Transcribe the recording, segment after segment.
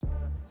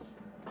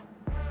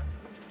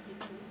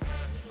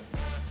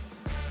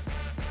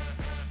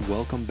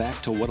welcome back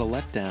to What a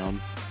Letdown.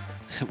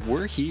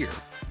 We're here,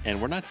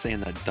 and we're not saying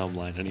that dumb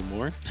line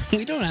anymore.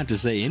 We don't have to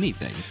say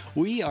anything.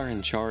 We are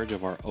in charge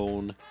of our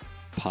own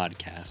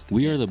podcast.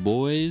 We are the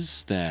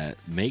boys that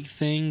make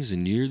things,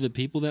 and you're the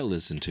people that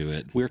listen to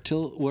it. We're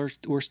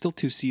still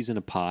 2 seasons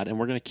a pod, and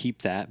we're going to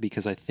keep that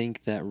because I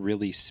think that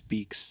really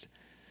speaks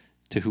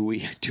to who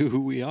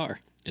we are.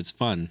 It's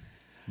fun,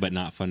 but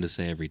not fun to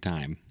say every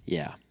time.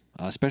 Yeah,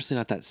 especially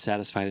not that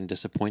satisfied and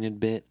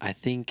disappointed bit. I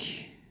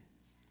think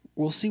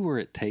we'll see where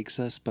it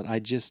takes us, but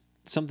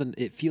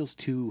it feels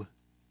too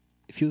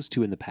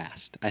in the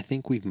past. I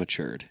think we've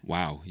matured.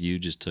 Wow, you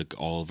just took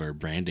all of our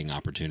branding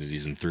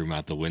opportunities and threw them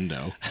out the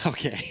window.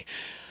 Okay.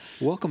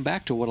 Welcome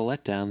back to What a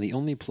Letdown, the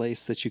only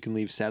place that you can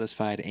leave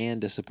satisfied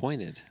and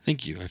disappointed.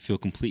 Thank you. I feel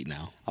complete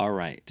now. All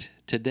right.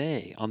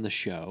 Today on the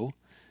show,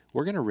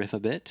 we're going to riff a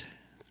bit.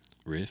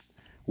 Riff?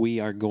 We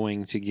are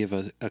going to give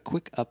a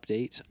quick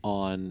update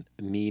on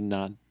me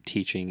not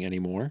teaching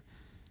anymore.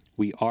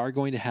 We are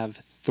going to have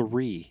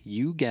 3,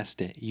 you guessed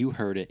it, you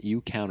heard it,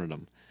 you counted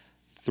them,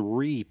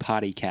 3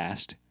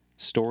 podcast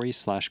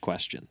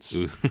stories/questions.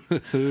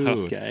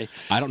 Okay.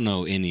 I don't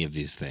know any of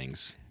these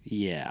things.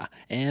 Yeah.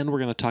 And we're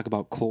going to talk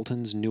about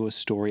Colton's newest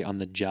story on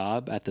the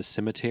job at the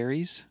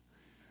cemeteries.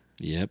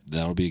 Yep,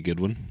 that'll be a good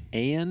one.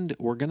 And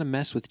we're going to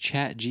mess with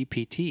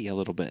ChatGPT a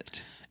little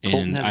bit.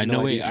 And I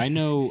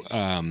know,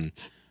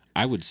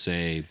 I would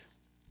say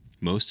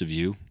most of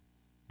you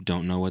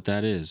don't know what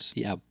that is.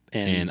 Yeah.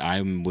 And I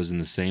was in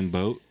the same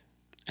boat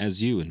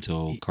as you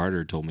until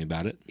Carter told me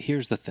about it.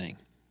 Here's the thing.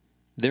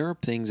 There are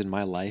things in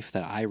my life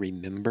that I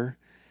remember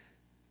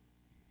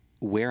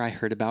where I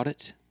heard about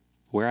it,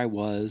 where I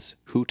was,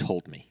 who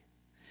told me.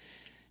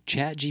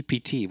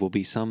 ChatGPT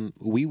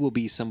we will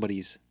be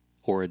somebody's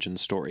origin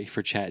story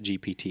for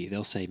ChatGPT.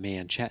 They'll say,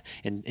 man,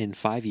 in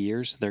 5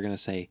 years, they're going to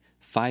say,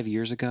 5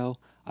 years ago,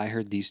 I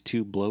heard these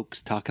 2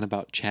 blokes talking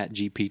about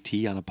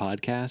ChatGPT on a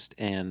podcast,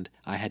 and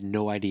I had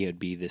no idea it'd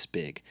be this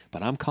big.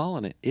 But I'm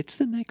calling it. It's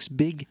the next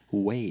big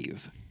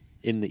wave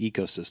in the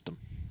ecosystem.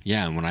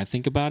 Yeah, and when I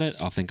think about it,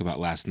 I'll think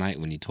about last night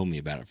when you told me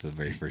about it for the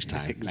very first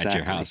time at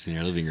your house in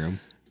your living room.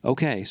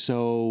 Okay,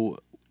 so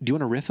do you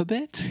want to riff a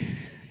bit?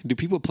 Do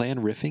people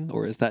plan riffing,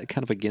 or is that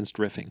kind of against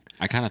riffing?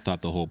 I kind of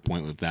thought the whole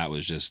point with that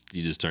was just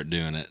you just start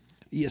doing it.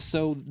 Yeah,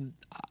 so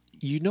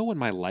when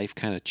my life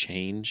kind of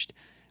changed?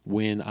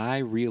 When I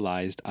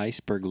realized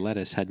iceberg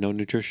lettuce had no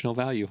nutritional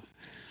value.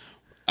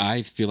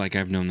 I feel like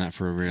I've known that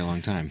for a very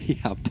long time.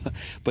 Yeah,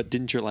 but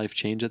didn't your life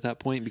change at that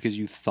point because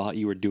you thought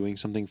you were doing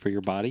something for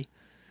your body?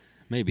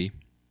 Maybe.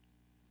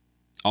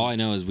 All I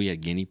know is we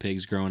had guinea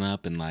pigs growing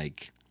up, and I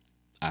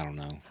don't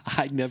know.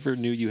 I never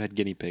knew you had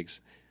guinea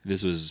pigs.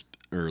 This was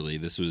early.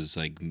 This was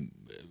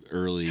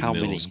early How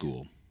middle many?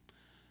 school.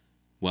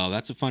 Well,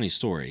 that's a funny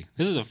story.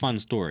 This is a fun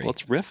story.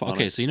 Let's riff on it.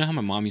 Okay, so you know how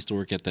my mom used to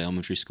work at the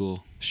elementary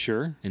school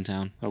Sure. in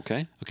town?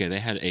 Okay. Okay, they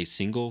had a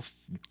single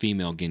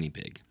female guinea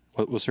pig.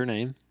 What was her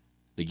name?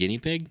 The guinea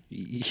pig?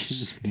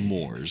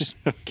 S'mores.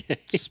 Okay.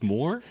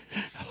 S'more?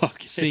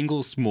 Okay.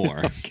 Single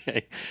s'more.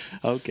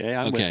 Okay,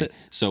 I'm with it.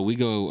 So we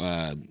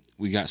go,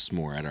 we got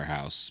S'more at our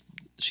house.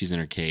 She's in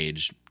her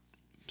cage,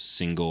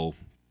 single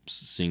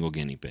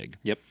guinea pig.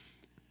 Yep.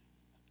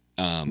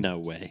 No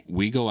way.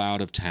 We go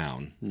out of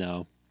town.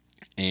 No.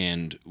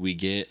 And we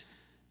get,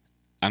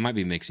 I might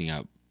be mixing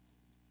up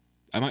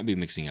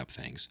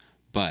things,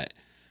 but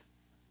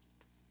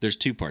there's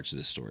 2 parts of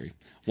this story.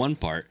 One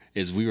part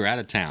is we were out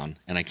of town,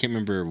 and I can't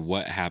remember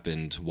what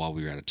happened while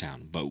we were out of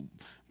town, but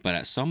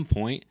at some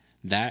point,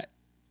 that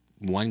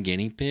one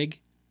guinea pig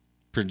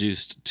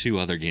produced 2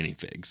 other guinea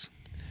pigs.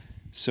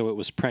 So it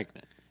was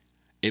pregnant.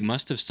 It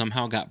must have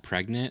somehow got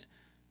pregnant.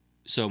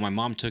 So my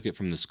mom took it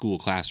from the school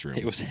classroom.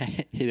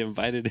 It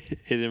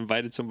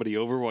invited somebody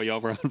over while y'all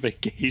were on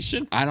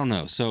vacation. I don't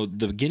know. So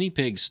the guinea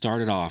pig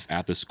started off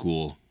at the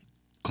school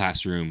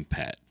classroom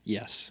pet.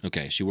 Yes.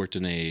 Okay, she worked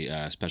in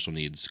a special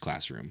needs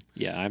classroom.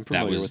 Yeah, I'm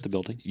familiar with the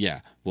building.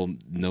 Yeah, well,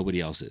 nobody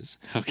else is.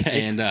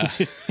 Okay. And and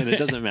it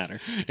doesn't matter.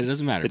 It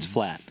doesn't matter. It's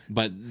flat.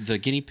 But the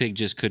guinea pig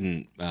just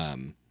couldn't.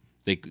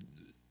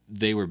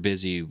 They were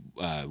busy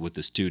with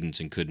the students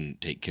and couldn't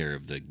take care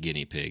of the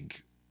guinea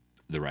pig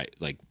the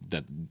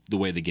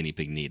way the guinea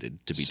pig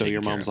needed to be taken care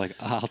of. So your mom's like,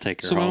 I'll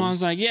take her So home. my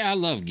mom's like, yeah, I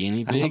love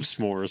guinea pigs. I love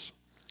s'mores.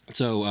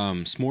 So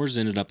S'mores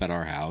ended up at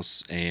our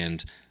house,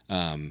 and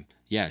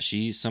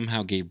she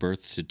somehow gave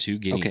birth to 2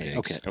 guinea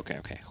pigs.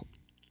 Okay.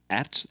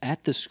 At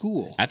the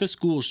school. At the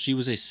school, she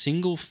was a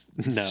single.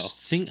 No.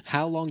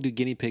 How long do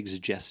guinea pigs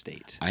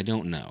gestate? I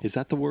don't know. Is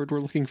that the word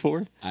we're looking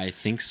for? I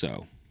think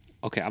so.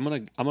 Okay, I'm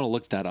gonna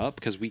look that up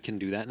because we can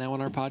do that now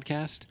on our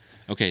podcast.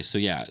 Okay, so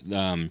yeah,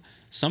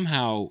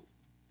 somehow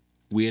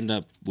we end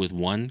up with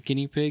 1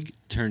 guinea pig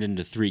turned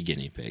into 3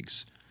 guinea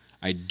pigs.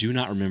 I do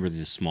not remember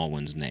the small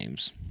ones'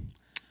 names.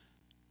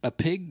 A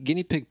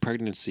guinea pig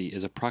pregnancy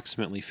is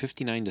approximately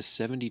 59 to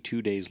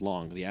 72 days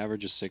long. The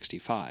average is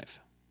 65.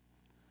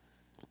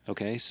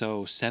 Okay,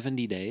 so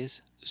 70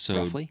 days,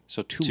 roughly.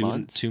 So 2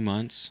 months. 2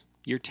 months.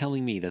 You're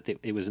telling me that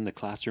it was in the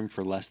classroom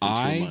for less than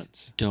 2 I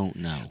months. don't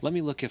know. Let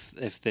me look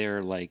if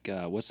they're like,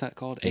 what's that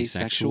called?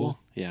 Asexual?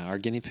 Yeah, are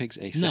guinea pigs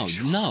No,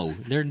 asexual? no,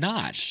 they're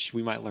not. Shh,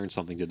 we might learn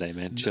something today,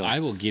 man. Chill.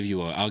 I'll give you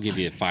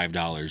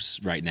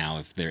 $5 right now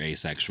if they're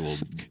asexual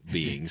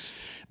beings.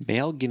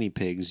 Male guinea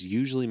pigs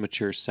usually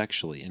mature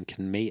sexually and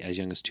can mate as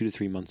young as 2 to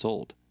 3 months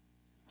old.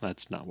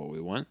 That's not what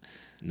we want.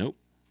 Nope.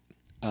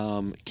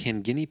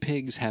 Can guinea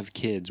pigs have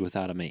kids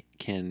without a mate?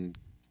 Can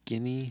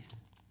guinea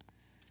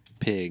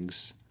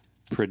pigs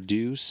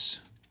produce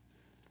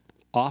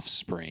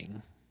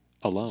offspring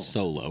alone?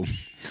 Solo.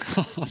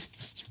 Alone.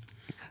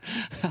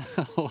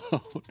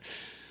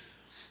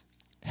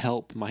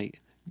 Help my.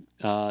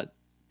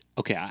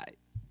 Okay,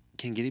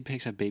 can guinea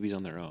pigs have babies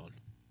on their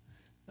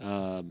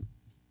own?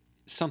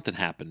 Something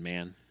happened,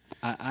 man.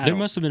 There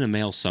must have been a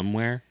male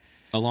somewhere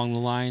along the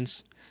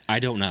lines. I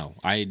don't know.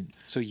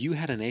 So you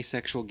had an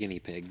asexual guinea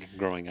pig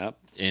growing up.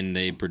 And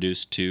they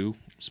produced 2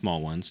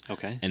 small ones.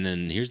 Okay. And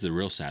then here's the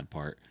real sad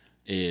part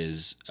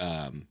is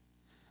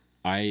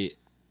I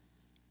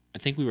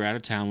think we were out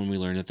of town when we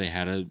learned that they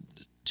had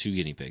 2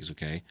 guinea pigs,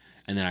 okay?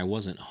 And then I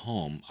wasn't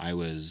home. I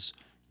was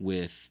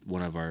with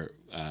one of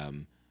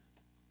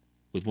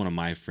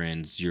my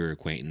friends, your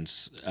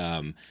acquaintance,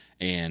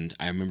 and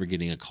I remember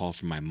getting a call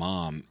from my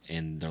mom,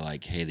 and they're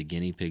like, "Hey, the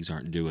guinea pigs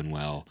aren't doing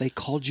well." They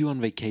called you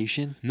on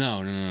vacation?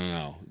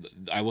 No.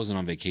 I wasn't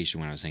on vacation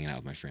when I was hanging out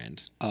with my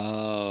friend.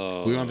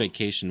 Oh. We were on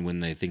vacation when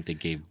they think they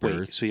gave birth.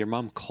 Wait, so your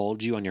mom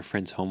called you on your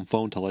friend's home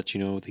phone to let you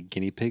know the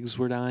guinea pigs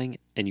were dying,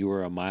 and you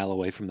were a mile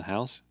away from the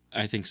house?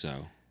 I think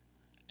so.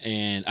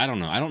 And I don't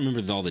know. I don't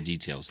remember all the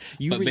details.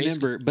 You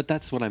remember, but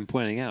that's what I'm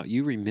pointing out.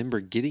 You remember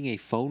getting a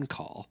phone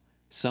call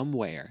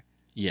somewhere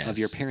yes, of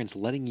your parents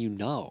letting you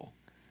know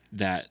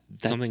that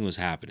something was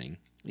happening.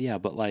 Yeah,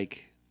 but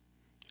like,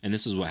 and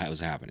this is what was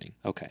happening.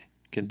 Okay,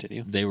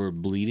 continue. They were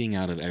bleeding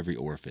out of every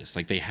orifice.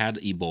 Like they had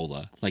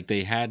Ebola. Like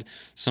they had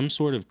some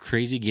sort of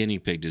crazy guinea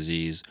pig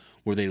disease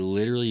where they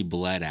literally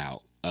bled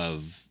out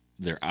of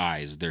their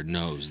eyes, their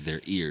nose, their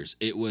ears.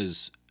 It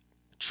was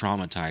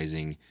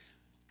traumatizing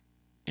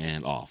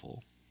and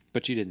awful.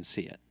 But you didn't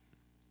see it.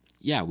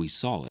 Yeah, we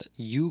saw it.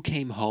 You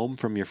came home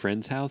from your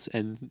friend's house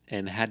and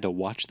had to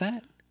watch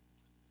that?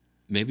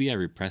 Maybe I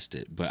repressed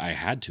it, but I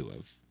had to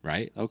have,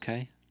 right?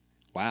 Okay.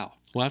 Wow.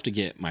 We'll have to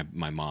get my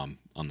mom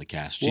on the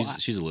cast.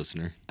 She's a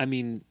listener. I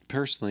mean,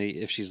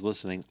 personally, if she's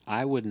listening,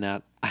 I would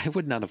not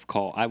have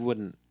called. I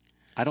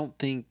don't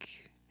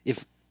think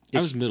if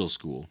I was middle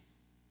school.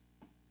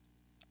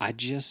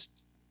 You'd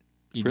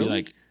really? be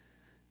like,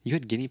 you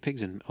had guinea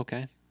pigs and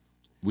okay.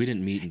 We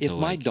didn't meet until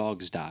if my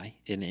dogs die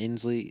and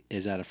Inslee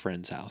is at a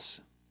friend's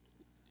house,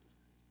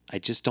 I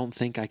just don't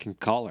think I can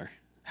call her.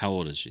 How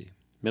old is she?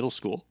 Middle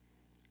school.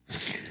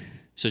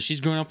 So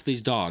she's grown up with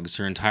these dogs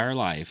her entire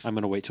life. I'm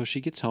going to wait till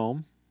she gets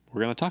home.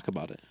 We're going to talk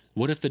about it.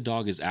 What if the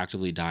dog is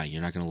actively dying?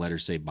 You're not going to let her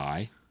say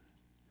bye?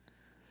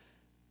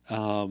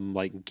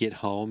 Like get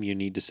home, you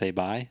need to say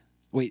bye?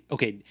 Wait,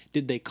 okay.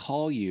 Did they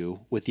call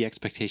you with the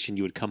expectation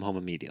you would come home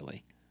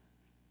immediately?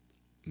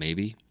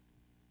 Maybe.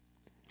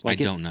 Like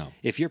I don't know.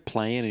 If you're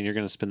playing and you're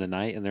going to spend the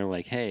night and they're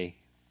like, hey,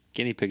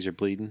 guinea pigs are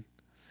bleeding.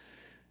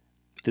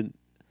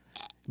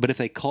 But if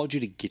they called you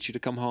to get you to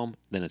come home,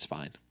 then it's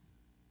fine.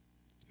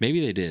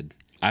 Maybe they did.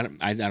 I don't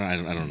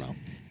know.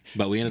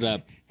 But we ended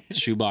up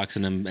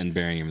shoeboxing them and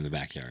burying them in the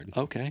backyard.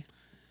 Okay.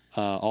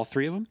 All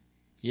 3 of them?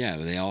 Yeah,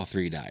 they all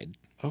 3 died.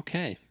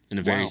 Okay. In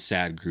a very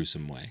sad,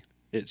 gruesome way.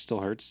 It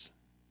still hurts?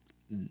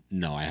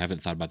 No, I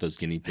haven't thought about those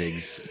guinea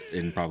pigs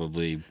in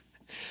probably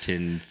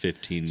 10,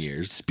 15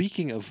 years.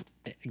 Speaking of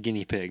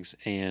guinea pigs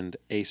and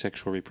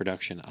asexual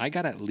reproduction, I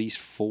got at least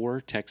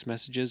 4 text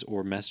messages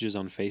or messages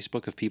on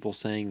Facebook of people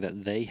saying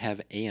that they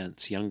have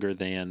aunts younger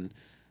than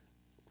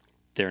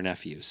their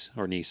nephews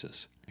or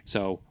nieces.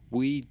 So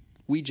we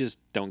just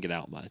don't get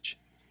out much.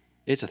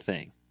 It's a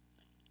thing.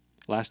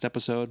 Last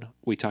episode,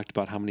 we talked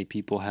about how many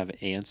people have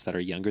aunts that are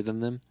younger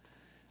than them.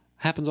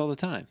 Happens all the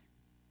time.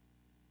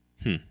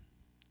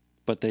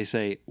 But they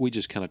say we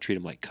just kind of treat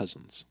them like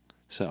cousins.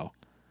 So...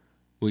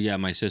 Well, yeah,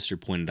 my sister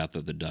pointed out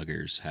that the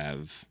Duggars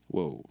have...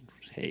 Whoa.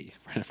 Hey,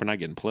 we're not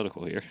getting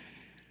political here.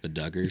 The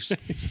Duggars?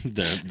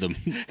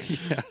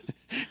 Yeah.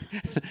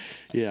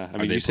 Yeah. I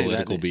mean, are they you say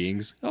political that,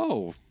 beings?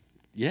 Oh,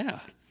 yeah.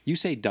 You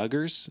say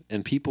Duggars,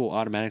 and people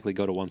automatically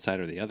go to one side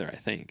or the other, I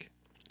think.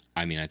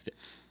 I mean,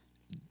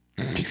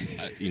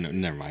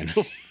 never mind.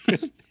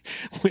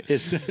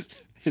 Is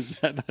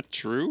that not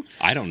true?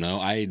 I don't know.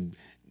 I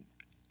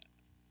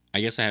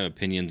guess I have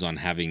opinions on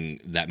having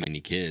that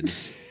many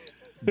kids,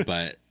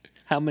 but...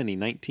 How many?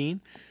 19?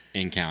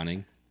 And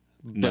counting.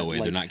 No way,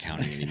 they're not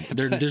counting anymore.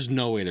 There's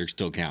no way they're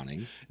still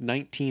counting.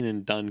 19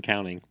 and done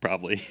counting,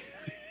 probably.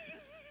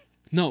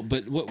 No,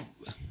 but what...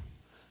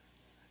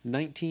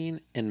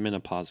 19 and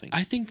menopausing.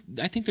 I think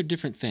they're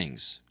different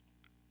things.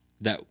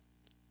 That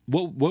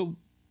what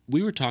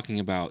we were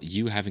talking about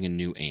you having a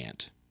new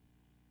aunt,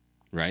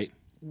 right?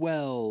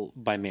 Well,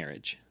 by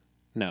marriage.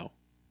 No.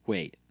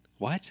 Wait.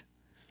 What?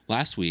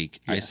 Last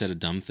week, Yes. I said a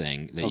dumb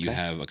thing that you Okay.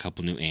 have a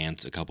couple new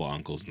aunts, a couple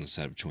uncles, and a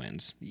set of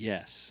twins.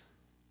 Yes.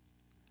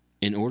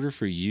 In order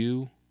for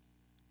you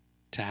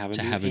to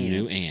have a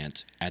new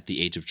aunt at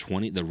the age of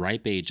 20, the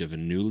ripe age of a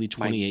newly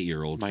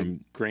 28-year-old, my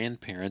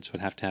grandparents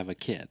would have to have a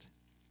kid.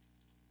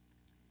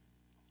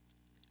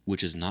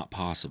 which is not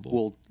possible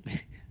Well,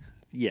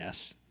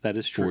 yes, that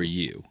is true. for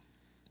you.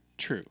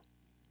 True.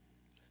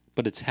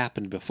 But it's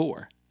happened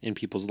before in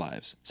people's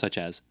lives, such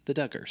as the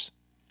Duggars.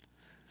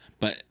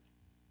 But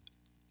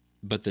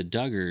the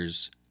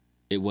Duggars,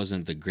 it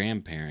wasn't the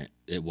grandparent.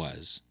 It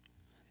was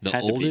the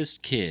Had to be.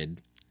 oldest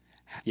kid.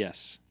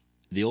 Yes.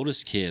 The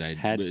oldest kid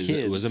Had was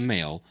kids. a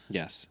male.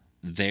 Yes.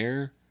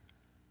 Their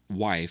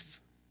wife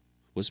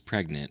was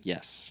pregnant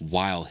Yes.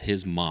 while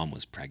his mom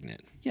was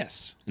pregnant.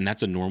 Yes. And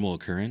that's a normal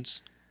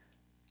occurrence?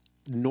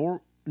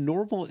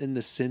 Normal in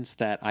the sense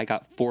that I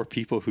got 4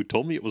 people who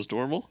told me it was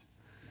normal.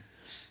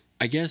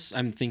 I guess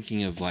I'm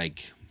thinking of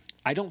like,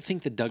 I don't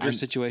think the Duggar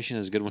situation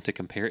is a good one to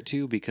compare it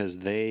to because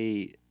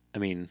the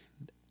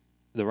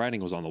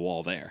writing was on the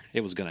wall there.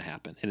 It was going to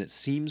happen. And it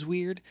seems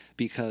weird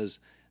because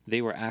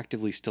they were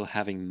actively still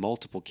having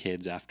multiple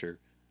kids after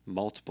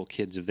multiple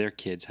kids of their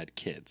kids had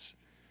kids.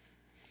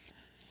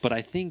 But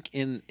I think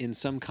in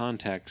some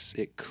contexts,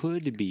 it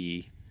could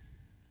be,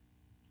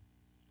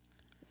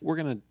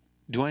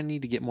 do I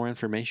need to get more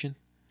information?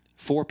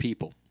 4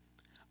 people.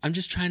 I'm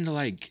just trying to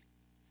like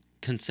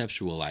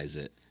conceptualize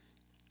it.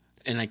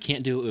 And I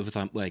can't do it with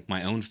like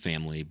my own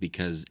family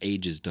because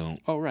ages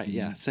don't Oh, right.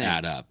 Yeah. Same.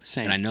 add up.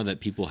 Same. And I know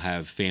that people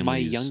have families. My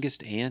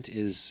youngest aunt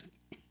is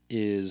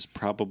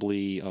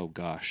probably, oh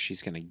gosh,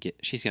 she's gonna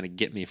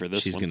get me for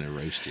this She's one. going to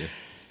roast you.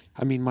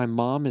 I mean, my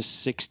mom is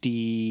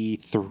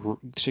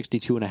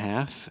 62 and a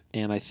half,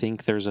 and I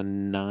think there's a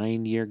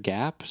 9-year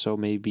gap, so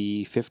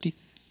maybe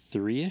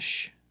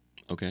 53-ish.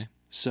 Okay.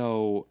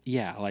 So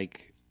yeah,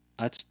 like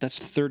that's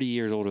 30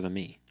 years older than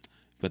me.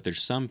 But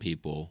there's some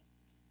people,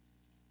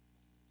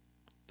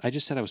 I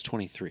just said I was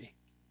 23.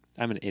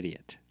 I'm an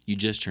idiot. you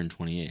just turned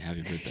 28.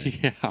 Happy birthday.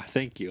 Yeah,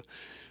 thank you.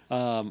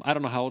 I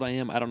don't know how old I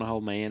am. I don't know how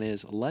old my aunt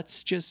is.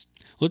 Let's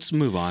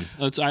move on.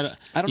 I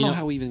don't know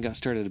how we even got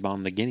started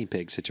on the guinea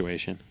pig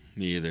situation.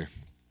 Me either.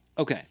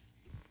 Okay.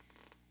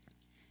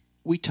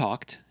 We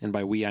talked, and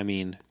by we I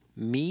mean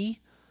me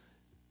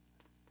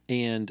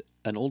and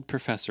an old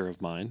professor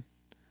of mine.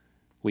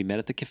 We met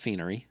at the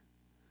Caffeinery.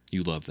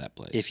 You love that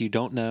place. If you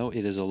don't know,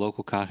 it is a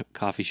local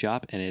coffee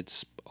shop, and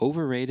it's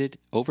overrated,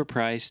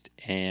 overpriced,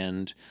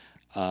 and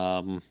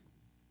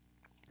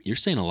You're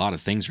saying a lot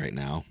of things right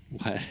now.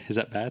 what is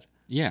that bad?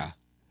 Yeah.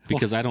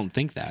 Because I don't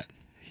think that.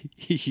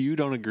 You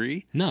don't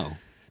agree? No.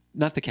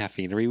 Not the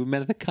Caffeinery. We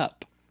met at the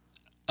Cup.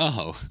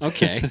 Oh,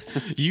 okay.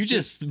 You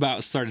just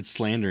about started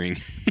slandering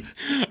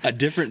a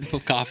different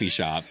coffee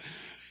shop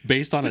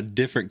based on a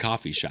different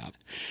coffee shop.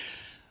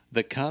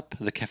 The Cup,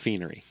 the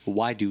Caffeinery.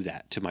 Why do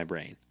that to my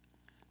brain?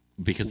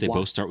 Because they Why?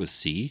 both start with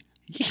C?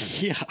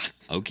 Yeah.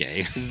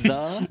 Okay.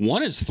 The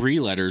One is 3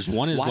 letters,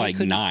 one is like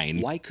 9.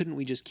 Why couldn't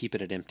we just keep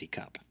it at Empty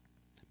Cup?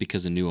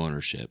 Because of new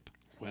ownership.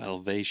 Well,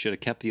 they should have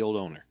kept the old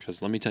owner,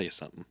 because let me tell you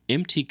something.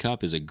 Empty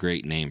Cup is a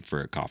great name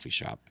for a coffee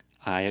shop.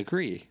 I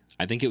agree.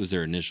 I think it was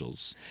their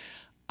initials.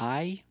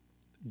 I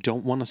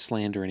don't want to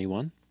slander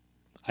anyone.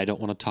 I don't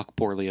want to talk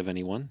poorly of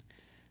anyone.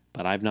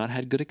 But I've not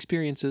had good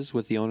experiences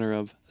with the owner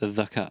of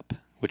The Cup,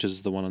 which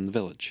is the one in the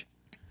Village.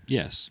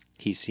 Yes.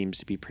 He seems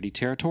to be pretty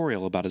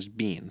territorial about his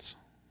beans.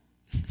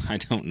 I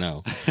don't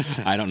know.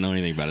 I don't know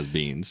anything about his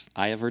beans.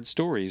 I have heard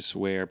stories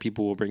where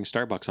people will bring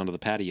Starbucks onto the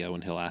patio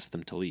and he'll ask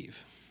them to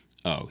leave.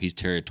 Oh, he's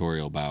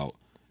territorial about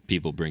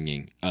people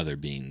bringing other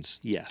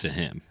beans Yes. to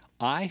him.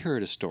 I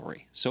heard a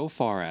story so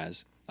far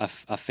as a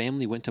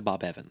family went to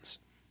Bob Evans,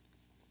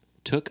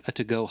 took a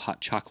to-go hot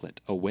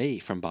chocolate away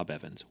from Bob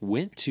Evans,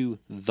 went to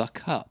The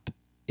Cup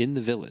in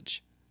the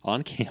Village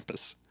on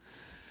campus.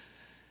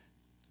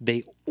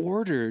 They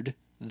ordered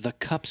The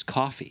Cup's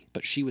coffee,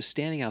 but she was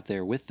standing out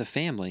there with the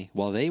family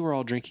while they were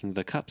all drinking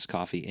The Cup's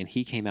coffee, and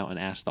he came out and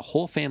asked the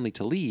whole family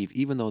to leave,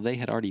 even though they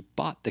had already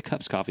bought The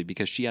Cup's coffee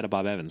because she had a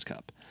Bob Evans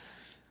cup.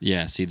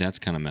 Yeah, see, that's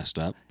kind of messed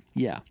up.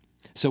 Yeah.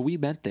 So we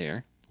met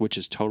there, which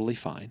is totally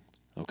fine.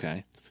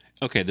 Okay.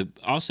 Okay,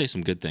 I'll say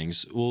some good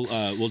things.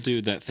 We'll do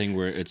that thing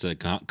where it's a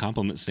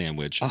compliment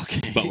sandwich,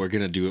 Okay. but we're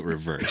gonna do it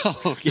reverse.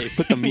 Okay,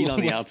 put the meat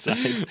on the outside.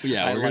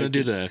 Yeah, I we're gonna like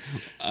do it. the.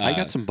 I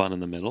got some bun in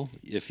the middle.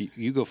 If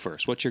you go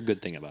first, what's your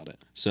good thing about it?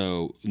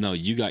 So no,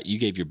 you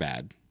gave your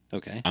bad.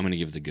 Okay. I'm gonna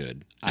give the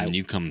good, and then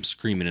you come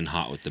screaming and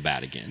hot with the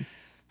bad again.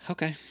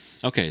 Okay.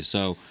 Okay,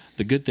 so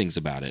the good things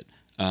about it,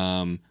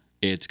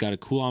 it's got a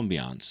cool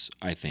ambiance.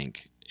 I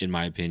think, in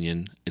my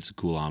opinion, it's a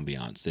cool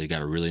ambiance. They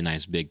got a really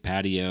nice big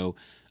patio.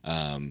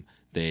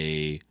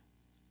 They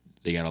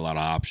got a lot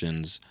of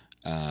options,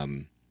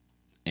 and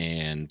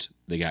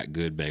they got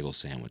good bagel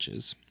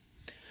sandwiches.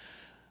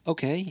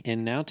 Okay,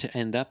 and now to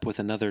end up with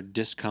another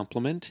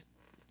discompliment,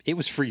 it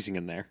was freezing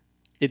in there.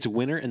 It's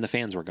winter and the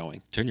fans were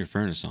going. Turn your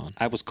furnace on.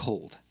 I was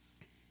cold.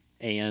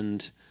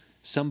 And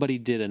somebody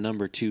did a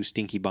number 2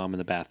 stinky bomb in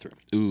the bathroom.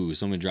 Ooh,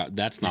 someone dropped.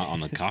 That's not on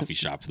the coffee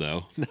shop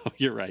though. No,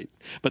 you're right.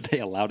 But they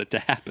allowed it to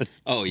happen.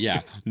 Oh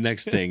yeah.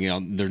 Next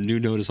thing, their new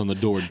notice on the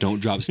door: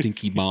 don't drop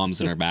stinky bombs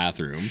in our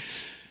bathroom.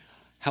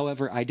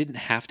 However, I didn't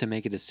have to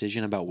make a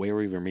decision about where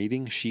we were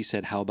meeting. She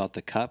said, "How about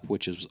the cup?"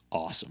 which is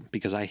awesome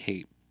because I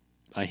hate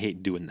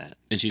doing that.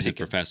 And she's a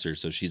professor,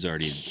 so she's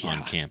already on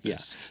Yeah.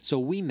 campus. So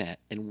we met,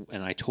 and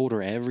I told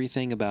her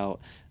everything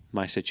about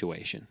my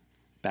situation.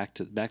 Back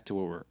to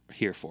what we're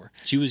here for.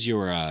 She was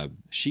your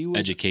She was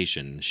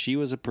education She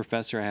was a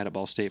professor I had at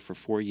Ball State for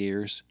 4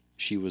 years.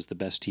 She was the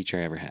best teacher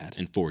I ever had.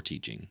 and for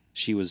teaching.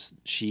 She was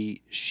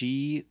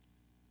she.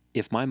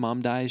 If my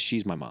mom dies,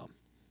 she's my mom.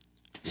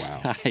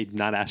 Wow. I'd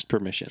not asked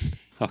permission.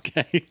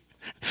 Okay.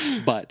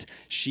 But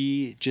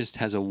she just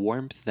has a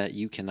warmth that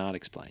you cannot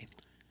explain.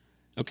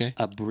 Okay.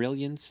 A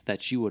brilliance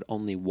that you would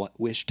only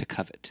wish to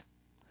covet.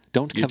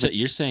 Don't You're, covet.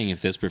 you're saying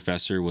if this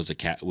professor was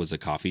a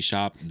coffee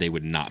shop, they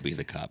would not be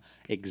the cup.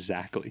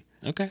 Exactly.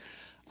 Okay.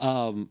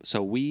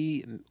 So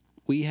we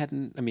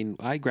hadn't. I mean,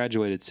 I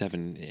graduated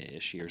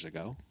 7-ish years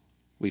ago.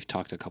 We've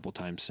talked a couple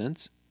times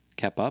since.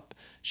 Kept up.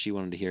 She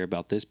wanted to hear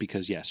about this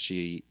because yes,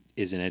 she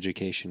is in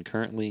education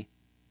currently.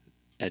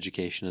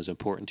 Education is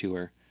important to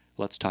her.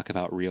 Let's talk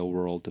about real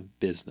world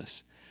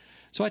business.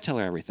 So I tell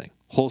her everything,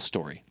 whole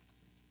story.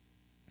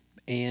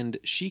 And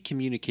she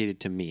communicated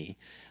to me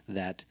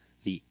that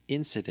the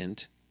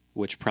incident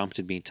which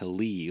prompted me to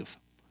leave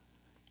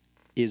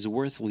is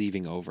worth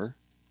leaving over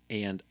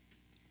and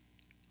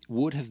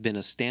would have been a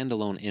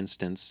standalone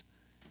instance,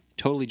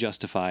 totally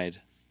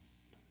justified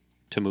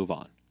to move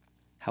on.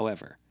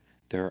 However,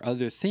 there are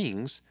other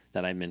things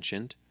that I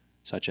mentioned,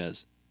 such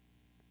as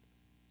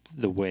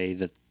the way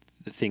that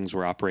the things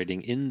were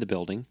operating in the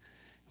building,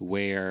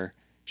 where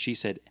she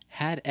said,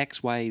 had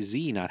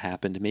XYZ not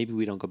happened, maybe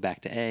we don't go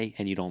back to A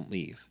and you don't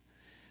leave.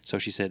 So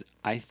she said,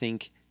 I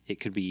think it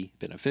could be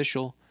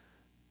beneficial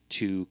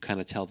to kind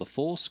of tell the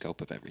full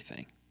scope of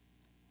everything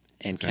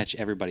and catch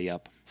everybody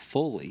up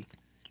fully.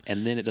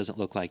 And then it doesn't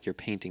look like you're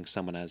painting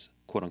someone as,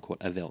 quote unquote,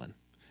 a villain.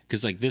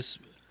 Because like this.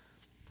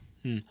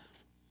 I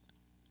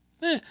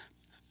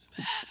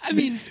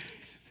mean,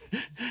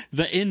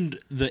 the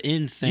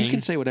end thing. You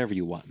can say whatever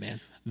you want,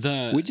 man.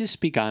 We just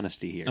speak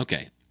honesty here.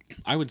 Okay.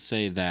 I would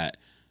say that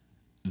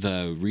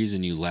the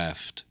reason you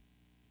left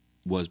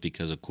was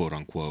because of quote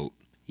unquote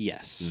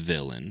Yes.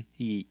 villain.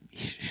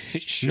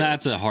 Sure.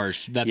 That's a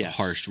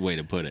harsh way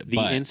to put it. The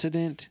but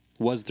incident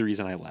was the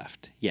reason I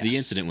left. Yes. the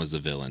incident was the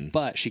villain.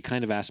 But she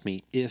kind of asked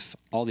me if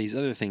all these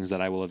other things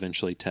that I will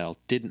eventually tell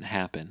didn't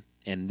happen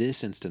and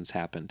this instance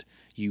happened,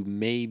 you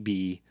may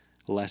be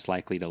less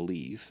likely to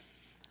leave.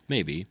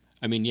 Maybe.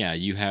 I mean, yeah,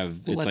 you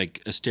have it's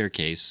like a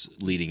staircase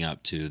leading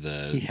up to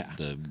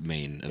the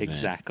main event.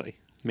 Exactly.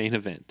 Main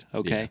event.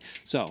 Okay. Yeah.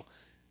 So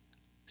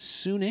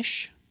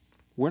soonish,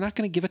 we're not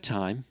going to give a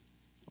time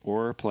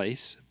or a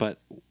place, but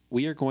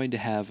we are going to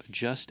have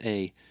just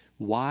a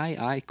why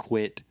I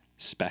quit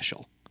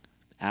special.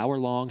 Hour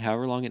long,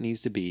 however long it needs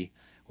to be,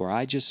 where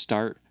I just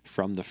start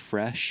from the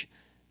fresh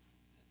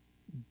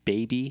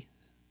baby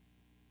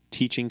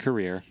teaching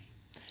career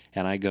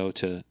and I go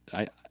to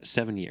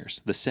 7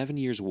 years. The 7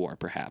 years war,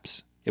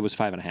 perhaps. It was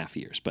 5.5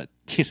 years, but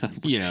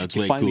it's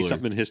way find me cooler.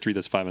 something in history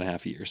that's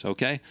 5.5 years,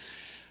 okay?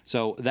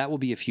 So that will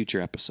be a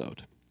future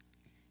episode.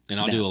 And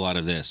I'll do a lot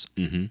of this.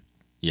 Mm-hmm.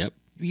 Yep.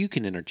 You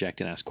can interject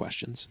and ask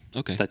questions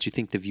Okay. that you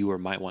think the viewer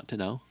might want to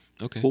know.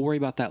 Okay. We'll worry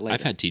about that later.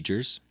 I've had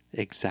teachers.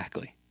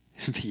 Exactly.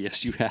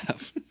 Yes, you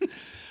have.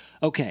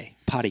 Okay,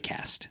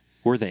 Pottycast.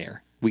 We're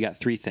there. We got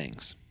 3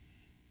 things.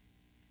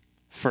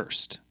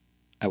 First,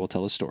 I will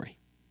tell a story.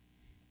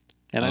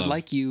 And I'd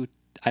like you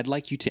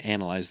to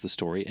analyze the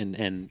story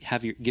and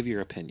give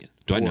your opinion.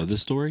 Do I know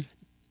this story?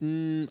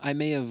 I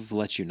may have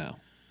let you know.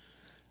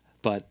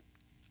 But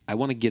I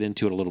want to get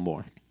into it a little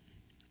more.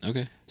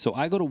 Okay. So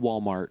I go to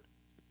Walmart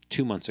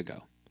 2 months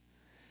ago.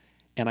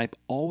 And I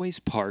always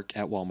park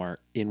at Walmart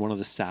in one of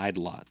the side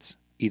lots,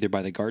 either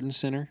by the garden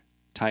center,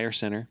 tire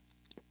center,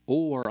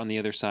 or on the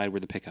other side where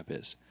the pickup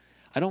is.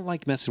 I don't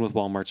like messing with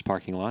Walmart's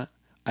parking lot.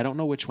 I don't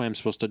know which way I'm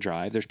supposed to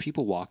drive. There's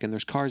people walking.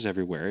 There's cars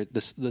everywhere.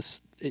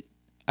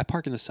 I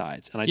park in the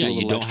sides, and I do a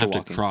little you don't extra have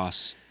walking. to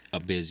cross a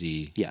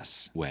busy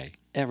Yes, way.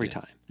 every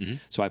time. Mm-hmm.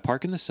 So I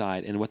park in the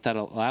side, and what that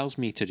allows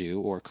me to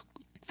do, or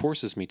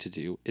forces me to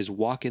do, is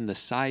walk in the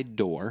side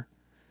door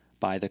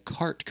by the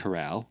cart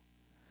corral,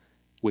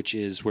 which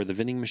is where the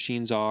vending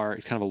machines are.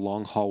 It's kind of a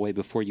long hallway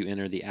before you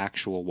enter the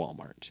actual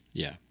Walmart.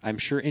 Yeah. I'm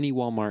sure any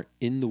Walmart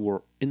in the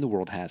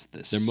world has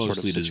this. They're mostly sort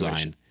of situation.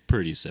 designed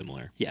pretty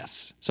similar.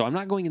 Yes. So I'm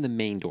not going in the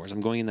main doors.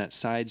 I'm going in that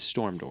side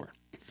storm door.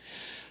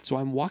 So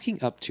I'm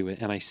walking up to it,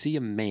 and I see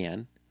a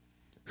man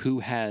who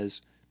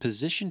has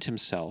positioned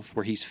himself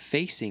where he's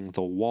facing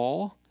the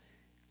wall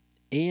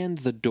and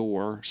the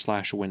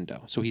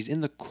door/window. So he's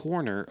in the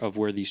corner of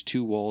where these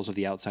 2 walls of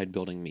the outside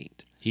building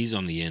meet. He's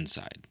on the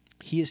inside.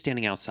 He is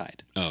standing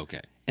outside. Oh,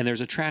 okay. And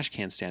there's a trash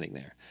can standing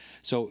there.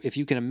 So if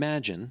you can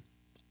imagine,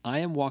 I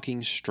am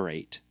walking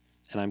straight,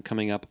 and I'm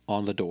coming up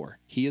on the door.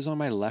 He is on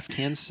my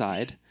left-hand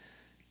side,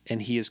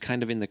 and he is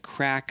kind of in the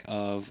crack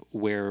of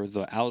where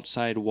the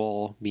outside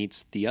wall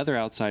meets the other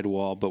outside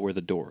wall, but where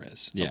the door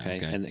is. Yeah,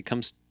 okay. And it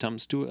comes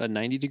to a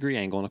 90-degree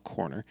angle in a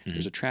corner. Mm-hmm.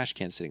 There's a trash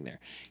can sitting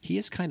there. He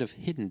is kind of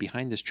hidden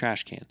behind this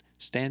trash can,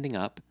 standing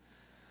up,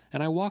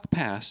 And I walk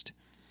past,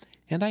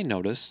 and I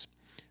notice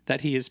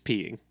that he is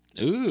peeing.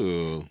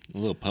 Ooh, a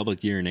little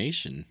public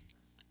urination.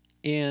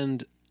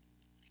 And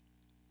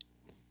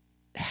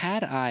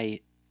had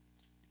I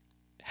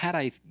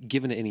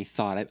given it any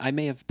thought, I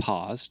may have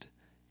paused,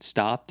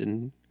 stopped,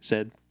 and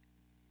said,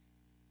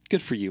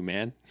 "Good for you,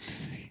 man."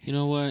 You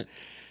know what?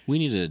 We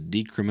need to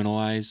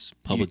decriminalize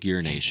public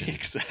urination.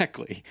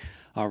 Exactly.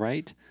 All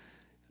right.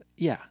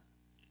 Yeah.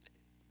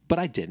 But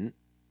I didn't.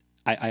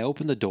 I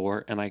opened the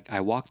door and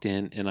I walked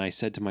in and I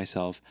said to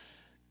myself,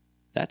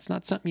 that's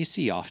not something you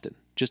see often.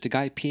 Just a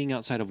guy peeing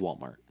outside of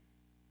Walmart.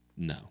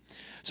 No.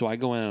 So I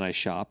go in and I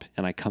shop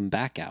and I come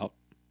back out.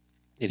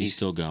 And He's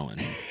still going.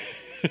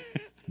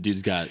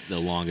 Dude's got the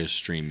longest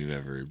stream you've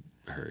ever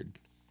heard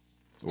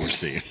or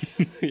seen.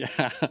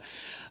 Yeah.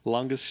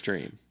 Longest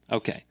stream.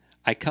 Okay.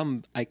 I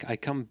come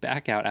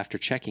back out after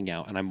checking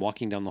out, and I'm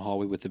walking down the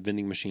hallway with the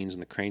vending machines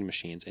and the crane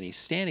machines, and he's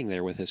standing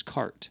there with his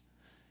cart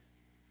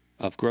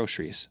of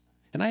groceries.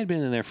 And I had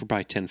been in there for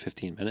probably 10,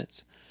 15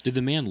 minutes. Did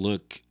the man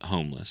look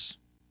homeless?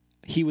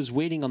 He was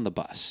waiting on the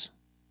bus.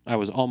 I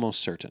was almost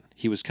certain.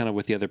 He was kind of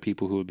with the other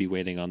people who would be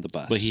waiting on the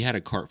bus. But he had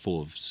a cart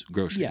full of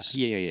groceries.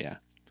 Yeah.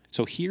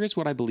 So here's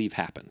what I believe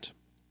happened.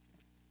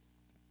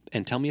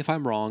 And tell me if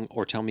I'm wrong,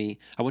 or tell me,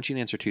 I want you to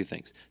answer two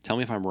things. Tell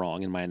me if I'm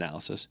wrong in my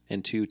analysis,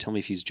 and two, tell me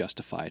if he's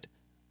justified.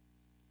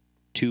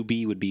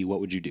 2B would be, what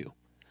would you do?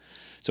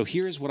 So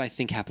here's what I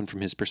think happened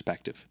from his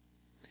perspective.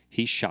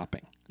 He's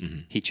shopping.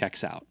 Mm-hmm. He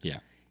checks out. Yeah.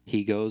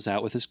 He goes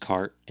out with his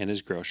cart and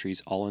his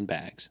groceries all in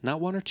bags.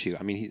 Not one or two.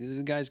 I mean,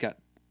 the guy's got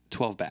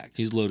 12 bags.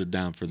 He's loaded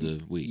down for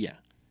the week. Yeah.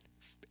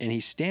 And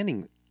he's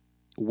standing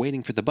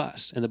waiting for the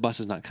bus, and the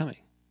bus is not coming.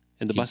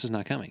 And the bus is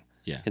not coming.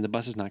 Yeah. And the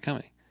bus is not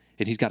coming.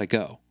 And he's got to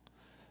go.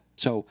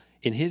 So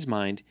in his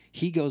mind,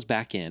 he goes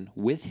back in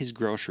with his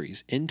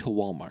groceries into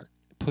Walmart,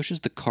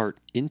 pushes the cart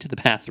into the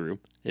bathroom,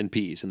 and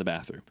pees in the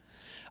bathroom.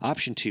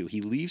 Option 2,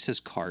 he leaves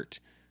his cart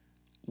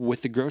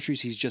with the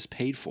groceries he's just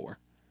paid for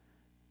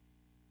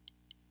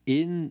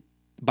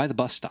by the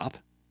bus stop,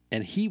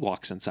 and he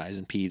walks inside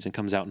and pees and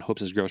comes out and hopes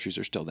his groceries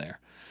are still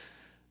there.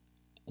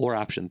 Or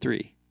option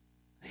 3,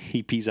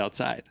 he pees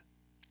outside.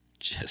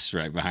 Just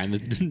right behind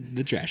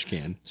the trash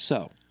can.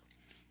 So,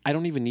 I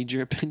don't even need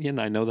your opinion.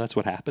 I know that's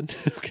what happened,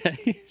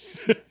 okay?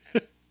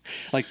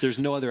 Like, there's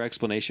no other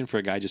explanation for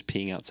a guy just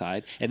peeing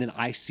outside, and then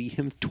I see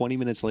him 20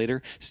 minutes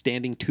later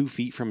standing 2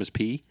 feet from his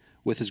pee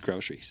with his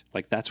groceries.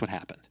 Like, that's what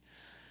happened.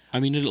 I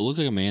mean, did it look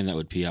like a man that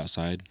would pee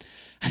outside?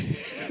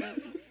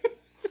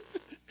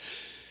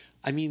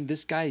 I mean,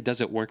 this guy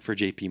doesn't work for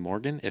JP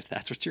Morgan, if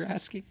that's what you're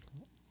asking.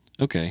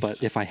 Okay.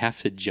 But if I have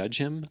to judge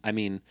him, I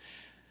mean,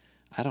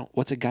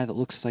 what's a guy that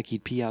looks like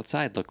he'd pee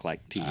outside look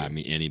like to you? I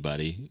mean,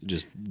 anybody.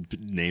 Just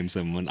name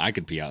someone. I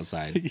could pee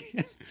outside.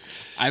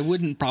 I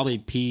wouldn't probably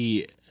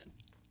pee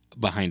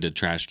behind a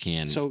trash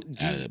can at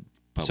a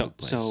public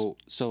place.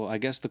 So I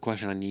guess the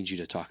question I need you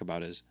to talk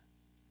about is,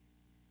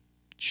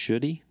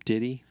 should he?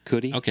 Did he?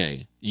 Could he?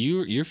 Okay.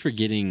 You're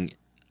forgetting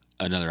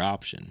another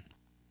option.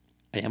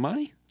 Am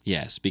I?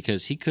 Yes,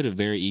 because he could have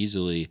very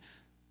easily...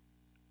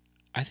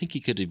 I think he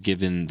could have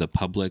given the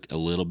public a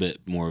little bit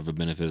more of a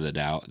benefit of the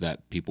doubt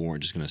that people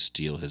weren't just going to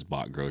steal his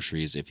bought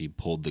groceries if he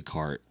pulled the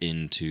cart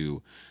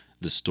into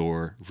the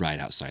store right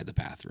outside the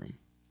bathroom.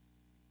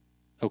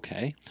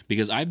 Okay.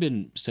 Because I've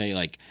been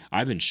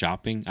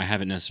shopping. I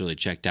haven't necessarily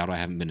checked out. I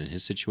haven't been in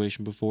his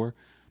situation before,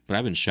 but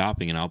I've been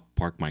shopping and I'll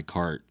park my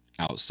cart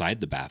outside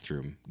the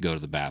bathroom, go to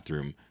the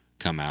bathroom,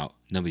 come out.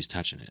 Nobody's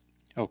touching it.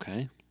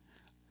 Okay.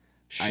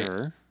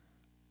 Sure.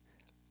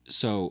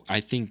 So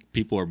I think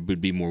people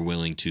would be more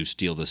willing to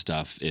steal the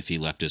stuff if he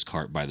left his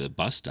cart by the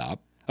bus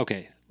stop.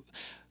 Okay.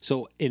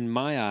 So in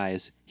my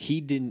eyes,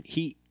 him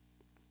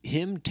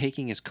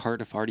taking his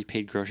cart of already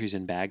paid groceries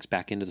and bags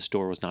back into the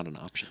store was not an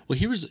option. Well,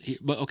 here's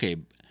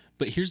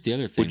the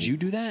other thing. Would you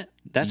do that?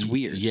 That's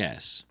weird.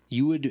 Yes.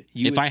 You would.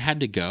 If I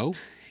had to go,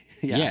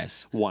 yeah.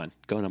 Yes.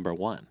 Go number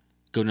one.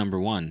 Go number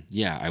one.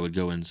 Yeah, I would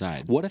go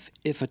inside. What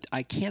if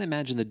I can't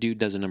imagine the dude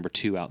does a number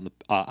 2 out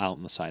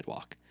in the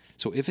sidewalk.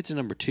 So if it's a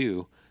number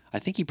 2, I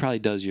think he probably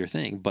does your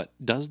thing. But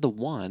does the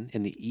one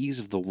and the ease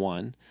of the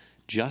one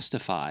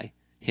justify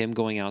him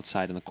going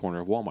outside in the corner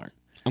of Walmart?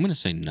 I'm going to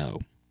say no.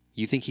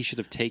 You think he should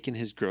have taken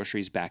his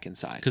groceries back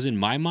inside? Because in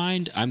my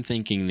mind, I'm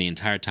thinking the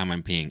entire time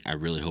I'm peeing, I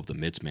really hope the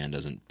Mitts man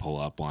doesn't pull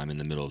up while I'm in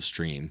the middle of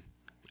stream.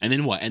 And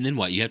then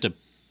what? You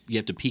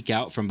have to peek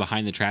out from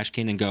behind the trash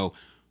can and go,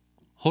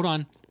 hold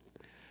on.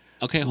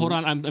 Okay, hold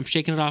on. I'm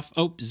shaking it off.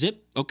 Oh,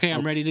 zip. Okay,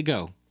 I'm ready to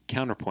go.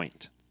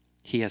 Counterpoint.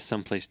 He has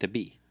someplace to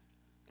be.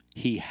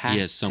 He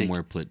has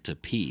somewhere to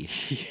pee.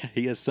 Yeah,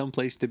 he has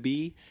someplace to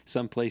be,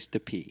 someplace to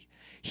pee.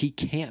 He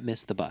can't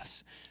miss the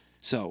bus.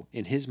 So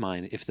in his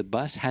mind, if the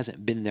bus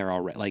hasn't been there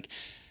already, like,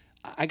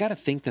 I got to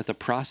think that the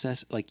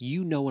process, like,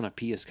 when a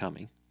pee is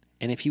coming.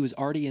 And if he was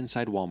already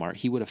inside Walmart,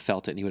 he would have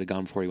felt it and he would have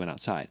gone before he went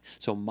outside.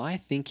 So my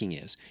thinking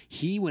is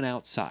he went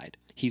outside,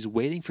 He's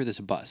waiting for this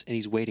bus, and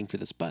he's waiting for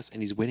this bus,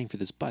 and he's waiting for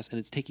this bus, and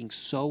it's taking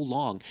so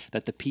long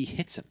that the pee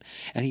hits him,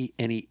 and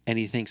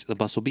he thinks the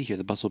bus will be here,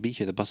 the bus will be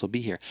here, the bus will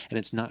be here, and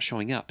it's not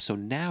showing up. So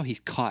now he's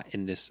caught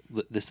in this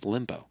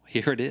limbo.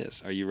 Here it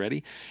is. Are you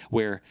ready?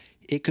 Where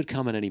it could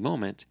come at any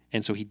moment,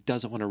 and so he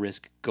doesn't want to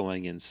risk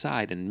going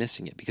inside and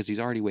missing it because he's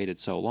already waited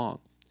so long.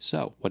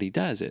 So what he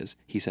does is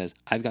he says,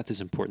 I've got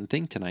this important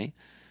thing tonight.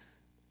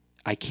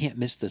 I can't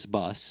miss this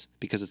bus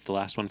because it's the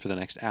last one for the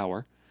next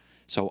hour.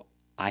 So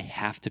I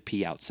have to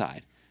pee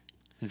outside.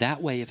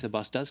 That way, if the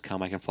bus does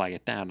come, I can flag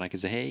it down and I can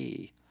say,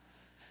 hey,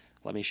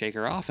 let me shake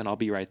her off and I'll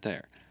be right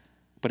there.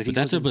 But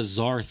that's a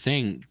bizarre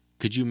thing.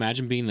 Could you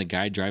imagine being the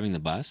guy driving the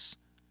bus?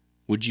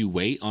 Would you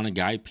wait on a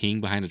guy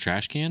peeing behind a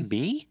trash can?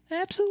 Me?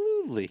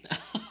 Absolutely.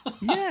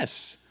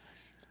 Yes.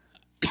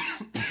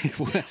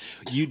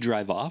 You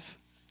drive off?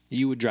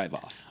 You would drive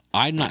off.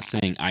 I'm not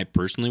saying I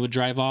personally would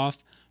drive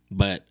off,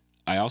 but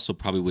I also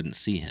probably wouldn't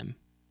see him.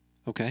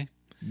 Okay.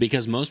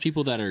 Because most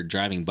people that are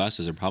driving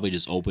buses are probably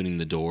just opening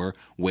the door,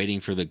 waiting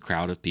for the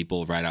crowd of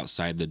people right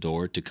outside the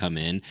door to come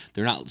in.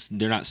 They're not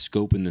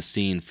scoping the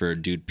scene for a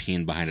dude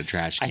peeing behind a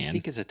trash can. I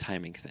think it's a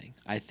timing thing.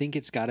 I think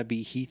it's got to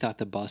be he thought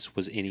the bus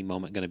was any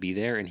moment going to be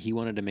there, and he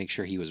wanted to make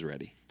sure he was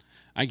ready.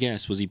 I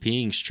guess. Was he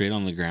peeing straight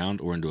on the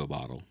ground or into a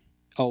bottle?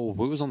 Oh, it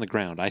was on the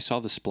ground. I saw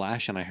the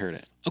splash and I heard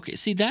it. Okay,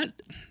 see that...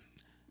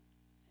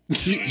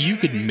 you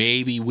could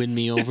maybe win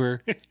me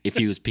over if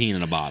he was peeing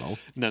in a bottle.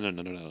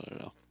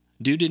 No.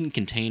 Dude didn't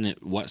contain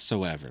it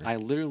whatsoever. I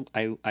literally,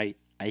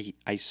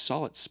 I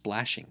saw it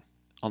splashing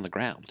on the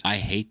ground. I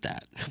hate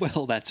that.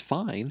 Well, that's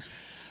fine.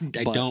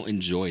 I don't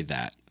enjoy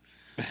that.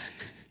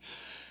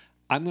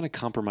 I'm going to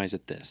compromise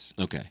at this.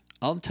 Okay.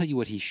 I'll tell you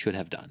what he should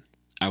have done.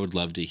 I would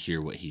love to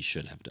hear what he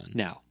should have done.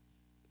 Now,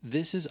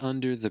 this is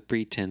under the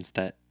pretense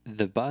that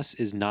the bus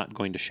is not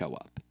going to show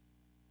up.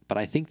 But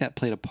I think that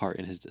played a part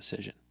in his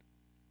decision.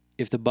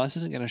 If the bus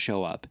isn't going to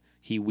show up,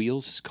 he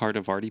wheels his cart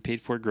of already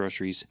paid for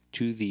groceries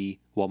to the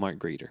Walmart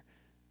greeter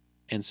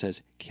and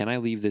says, can I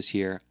leave this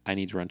here? I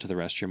need to run to the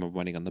restroom. I'm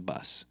waiting on the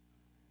bus.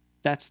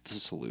 That's the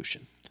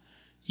solution.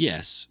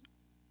 Yes.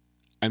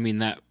 I mean,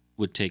 that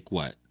would take,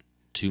 what,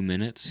 2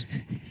 minutes?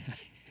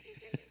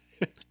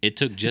 It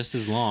took just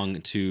as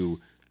long to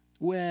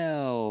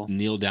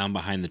kneel down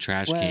behind the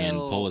trash can,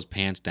 pull his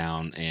pants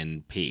down,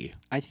 and pee.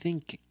 I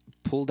think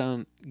pull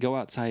down, go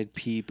outside,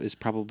 pee is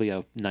probably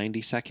a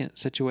 90-second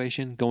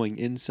situation. Going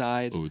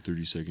inside. Oh,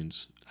 30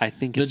 seconds. I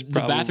think the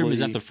bathroom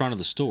is at the front of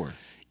the store.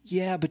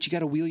 Yeah, but you got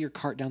to wheel your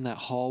cart down that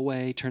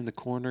hallway, turn the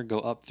corner, go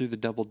up through the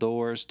double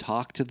doors,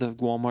 talk to the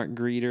Walmart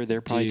greeter.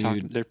 They're probably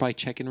They're probably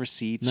checking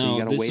receipts. No, so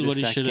you got to wait a second. This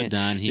is what he should have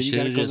done. He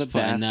should have just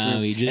put.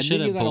 No, he just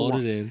should have pulled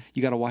it in.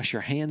 You got to wash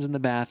your hands in the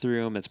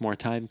bathroom. It's more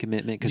time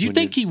commitment. Do you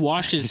think he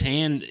washed his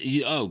hand?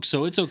 Oh,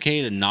 so it's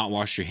okay to not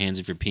wash your hands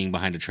if you're peeing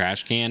behind a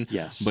trash can.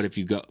 Yes, but if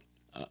you go.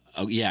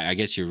 Oh yeah, I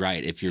guess you're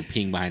right. If you're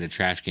peeing behind a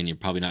trash can, you're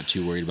probably not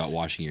too worried about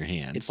washing your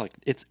hands. It's like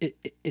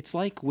it's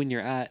like when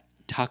you're at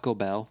Taco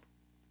Bell,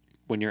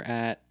 when you're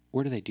at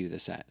where do they do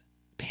this at?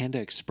 Panda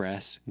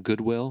Express,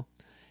 Goodwill,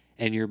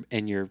 and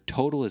your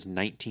total is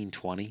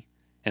 $19.20,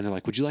 and they're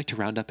like, "Would you like to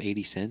round up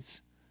 80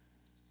 cents?"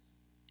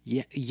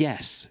 Yeah,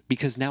 yes,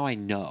 because now I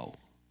know,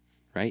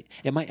 right?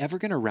 Am I ever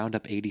going to round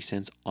up 80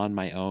 cents on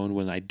my own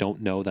when I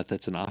don't know that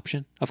that's an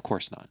option? Of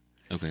course not.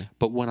 Okay.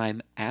 But when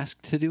I'm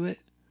asked to do it,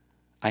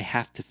 I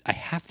have to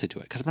do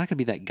it because I'm not going to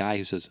be that guy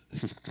who says,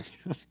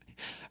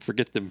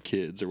 "Forget them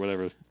kids" or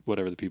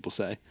whatever the people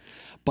say.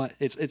 But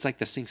it's like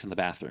the sinks in the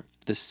bathroom.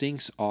 The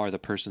sinks are the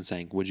person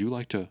saying, "Would you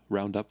like to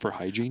round up for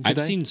hygiene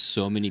today?" I've seen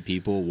so many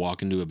people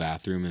walk into a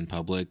bathroom in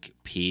public,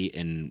 pee,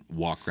 and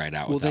walk right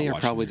out. Well, without they are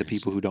washing probably their the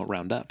hands. people who don't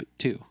round up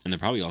too. And they're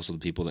probably also the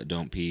people that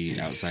don't pee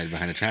outside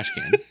behind a trash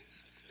can.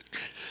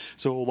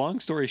 So, long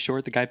story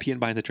short, the guy peeing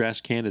behind the trash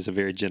can is a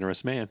very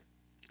generous man.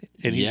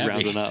 And he's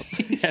rounding up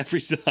every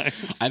time.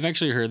 I've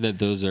actually heard that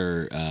those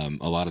are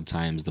a lot of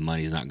times the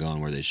money's not going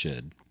where they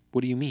should.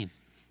 What do you mean?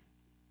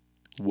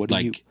 What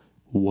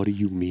do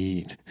you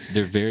mean?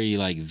 They're very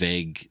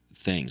vague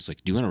things.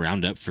 Like, do you want to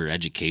round up for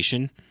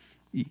education?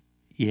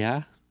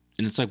 Yeah.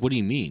 And it's like, what do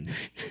you mean?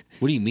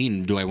 What do you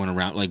mean? Do I want to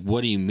round? Like,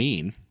 what do you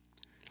mean?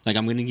 Like,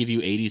 I'm going to give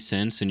you 80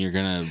 cents and you're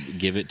going to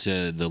give it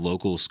to the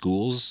local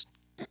schools?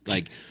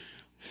 Like,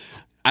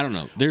 I don't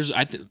know.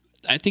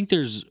 I think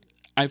there's.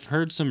 I've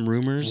heard some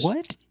rumors.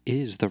 What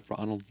is the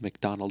Ronald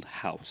McDonald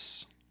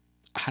House?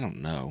 I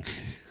don't know.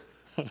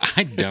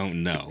 I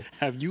don't know.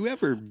 Have you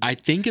ever... I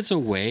think it's a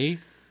way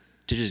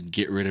to just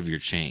get rid of your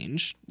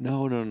change.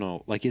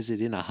 No. Like, is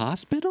it in a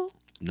hospital?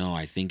 No,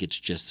 I think it's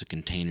just a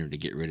container to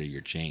get rid of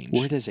your change.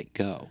 Where does it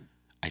go?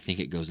 I think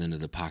it goes into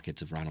the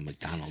pockets of Ronald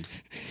McDonald.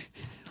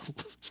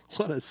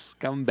 What a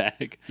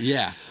scumbag.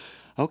 Yeah.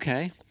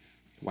 Okay.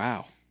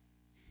 Wow.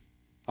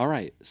 All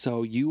right.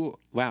 So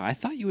I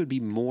thought you would be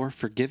more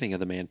forgiving of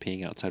the man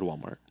peeing outside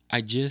Walmart.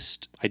 I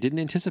didn't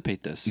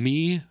anticipate this.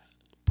 Me,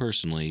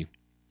 personally,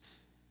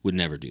 would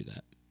never do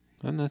that.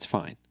 And that's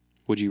fine.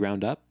 Would you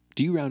round up?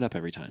 Do you round up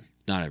every time?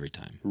 Not every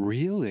time.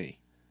 Really?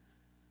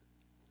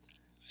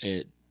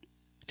 It.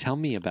 Tell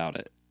me about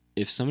it.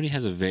 if somebody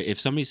has if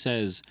somebody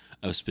says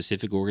a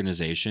specific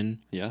organization,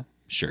 Yeah.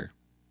 sure.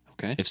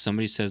 Okay. If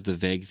somebody says the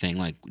vague thing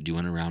like, "Do you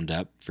want to round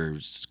up for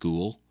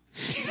school?"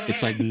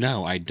 It's like,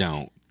 no, I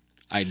don't.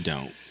 I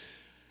don't.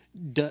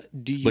 Do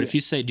you? But if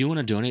you say, "Do you want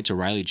to donate to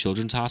Riley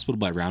Children's Hospital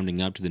by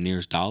rounding up to the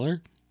nearest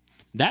dollar?"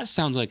 That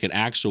sounds like an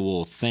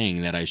actual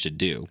thing that I should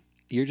do.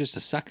 You're just a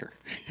sucker.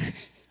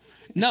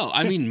 No,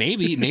 I mean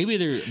maybe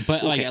they're,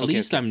 but like at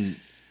least I'm.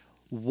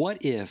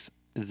 What if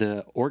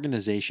the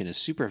organization is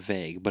super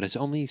vague, but it's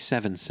only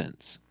 7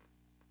 cents?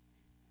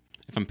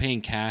 If I'm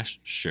paying cash,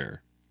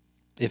 sure.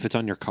 If it's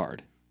on your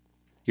card,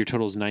 your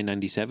total is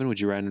 $9.97. Would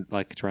you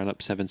like to round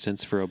up 7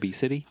 cents for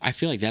obesity? I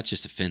feel like that's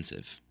just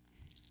offensive.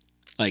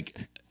 Like,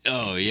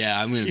 oh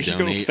yeah, I'm going to You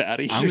donate. go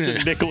fatty. I'm Here's gonna,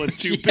 a nickel and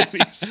 2 yeah,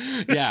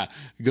 pennies. yeah,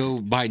 go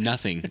buy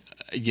nothing.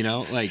 You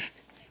know, like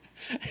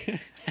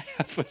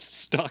Half a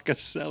stalk of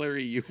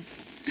celery, you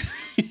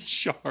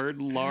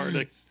shard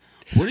lard.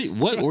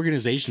 what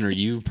organization are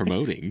you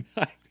promoting?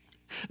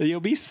 The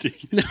obesity.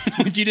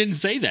 You didn't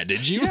say that,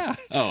 did you? Yeah.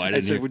 Oh, I I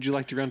didn't. said, would you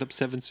like to round up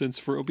 7 cents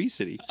for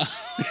obesity?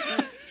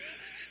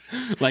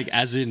 Like,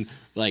 as in,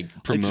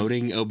 like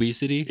promoting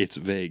obesity. It's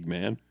vague,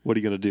 man. What are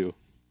you gonna do?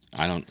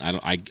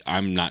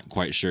 I'm not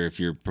quite sure if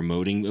you're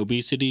promoting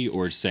obesity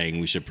or saying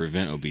we should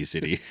prevent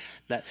obesity.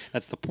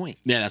 That's the point.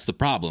 Yeah, that's the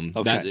problem.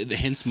 Okay.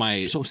 Hence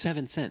my So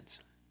 7 cents.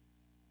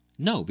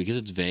 no, because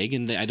it's vague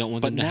and I don't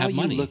want But them to now have you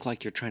money. look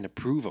like you're trying to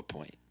prove a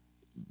point.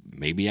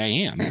 Maybe I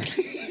am.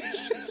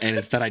 And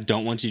it's that I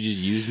don't want you to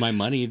use my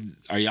money.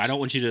 I don't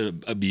want you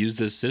to abuse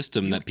this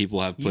system that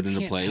people have put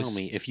into You place. can't tell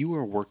me if you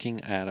were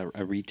working at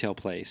a retail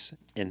place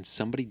and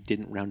somebody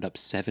didn't round up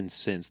 7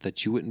 cents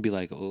that you wouldn't be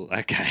like, oh,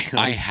 that guy.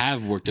 I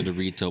have worked at a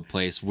retail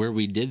place where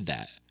we did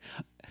that.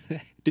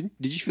 Did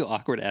you feel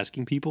awkward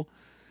asking people?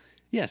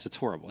 Yes, it's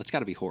horrible. It's got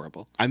to be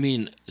horrible. I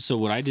mean, so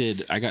what I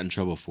did, I got in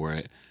trouble for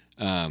it.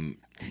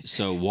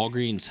 So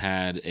Walgreens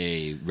had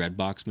a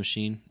Redbox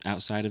machine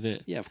outside of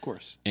it. Yeah, of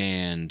course.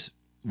 And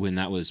when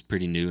that was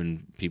pretty new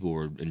and people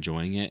were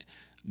enjoying it,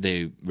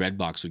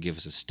 Redbox would give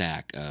us a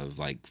stack of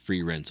like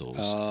free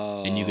rentals,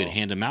 and you could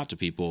hand them out to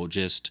people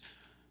just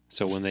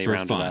So when they for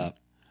rounded fun. up,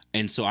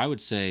 And so I would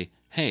say,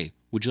 "Hey,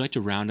 would you like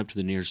to round up to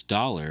the nearest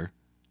dollar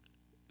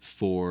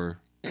for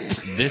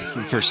this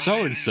for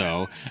so and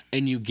so,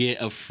 and you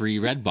get a free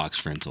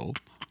Redbox rental?"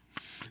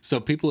 So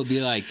people would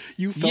be like,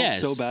 you felt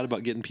yes. so bad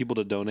about getting people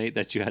to donate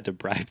that you had to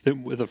bribe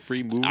them with a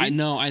free movie. I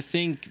know. I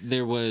think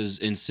there was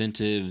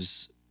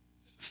incentives.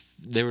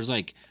 There was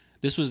like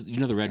this was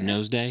the Red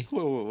Nose Day.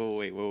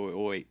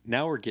 Wait.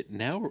 Now we're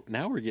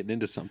getting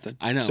into something.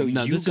 I know. So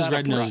no, you this was got a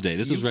Red Nose Day.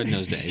 This was Red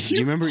Nose Day. Do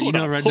you remember?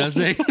 Red Nose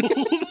Day.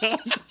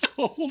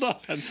 Hold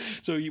on.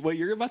 So what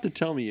you're about to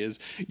tell me is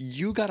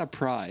you got a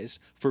prize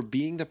for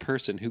being the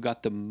person who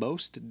got the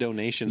most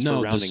donations for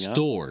No, rounding the up.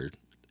 store.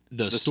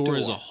 The store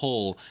as a store.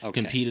 whole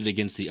competed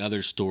against the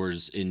other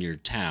stores in your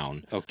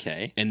town.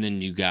 Okay. And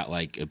then you got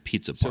like a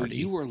pizza So party.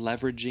 you were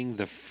leveraging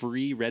the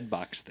free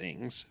Redbox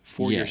things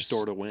for your Yes.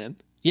 store to win?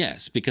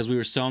 Yes, because we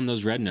were selling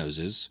those red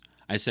noses.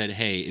 I said,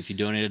 hey, if you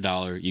donate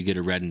 $1, you get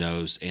a red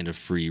nose and a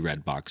free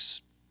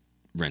Redbox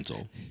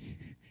rental.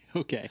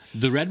 Okay.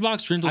 The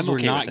Redbox rentals I'm were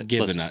okay not with it.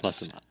 given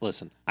us.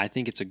 Listen. I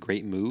think it's a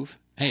great move.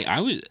 Hey,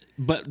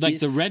 but like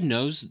the red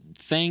nose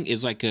thing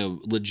is like a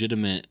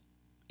legitimate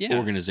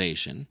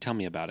organization. Tell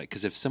me about it.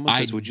 Because if someone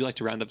says, would you like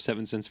to round up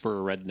 7 cents for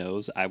a red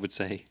nose? I would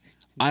say,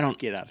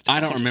 get out of town. I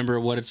don't remember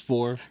what it's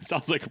for. It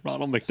sounds like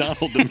Ronald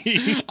McDonald to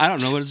me. I don't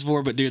know what it's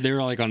for, but dude, they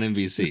were like on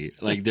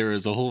NBC. Like there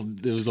was a whole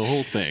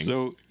thing.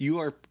 So you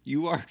are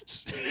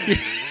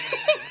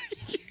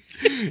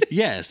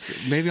Yes,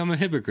 maybe I'm a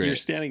hypocrite. you're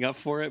standing up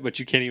for it, but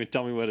you can't even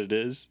tell me what it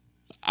is.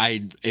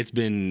 It's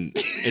been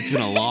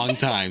a long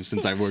time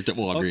since I've worked at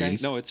Walgreens. Okay,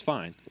 no, it's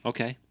fine.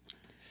 Okay.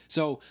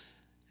 So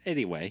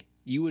anyway,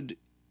 you would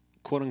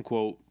quote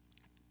unquote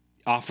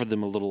offer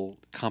them a little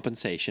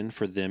compensation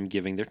for them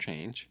giving their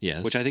change.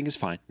 Yes. Which I think is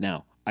fine.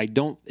 Now,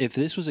 if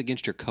this was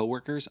against your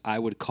coworkers, I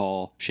would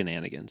call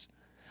shenanigans.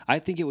 I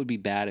think it would be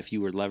bad if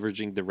you were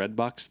leveraging the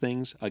Redbox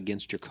things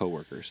against your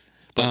coworkers.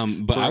 But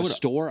for I a would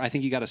store, I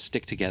think you got to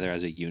stick together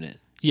as a unit.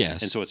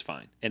 Yes, And so it's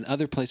fine. And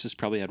other places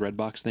probably had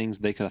Redbox things.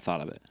 They could have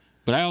thought of it.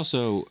 but I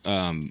also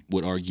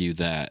would argue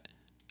that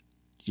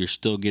you're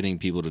still getting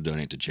people to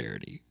donate to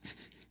charity.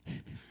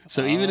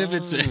 So even if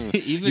it's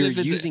You're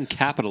using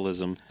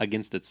capitalism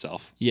against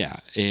itself. yeah,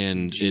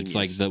 and it's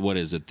like Genius. what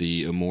is it?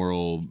 The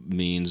immoral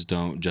means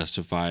don't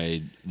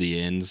justify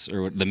the ends,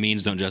 or the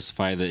means don't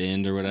justify the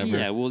end, or whatever.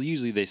 Yeah, well,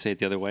 usually they say it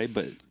the other way,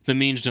 but The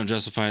means don't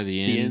justify the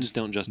end. the ends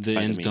don't justify the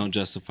the ends means. don't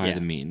justify Yeah.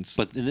 the means.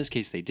 But in this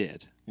case, they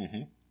did.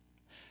 Mm-hmm.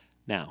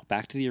 Now,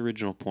 back to the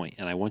original point,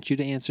 and I want you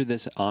to answer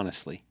this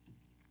honestly.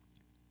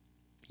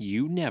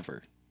 You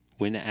never,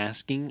 when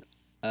asking,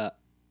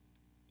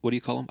 what do you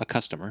call them? A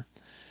customer,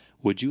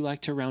 would you like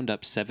to round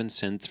up 7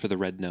 cents for the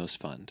Red Nose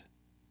Fund?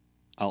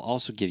 I'll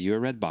also give you a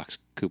Redbox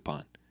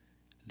coupon.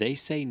 They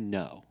say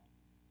no.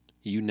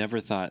 You never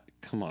thought,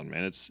 come on,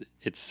 man, it's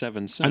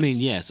 7 cents. I mean,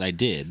 yes, I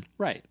did,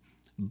 Right.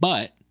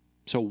 but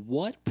So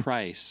what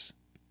price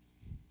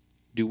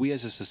do we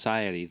as a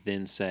society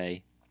then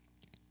say,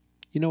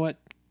 you know what?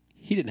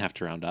 He didn't have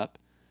to round up.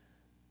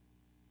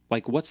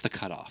 Like, what's the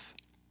cutoff?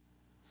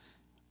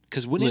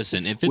 Because when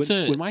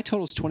when my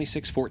total is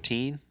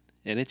 $26.14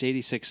 and it's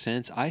 86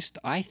 cents,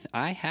 I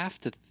have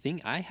to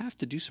think, I have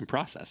to do some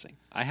processing.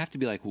 I have to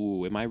be like,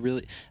 ooh, am I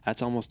really?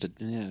 That's almost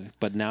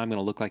but now I'm going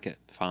to look like it.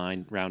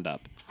 Fine, round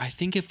up. I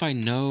think if I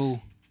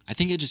know, I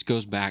think it just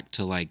goes back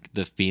to like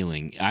the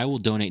feeling. I will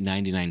donate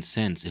 99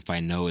 cents if I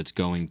know it's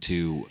going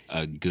to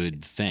a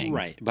good thing.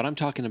 Right, but I'm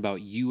talking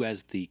about you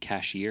as the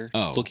cashier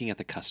looking at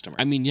the customer.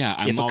 I mean, yeah,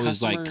 I'm If a always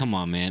customer- like, come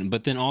on, man.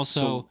 But then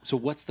also, so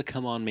what's the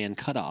come on man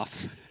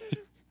cutoff?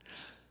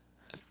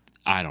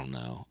 I don't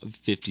know,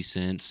 50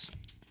 cents.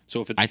 So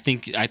if it's,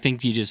 I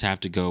think you just have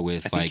to go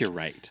with I think like you're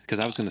right, because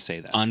I was going to say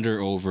that. under,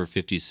 over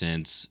 50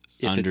 cents,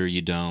 under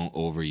you don't,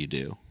 over you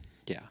do.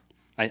 Yeah.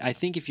 I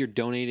think if you're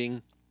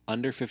donating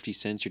under 50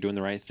 cents, you're doing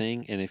the right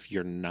thing. And if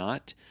you're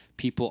not,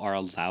 people are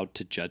allowed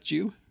to judge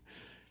you.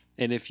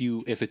 And if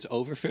it's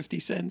over 50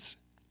 cents,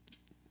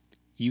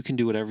 you can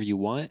do whatever you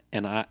want.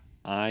 And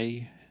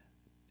my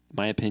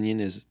opinion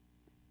is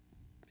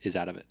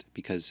out of it,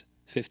 because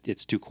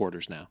it's 2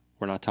 quarters now.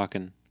 We're not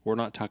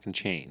talking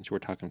change. We're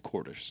talking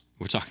quarters.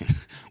 We're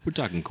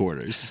talking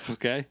quarters.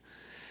 Okay.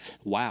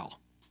 Wow.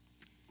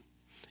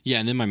 Yeah,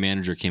 and then my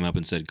manager came up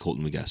and said,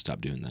 Colton, we got to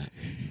stop doing that.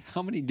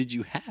 How many did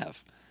you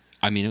have?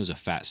 I mean, it was a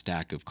fat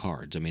stack of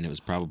cards. I mean, it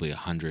was probably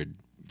 100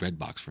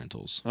 Redbox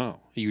rentals. Oh, are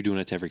you doing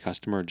it to every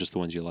customer, or just the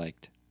ones you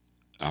liked?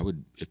 I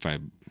would, I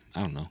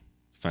don't know.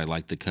 If I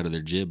liked the cut of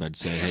their jib, I'd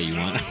say, hey, you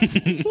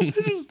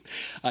want?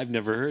 I've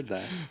never heard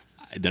that.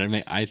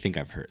 I think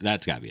I've heard.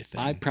 That's got to be a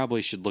thing. I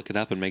probably should look it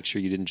up and make sure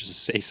you didn't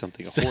just say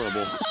something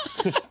horrible.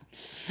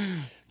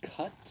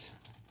 Cut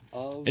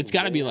of. It's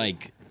got to be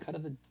like. Cut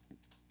of the.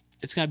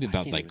 It's got to be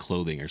about can't like even-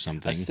 clothing or A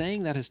something.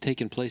 saying that has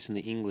taken place in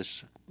the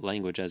English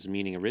language as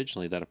meaning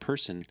originally that a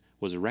person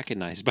was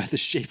recognized by the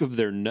shape of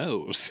their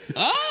nose.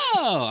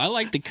 Oh, I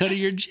like the cut of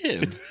your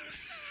jib.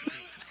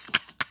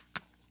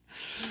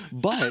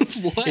 But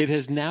What? it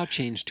has now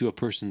changed to a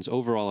person's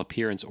overall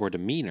appearance or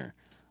demeanor,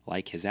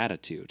 like his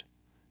attitude.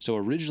 So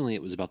originally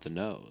it was about the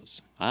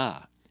nose.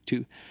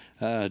 To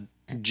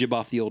jib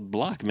off the old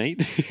block,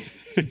 mate.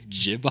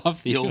 Jib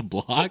off the old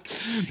block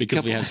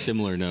because we have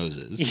similar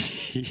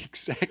noses.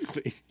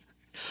 Exactly.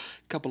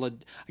 I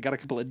got a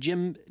couple of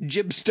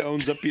jib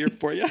stones up here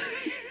for you.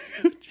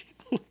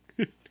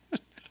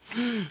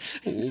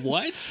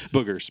 What?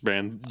 Boogers,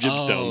 man. Jib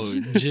stones.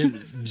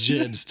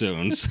 Jib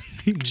stones.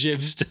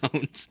 Jib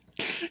stones.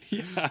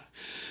 Yeah.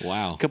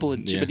 Wow. A couple of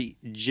Yeah.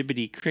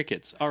 jibbity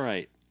crickets. All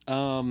right.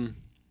 I'm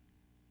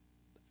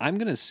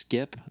going to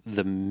skip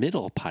the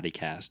middle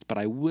podcast, but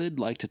I would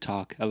like to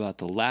talk about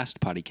the last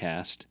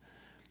podcast.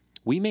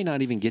 We may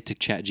not even get to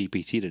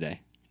ChatGPT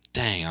today.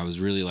 Dang, I was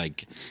really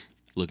like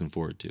looking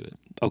forward to it.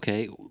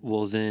 Okay.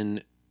 Well,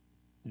 then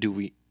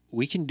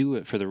we can do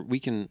it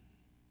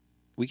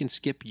we can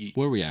skip.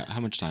 Where are we at? How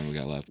much time we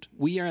got left?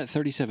 We are at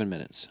 37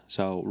 minutes.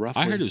 So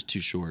roughly. I heard it was too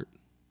short.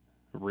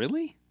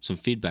 Really? Some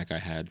feedback I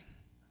had.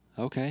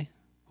 Okay.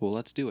 Well,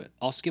 let's do it.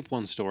 I'll skip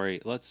one story.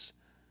 Let's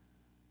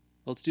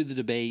do the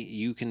debate.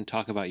 You can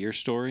talk about your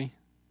story,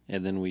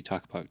 and then we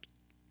talk about.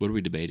 What are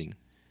we debating?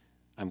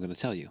 I'm going to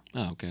tell you.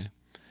 Oh, okay.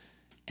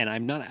 And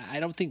I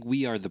don't think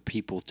we are the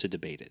people to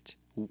debate it,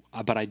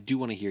 but I do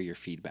want to hear your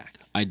feedback.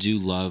 I do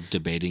love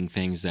debating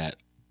things that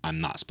I'm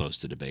not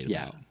supposed to debate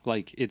Yeah. about.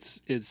 Like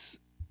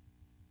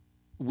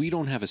we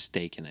don't have a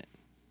stake in it.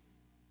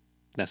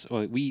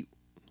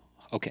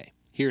 Okay,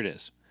 here it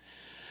is.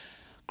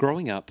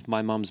 Growing up,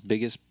 my mom's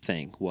biggest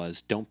thing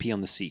was don't pee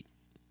on the seat.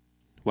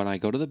 When I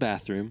go to the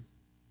bathroom,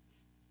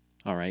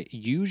 all right,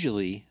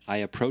 usually I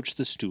approach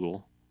the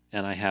stool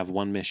and I have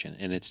one mission,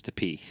 and it's to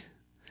pee.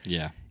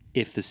 Yeah.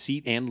 If the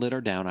seat and lid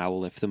are down, I will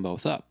lift them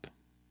both up.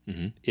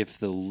 Mm-hmm. If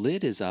the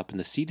lid is up and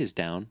the seat is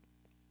down,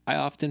 I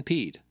often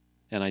peed,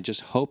 and I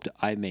just hoped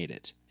I made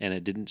it and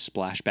it didn't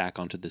splash back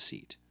onto the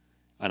seat,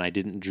 and I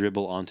didn't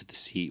dribble onto the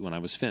seat when I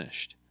was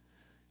finished.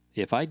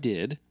 If I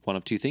did, one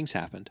of two things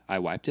happened. I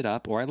wiped it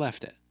up or I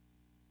left it.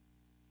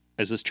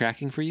 Is this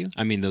tracking for you?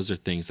 I mean, those are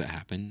things that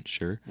happen,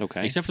 sure.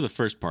 Okay. Except for the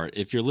first part.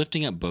 If you're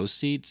lifting up both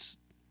seats,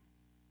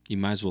 you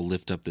might as well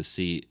lift up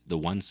the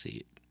one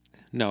seat.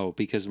 No,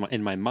 because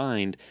in my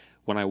mind,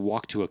 when I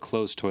walk to a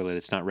closed toilet,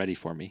 it's not ready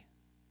for me.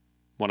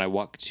 When I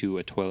walk to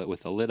a toilet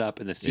with the lid up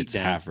and the seat It's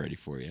down, half ready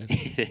for you.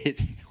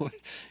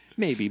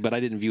 maybe, but I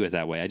didn't view it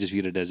that way. I just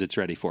viewed it as it's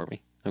ready for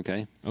me.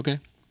 Okay. Okay.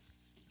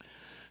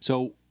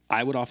 So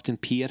I would often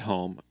pee at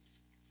home,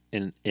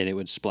 and it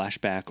would splash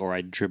back, or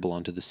I'd dribble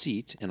onto the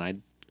seat, and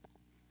I'd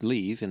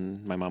leave,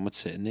 and my mom would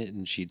sit in it,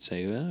 and she'd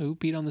say, "Who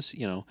peed on the seat?"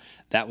 You know,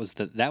 that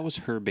was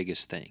her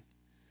biggest thing.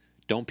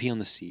 Don't pee on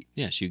the seat.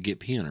 Yeah, so you get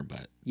pee on her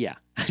butt. Yeah,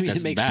 I mean,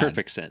 That's it makes bad.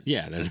 perfect sense.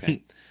 Yeah, that's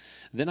Okay.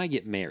 Then I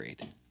get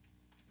married,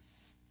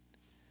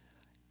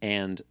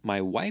 and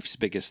my wife's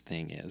biggest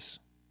thing is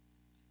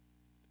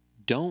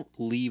don't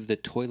leave the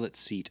toilet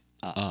seat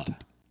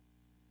up.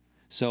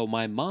 So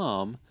my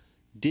mom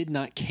did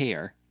not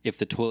care if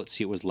the toilet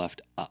seat was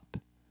left up.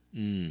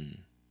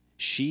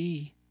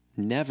 She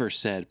never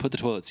said, put the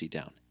toilet seat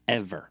down,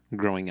 ever,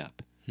 growing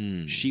up.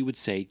 she would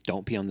say,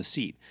 don't pee on the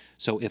seat.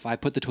 So if I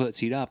put the toilet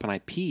seat up and I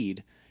peed,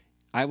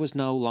 I was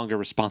no longer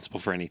responsible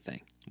for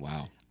anything.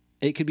 Wow.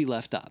 It could be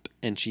left up,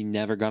 and she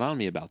never got on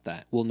me about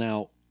that. Well,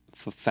 now,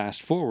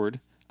 fast forward,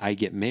 I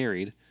get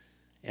married,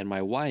 and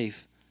my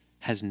wife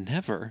has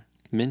never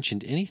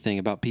mentioned anything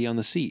about pee on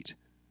the seat.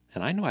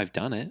 And I know I've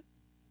done it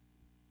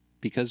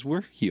because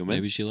we're human.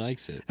 Maybe she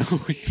likes it.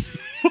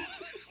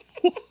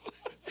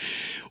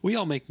 We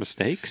all make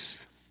mistakes.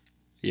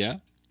 Yeah.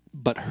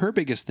 But her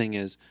biggest thing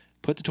is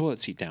put the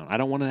toilet seat down. I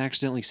don't want to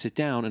accidentally sit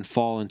down and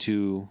fall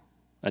into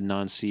a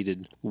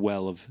non-seated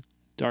well of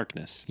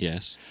darkness.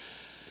 Yes.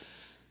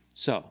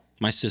 So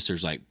my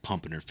sister's like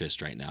pumping her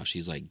fist right now.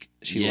 She's like,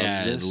 She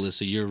loves this?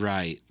 Alyssa, you're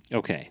right.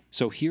 okay,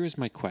 so here is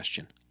my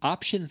question.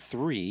 Option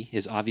 3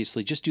 is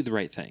obviously just do the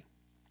right thing.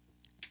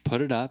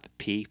 Put it up,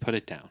 pee, put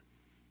it down.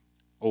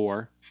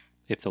 Or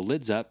if the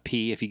lid's up,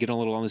 pee. If you get a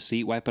little on the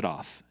seat, wipe it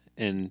off.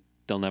 And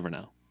they'll never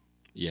know.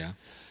 Yeah.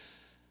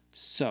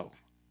 So,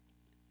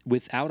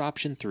 without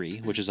option 3,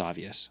 which is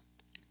obvious,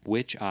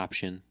 which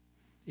option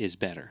is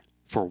better?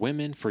 For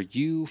women, for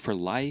you, for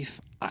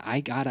life,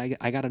 I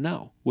gotta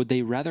know. Would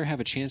they rather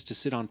have a chance to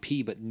sit on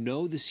pee but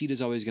know the seat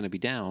is always going to be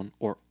down,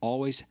 or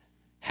always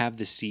have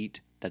the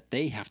seat that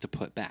they have to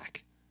put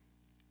back?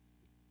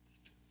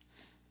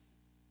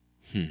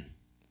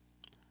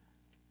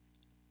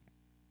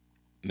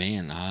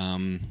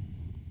 Man,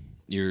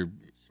 you're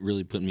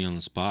really putting me on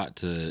the spot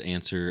to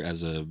answer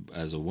as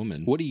a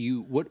woman. What do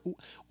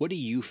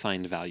you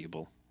find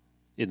valuable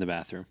in the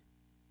bathroom?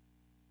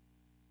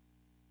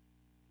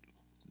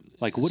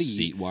 Like what do you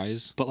seat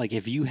wise? But like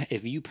if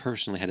you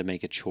personally had to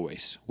make a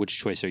choice, which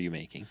choice are you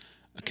making?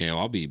 Okay, well,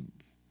 I'll be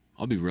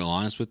real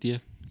honest with you.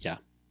 Yeah.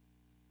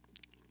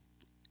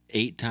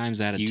 8 times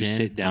out of You 10,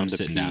 sit down I'm to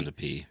sitting pee. down to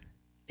pee.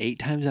 8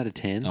 times out of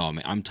 10? Oh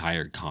man, I'm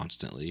tired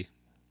constantly.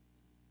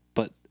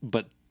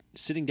 But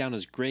sitting down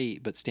is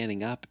great, but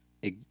standing up,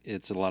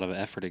 it's a lot of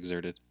effort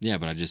exerted. Yeah,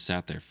 but I just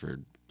sat there for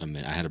a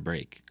minute. I had a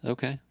break.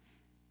 Okay.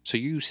 So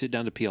you sit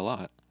down to pee a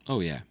lot. Oh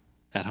yeah.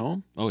 At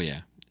home? Oh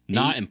yeah.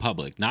 Not in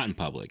public. Not in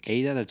public.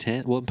 8 out of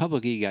 10? Well, in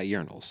public, you got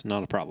urinals.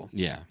 Not a problem.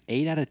 Yeah.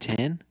 8 out of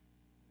 10?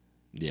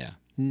 Yeah.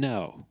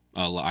 No.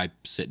 I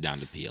sit down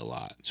to pee a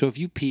lot. So if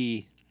you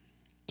pee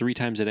 3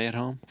 times a day at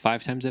home,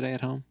 5 times a day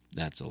at home,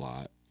 That's a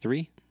lot.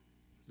 3?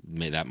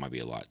 That might be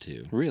a lot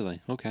too.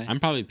 Really? Okay. I'm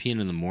probably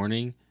peeing in the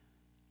morning.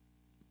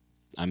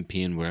 I'm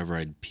peeing wherever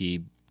I'd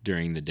pee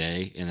during the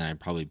day, and then I'd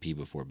probably pee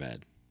before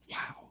bed.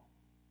 Wow.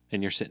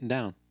 And you're sitting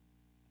down.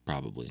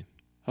 Probably.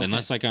 Okay.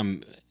 Unless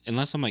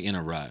I'm like in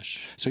a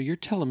rush. So you're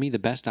telling me the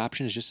best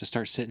option is just to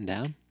start sitting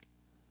down?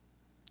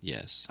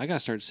 Yes. I got to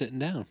start sitting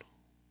down.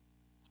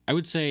 I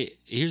would say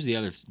here's the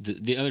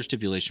other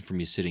stipulation for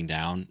me sitting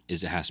down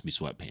is it has to be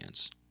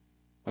sweatpants.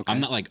 Okay.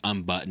 I'm not like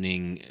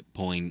unbuttoning,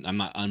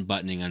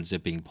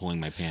 unzipping, pulling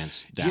my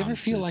pants down. Do you ever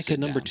feel to like a sit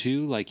number down.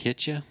 2 like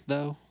hit you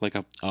though? Like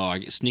a I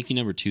get sneaky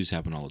number 2s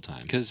happen all the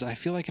time. Cuz I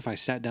feel like if I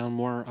sat down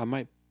more, I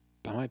might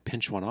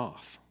pinch one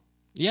off.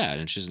 Yeah,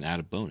 and it's just an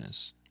added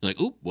bonus. You're like,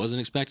 oop, wasn't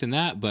expecting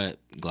that, but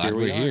glad Here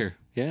we we're are. here.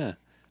 Yeah.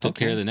 Took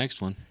care of the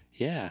next one.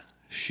 Yeah.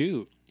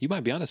 Shoot. You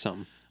might be onto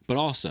something. But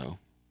also,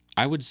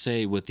 I would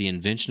say with the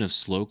invention of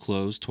slow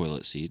close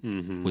toilet seat,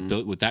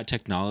 with that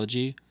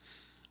technology,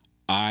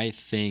 I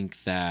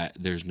think that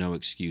there's no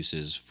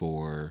excuses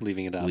for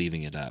Leaving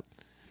it up.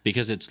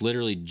 Because it's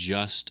literally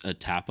just a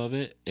tap of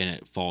it and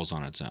it falls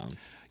on its own.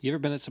 You ever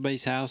been at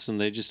somebody's house and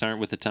they just aren't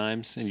with the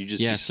times and you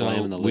just Yeah, be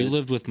slamming the we lid?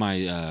 lived with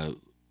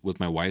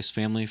my wife's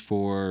family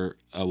for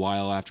a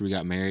while after we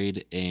got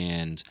married,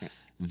 and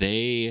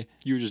they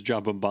You were just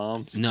dropping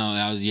bombs? No,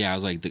 I was the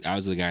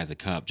guy at the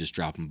cup just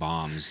dropping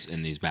bombs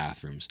in these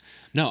bathrooms.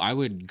 No, I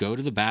would go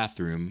to the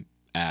bathroom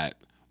at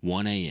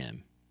 1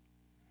 a.m.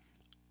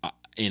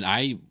 And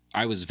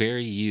I was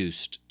very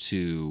used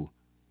to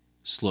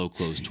slow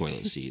close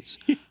toilet seats.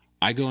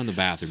 I go in the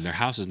bathroom. Their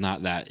house is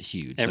not that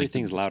huge.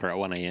 Everything's louder at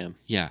 1 a.m.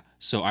 Yeah.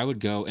 So I would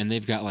go, and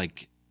they've got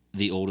like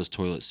the oldest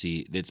toilet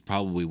seat that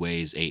probably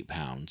weighs 8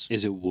 pounds.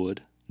 Is it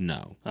wood?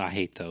 No. I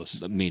hate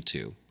those. Me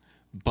too.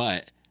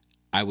 But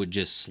I would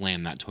just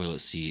slam that toilet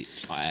seat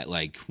at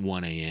like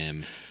 1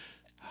 a.m.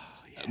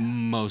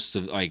 Most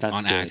of That's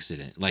on good.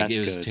 accident. Like That's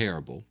it was good.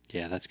 terrible.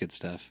 Yeah, that's good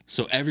stuff.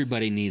 So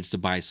everybody needs to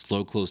buy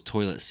slow close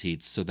toilet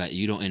seats so that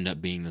you don't end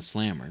up being the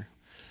slammer.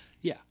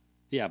 Yeah.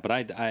 Yeah, but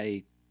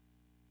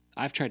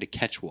I've tried to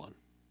catch one.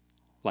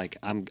 Like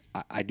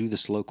I do the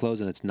slow close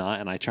and it's not,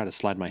 and I try to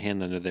slide my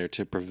hand under there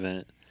to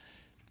prevent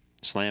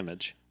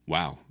slammage.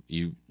 Wow.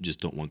 You just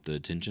don't want the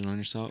attention on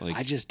yourself? Like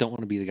I just don't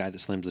want to be the guy that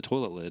slams the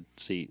toilet lid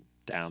seat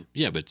down.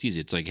 yeah, but it's easy.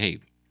 It's like, hey,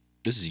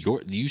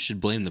 you should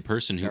blame the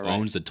person who You're right.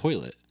 owns the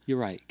toilet. You're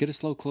right. Get a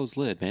slow close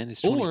lid, man.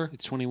 It's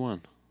 2021.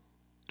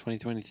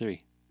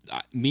 2023.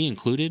 Me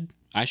included,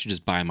 I should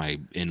just buy my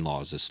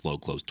in-laws a slow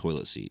close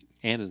toilet seat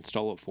And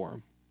install it for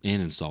them.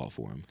 and install it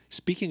for them.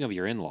 Speaking of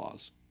your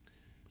in-laws.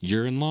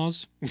 Your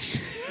in-laws?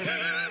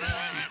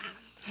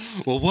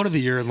 Well, one of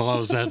the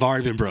urinals have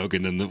already been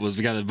broken, and we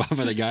got by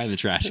the guy in the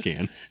trash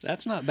can.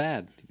 That's not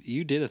bad.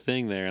 You did a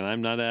thing there, and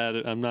I'm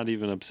not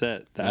even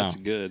upset. That's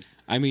No. good.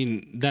 I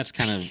mean, that's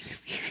kind of.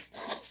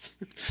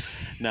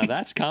 Now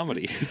that's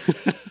comedy.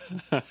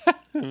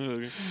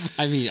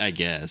 I mean, I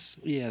guess.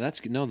 Yeah,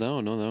 that's no.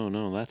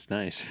 That's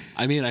nice.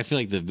 I mean, I feel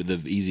like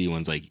the easy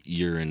one's like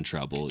you're in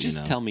trouble.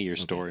 Just tell me your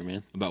story,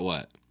 man. About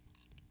what?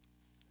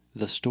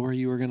 The story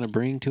you were going to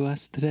bring to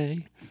us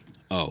today.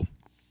 Oh,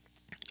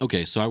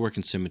 okay. So I work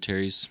in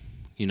cemeteries,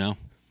 and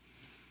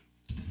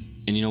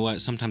you know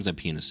what? Sometimes I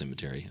pee in a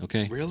cemetery.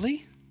 Okay.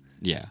 Really?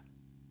 Yeah.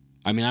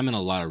 I mean, I'm in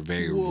a lot of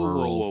very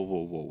rural.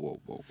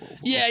 Whoa.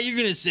 Yeah, you're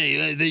gonna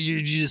say that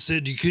you just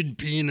said you couldn't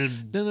pee in a.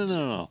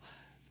 No.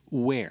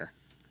 Where?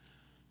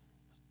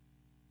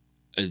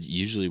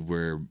 Usually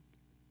we're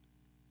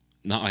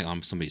not like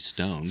on somebody's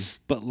stone.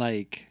 But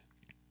like.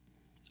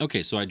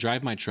 Okay, so I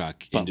drive my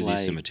truck into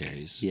these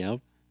cemeteries. Yep.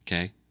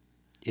 Okay.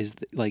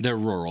 Like they're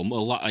rural. A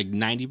lot, like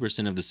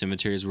 90% of the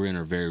cemeteries we're in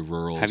are very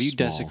rural. Have you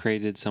small.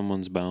 desecrated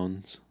someone's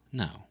bones?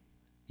 No.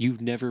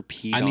 You've never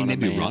peed. I mean, on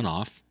maybe a man?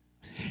 runoff.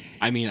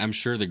 I mean, I'm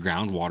sure the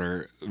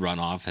groundwater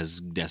runoff has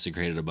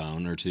desecrated a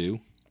bone or two.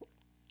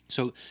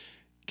 So,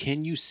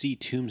 can you see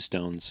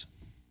tombstones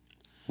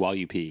while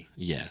you pee?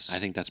 Yes. I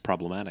think that's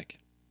problematic.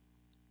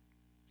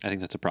 I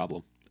think that's a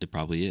problem. It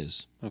probably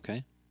is.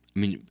 Okay. I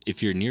mean,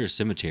 if you're near a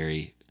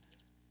cemetery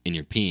and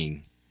you're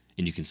peeing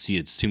and you can see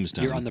its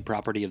tombstone. You're on the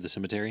property of the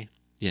cemetery?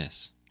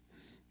 Yes.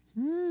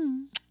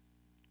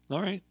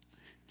 All right.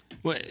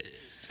 What?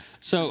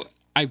 So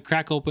I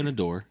crack open a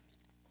door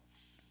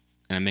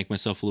and I make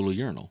myself a little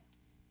urinal.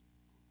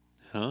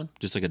 Huh?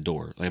 Just like a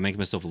door. Like I make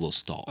myself a little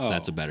stall. Oh.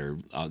 That's better.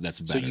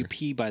 So you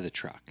pee by the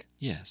truck?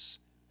 Yes.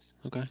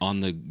 Okay. On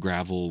the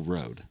gravel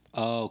road.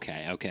 Oh,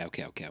 okay. All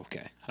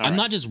I'm right.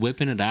 not just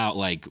whipping it out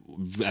like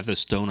at the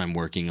stone I'm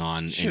working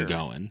on Sure. and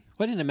going.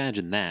 Well, I didn't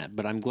imagine that,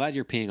 but I'm glad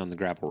you're peeing on the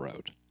gravel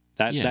road.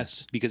 That's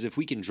Yes. because if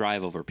we can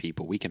drive over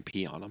people, we can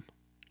pee on them.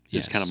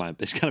 Yes. It's kind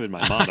of been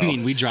my motto. I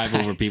mean, we drive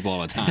over people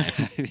all the time.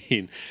 I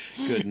mean,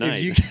 good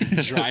night. If you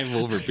can drive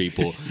over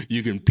people,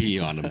 you can pee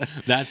on them.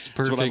 That's what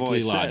I've perfectly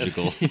always said.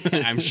 logical.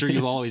 I'm sure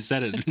you've always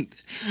said it.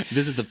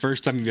 This is the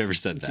first time you've ever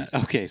said that.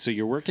 Okay, so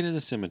you're working in the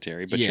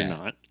cemetery, but you're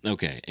not.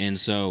 Okay, and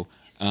so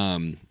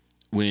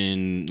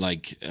when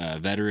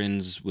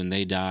veterans, when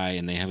they die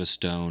and they have a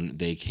stone,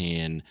 they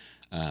can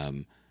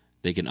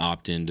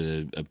opt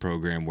into a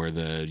program where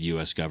the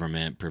U.S.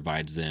 government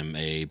provides them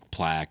a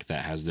plaque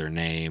that has their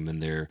name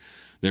and their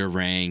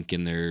rank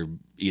and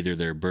either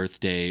their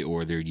birthday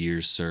or their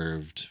years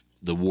served,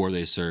 the war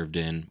they served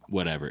in,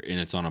 whatever. And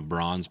it's on a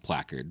bronze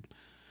placard.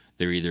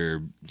 They're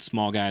either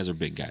small guys or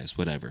big guys,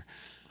 whatever.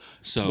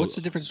 So What's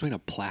the difference between a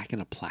plaque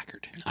and a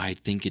placard? I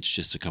think it's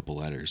just a couple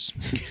letters.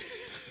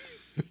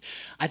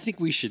 I think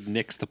we should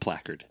nix the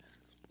placard.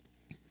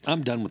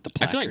 I'm done with the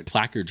I placard. feel like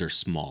placards are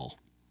small.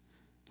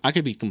 I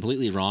could be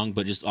completely wrong,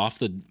 but just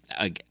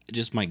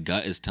just my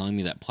gut is telling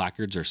me that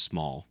placards are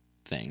small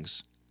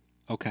things.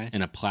 Okay.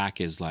 And a plaque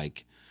is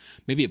like,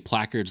 maybe a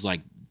placard's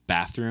like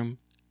bathroom,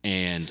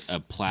 and a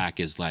plaque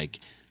is like,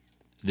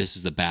 this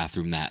is the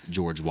bathroom that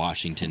George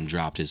Washington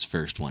dropped his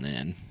first one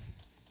in.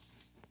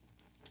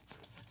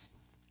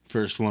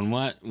 First one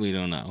what? We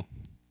don't know.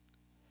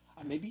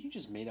 Maybe you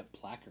just made up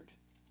placard.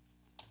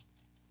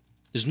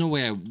 There's no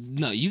way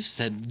you just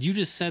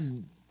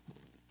said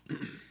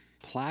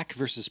Plaque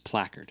versus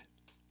placard.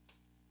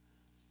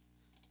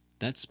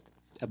 that's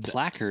A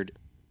placard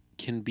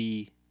can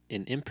be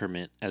an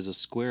imprint as a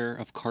square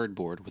of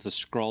cardboard with a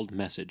scrawled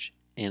message,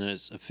 and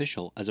is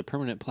official as a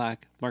permanent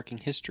plaque marking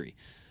history.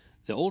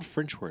 The old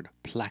French word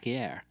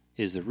plaquer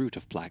is the root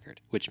of placard,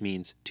 which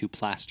means to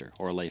plaster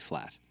or lay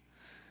flat.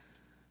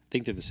 I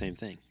think they're the same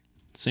thing.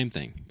 same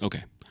thing.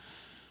 Okay.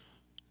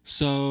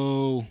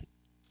 So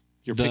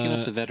You're picking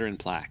up the veteran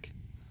plaque.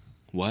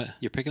 what?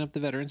 You're picking up the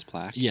veteran's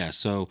plaque. Yeah,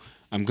 so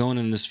I'm going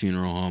in this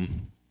funeral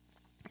home.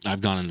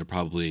 I've gone into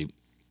probably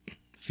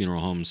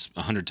funeral homes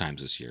 100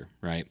 times this year,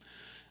 right?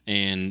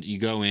 And you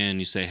go in,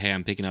 you say, "Hey,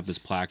 I'm picking up this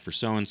plaque for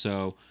so and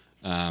so,"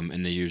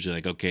 and they're usually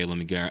like, "Okay, let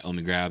me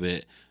grab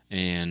it."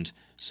 And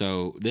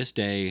so this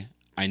day,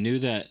 I knew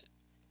that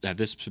at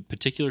this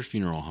particular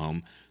funeral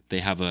home, they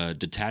have a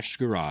detached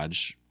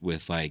garage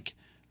with like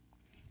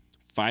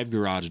 5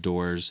 garage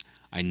doors.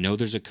 I know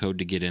there's a code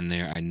to get in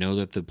there. I know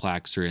that the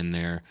plaques are in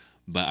there,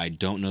 but I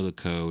don't know the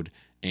code.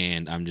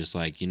 And I'm just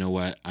like, you know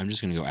what? I'm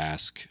just going to go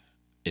ask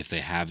if they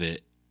have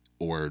it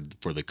or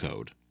for the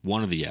code,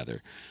 one or the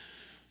other.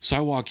 So I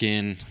walk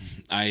in,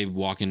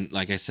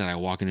 like I said, I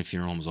walk into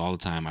funeral homes all the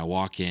time. I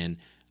walk in,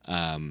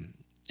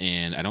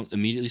 and I don't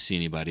immediately see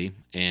anybody.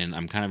 And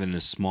I'm kind of in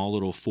this small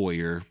little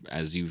foyer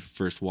as you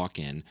first walk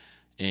in.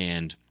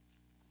 And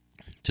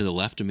to the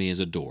left of me is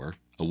a door,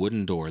 a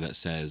wooden door that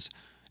says,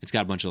 it's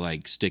got a bunch of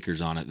like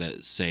stickers on it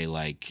that say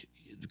like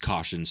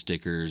caution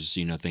stickers,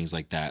 things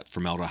like that,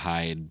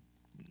 formaldehyde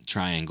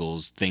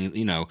triangles, things,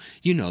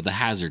 the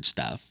hazard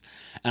stuff.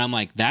 And I'm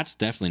like, that's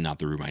definitely not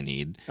the room I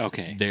need.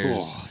 Okay.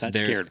 There's that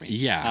scared me.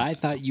 Yeah. I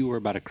thought you were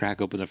about to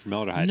crack open the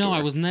formaldehyde No, door.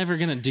 I was never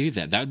gonna do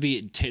that. That would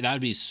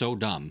be so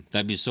dumb.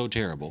 That'd be so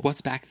terrible.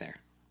 What's back there?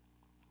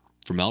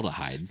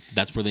 Formaldehyde.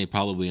 That's where they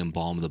probably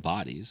embalm the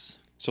bodies.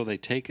 So they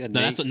take a...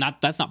 No,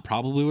 that's not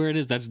probably where it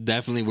is. That's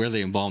definitely where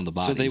they embalm the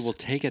bodies. So they will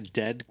take a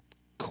dead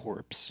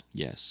corpse,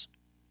 Yes.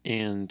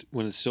 and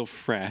when it's still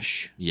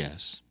fresh,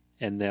 Yes.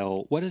 and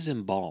they'll... What is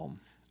embalm?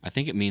 I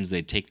think it means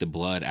they take the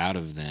blood out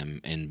of them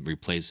and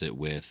replace it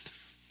with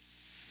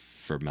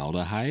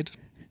formaldehyde.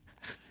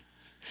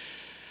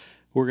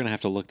 We're going to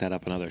have to look that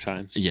up another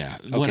time. Yeah,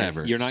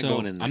 whatever. You're not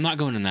going in there. I'm not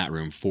going in that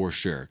room for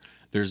sure.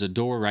 There's a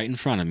door right in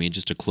front of me,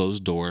 just a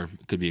closed door.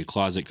 Could be a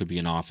closet, could be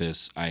an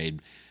office. I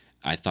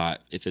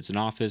thought if it's an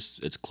office,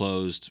 it's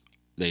closed.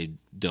 They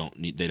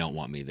don't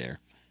want me there.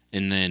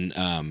 And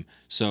then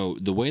so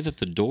the way that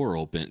the door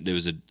opened, there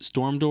was a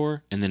storm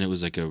door, and then it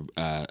was like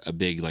a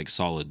big like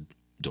solid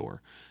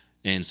door.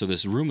 And so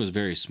this room was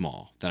very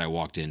small that I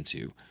walked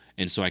into,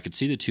 and so I could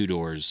see the two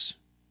doors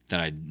that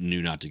I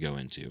knew not to go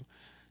into.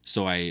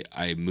 So I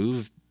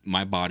move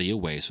my body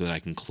away so that I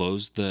can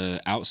close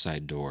the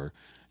outside door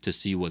to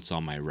see what's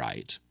on my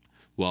right.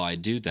 Well, I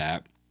do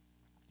that,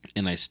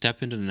 and I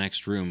step into the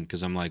next room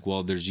because I'm like,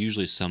 well, there's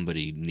usually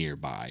somebody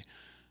nearby.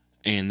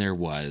 And there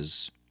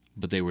was,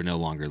 but they were no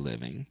longer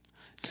living.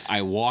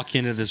 I walk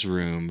into this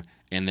room,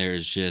 and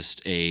there's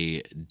just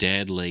a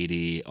dead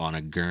lady on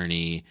a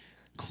gurney,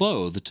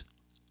 clothed,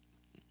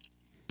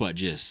 but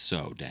just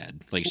so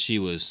dead. Like, she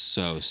was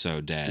so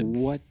dead.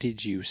 What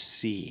did you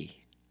see?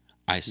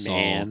 I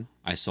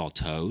saw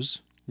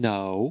toes.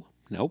 No.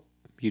 Nope.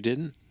 You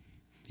didn't?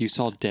 You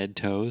saw dead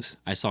toes?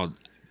 I saw...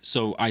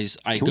 So I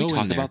Can go we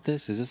talk in there. about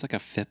this? Is this like a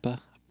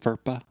FIPA,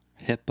 FERPA,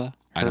 HIPAA,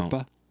 I don't-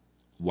 HERPA?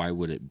 Why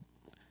would it...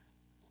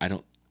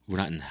 We're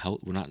not in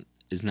health...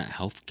 Isn't that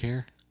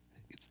healthcare?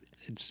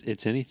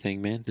 It's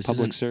anything, man. This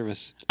Public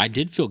isn't- I I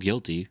did feel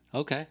guilty.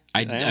 Okay.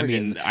 I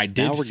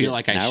did feel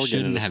like I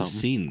shouldn't have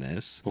seen. seen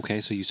this. Okay,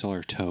 so you saw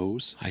her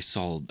toes. I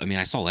saw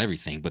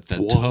everything, but the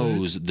What?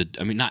 toes,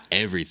 not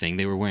everything.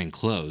 They were wearing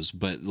clothes,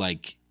 but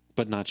like,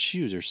 But not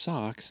shoes or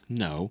socks.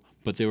 no,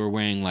 but they were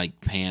wearing like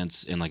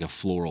pants and like a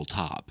floral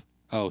top.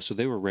 Oh, so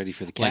they were ready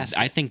for the Like, casket.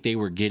 I think they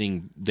were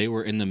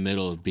in the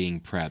middle of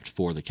being prepped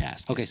for the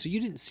casket. Okay, so you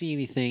didn't see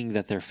anything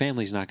that their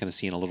family's not going to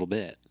see in a little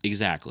bit.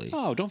 Exactly.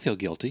 Oh, don't feel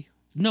guilty.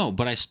 No,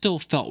 but I still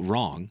felt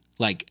wrong.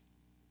 Like,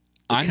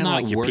 It's I'm kind of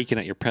not like you're work- peeking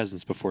at your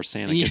presents before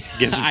Santa Yeah,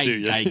 gives them to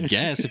you. I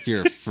guess if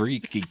you're a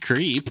freaky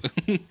creep.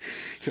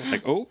 You're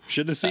like, oh,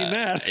 shouldn't have seen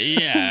that.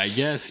 Yeah, I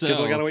guess so.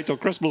 Because I got to wait till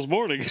Christmas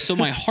morning. So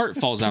my heart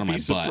falls out of my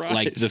Be butt.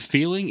 Like, surprised. the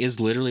feeling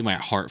is literally my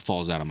heart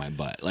falls out of my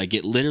butt. Like,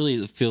 it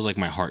literally feels like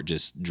my heart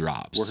just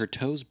drops. Were her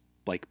toes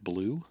like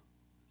blue?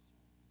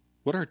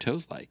 What are her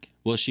toes like?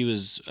 Well, she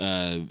was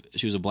a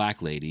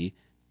black lady,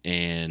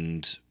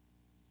 and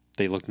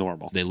They look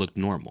normal. they looked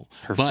normal.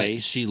 Her but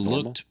face, she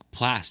normal? looked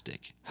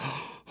plastic.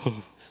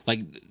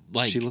 like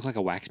She looked like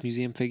a wax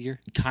museum figure.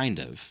 kind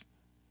of.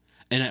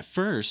 And at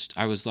first,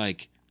 I was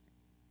like,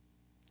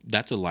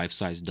 "That's a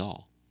life-size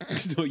doll."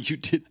 No, you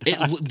did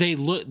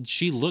not.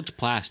 She looked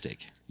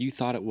plastic. You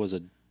thought it was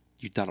a.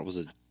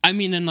 I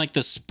mean, in like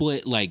the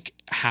split, like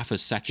half a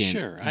second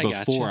Sure, I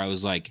before, gotcha. I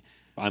was like,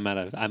 I'm at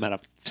a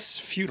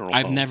funeral.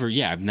 I've home.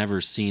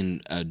 never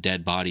seen a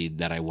dead body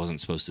that I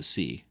wasn't supposed to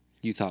see.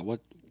 You thought,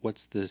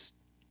 what's this?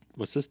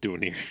 What's this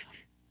doing here?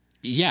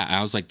 Yeah,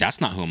 I was like, that's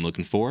not who I'm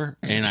looking for.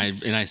 And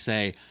I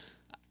say,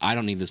 I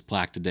don't need this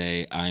plaque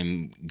today.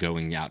 I'm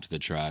going out to the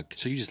truck.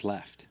 So you just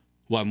left.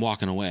 Well, I'm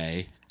walking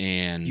away,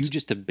 and You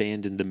just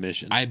abandoned the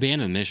mission. I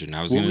abandoned the mission.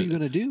 I was What were you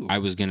gonna do? I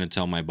was gonna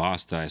tell my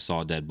boss that I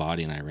saw a dead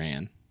body and I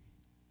ran.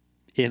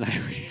 And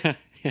I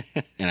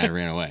And I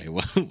ran away.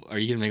 Well, are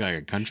you gonna make like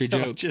a country No,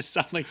 joke? it just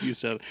sounded like you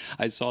said,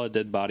 I saw a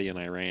dead body and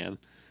I ran.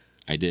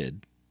 I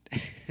did.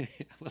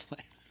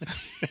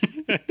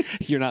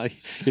 You're not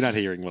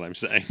hearing what I'm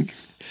saying.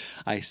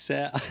 I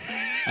said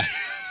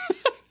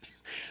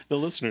the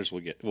listeners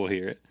will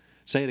hear it.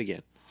 Say it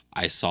again.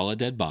 I saw a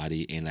dead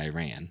body and I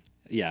ran.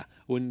 Yeah.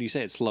 When you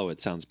say it slow, it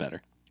sounds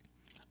better.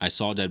 I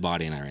saw a dead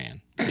body and I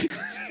ran.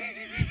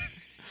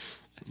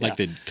 Like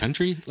the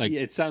country? Like,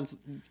 Yeah,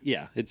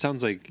 it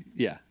sounds like,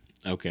 yeah.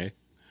 okay.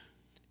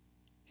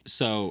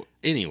 So,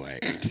 anyway,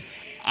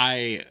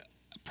 I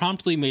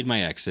promptly made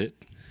my exit.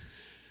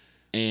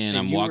 And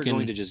I'm you walking.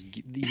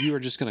 You were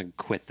just going to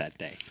quit that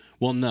day.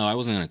 Well, no, I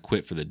wasn't going to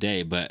quit for the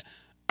day, but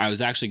I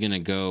was actually going to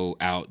go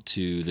out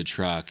to the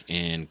truck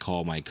and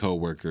call my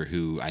coworker,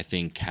 who I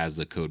think has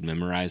the code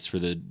memorized for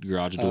the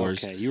garage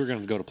doors. Okay. You were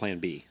going to go to plan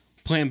B.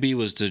 Plan B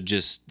was to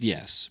just,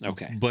 yes.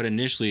 Okay. But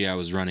initially, I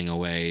was running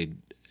away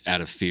out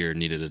of fear,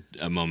 needed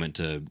a moment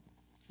to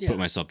put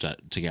myself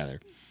together.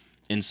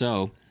 And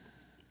so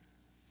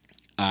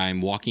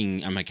I'm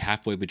walking, I'm like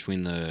halfway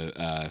between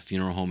the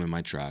funeral home and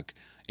my truck,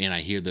 and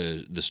I hear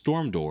the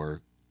storm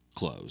door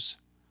close.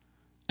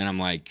 And I'm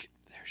like,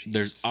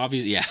 there's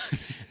obviously, yeah,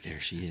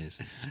 there she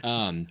is.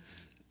 And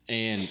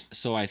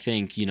so I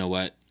think, you know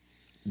what?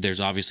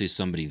 there's obviously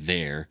somebody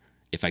there.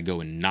 If I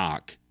go and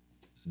knock,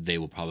 they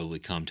will probably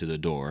come to the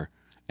door,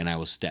 and I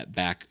will step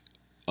back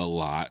a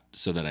lot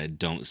so that I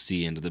don't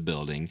see into the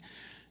building.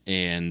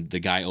 And the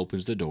guy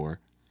opens the door,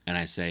 and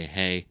I say,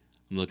 "Hey,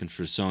 I'm looking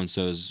for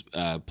so-and-so's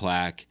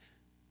plaque.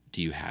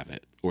 Do you have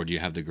it? Or do you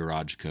have the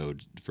garage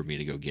code for me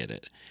to go get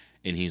it?"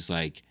 And he's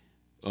like,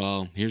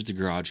 "Oh, here's the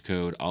garage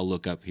code. I'll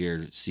look up here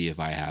to see if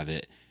I have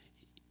it."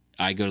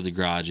 I go to the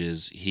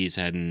garages. He's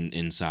heading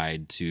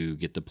inside to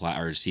get the plaque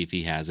or see if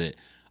he has it.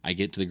 I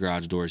get to the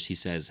garage doors. He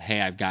says,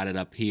 "Hey, I've got it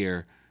up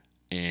here."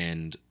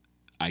 And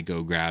I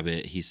go grab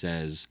it. He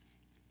says,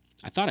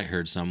 "I thought I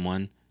heard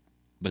someone,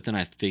 but then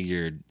I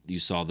figured you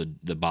saw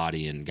the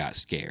body and got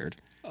scared."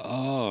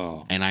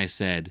 Oh. And I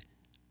said,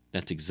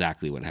 "That's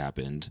exactly what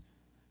happened."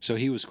 So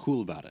he was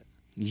cool about it.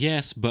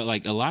 Yes, but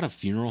like a lot of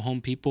funeral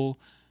home people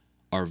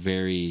are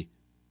very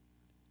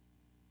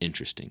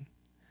interesting.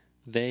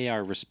 They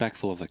are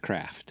respectful of the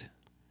craft.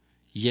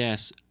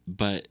 Yes,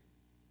 but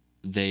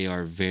they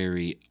are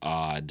very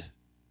odd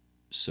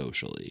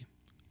socially.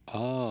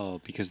 Oh,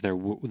 because they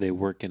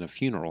work in a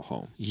funeral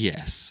home.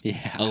 Yes.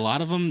 Yeah. A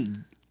lot of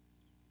them,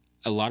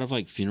 a lot of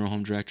like funeral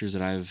home directors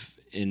that I've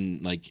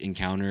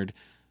encountered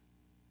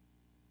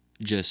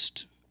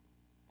just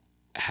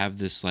have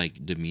this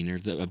like demeanor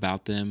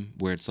about them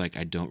where it's like,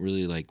 I don't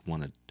really like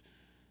want to,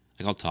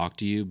 like, I'll talk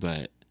to you,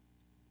 but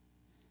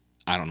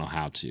I don't know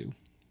how to.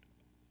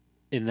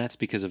 And that's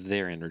because of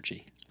their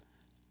energy.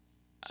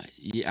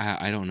 Yeah,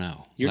 I don't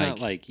know. You're not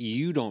like,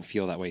 you don't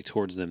feel that way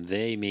towards them.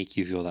 They make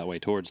you feel that way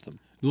towards them.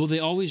 Well, they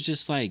always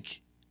just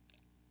like,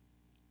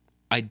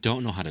 I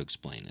don't know how to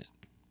explain it.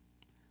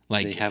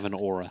 Like, They have an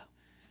aura.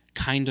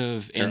 kind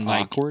of, They're and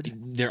like awkward?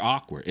 They're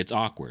awkward. It's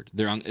awkward.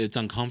 It's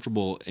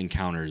uncomfortable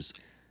encounters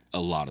a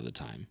lot of the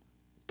time.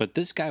 But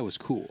this guy was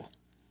cool.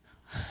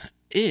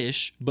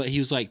 Ish, but he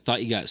was like,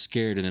 thought you got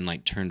scared and then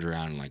like turned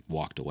around and like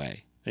walked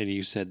away. And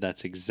you said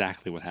that's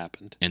exactly what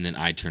happened. And then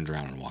I turned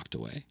around and walked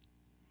away.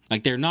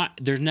 Like they're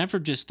never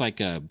just like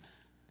a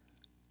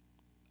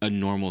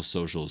normal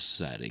social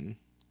setting.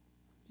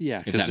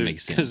 Yeah, If that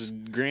makes sense. Because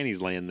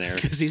Granny's laying there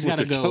Because he's with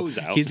got to her go. toes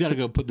out. He's got to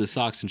go put the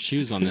socks and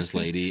shoes on this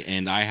lady,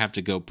 and I have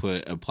to go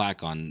put a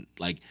plaque on.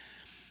 Like,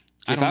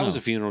 If I was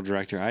a funeral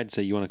director, I'd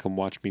say, "You want to come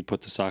watch me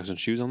put the socks and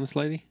shoes on this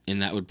lady?"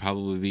 and that would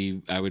probably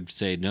be. I would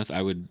say no.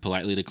 I would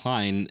politely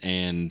decline,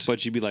 and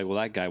But you'd be like, "Well,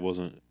 that guy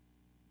wasn't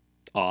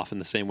off in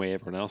the same way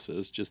everyone else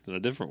is, just in a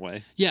different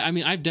way." yeah. I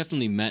mean, I've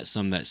definitely met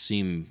some that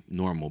seem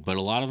normal, but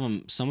a lot of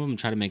them, some of them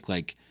try to make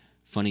like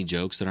funny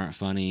jokes that aren't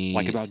funny,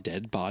 Like about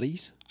dead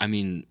bodies? I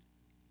mean,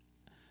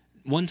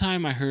 one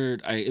time I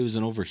heard it was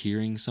an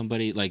overhearing.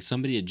 Somebody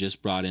had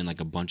just brought in like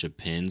a bunch of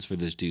pins for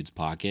this dude's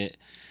pocket,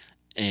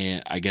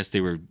 and I guess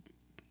they were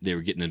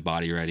getting his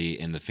body ready,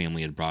 and the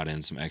family had brought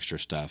in some extra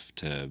stuff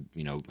to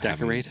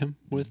Decorate him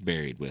with?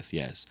 buried with,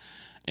 yes.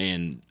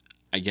 And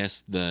I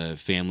guess the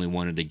family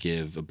wanted to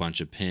give a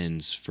bunch of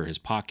pins for his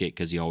pocket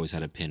because he always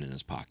had a pin in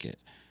his pocket.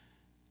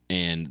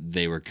 And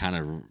they were kind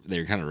of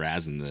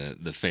razzing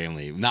the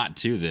family, not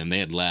to them. They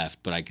had left,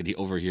 but I could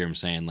overhear him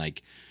saying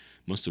like,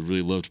 "Must have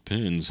really loved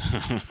pins,"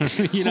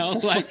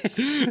 like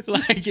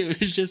it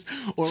was just,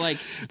 or like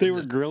They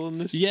were grilling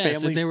this yes,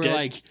 family's and they were dead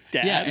like,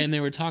 dad? yeah, and they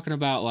were talking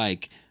about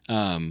like,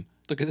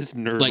 Look at this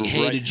nerd. like,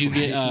 hey, right- did you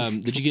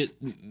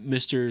get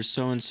Mr.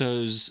 So and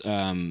So's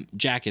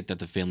jacket that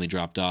the family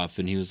dropped off?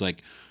 And he was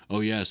like, "Oh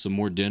yeah, some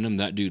more denim.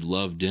 That dude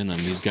loved denim.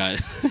 He's got."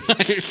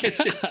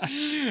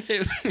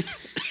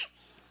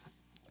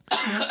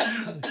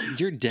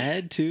 You're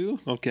dead too?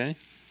 Okay.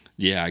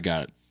 Yeah, I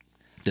got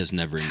this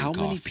never-ending How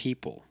cough. many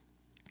people?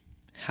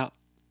 How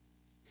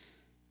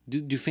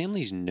do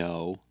families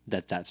know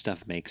that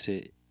stuff makes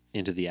it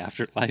into the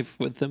afterlife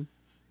with them?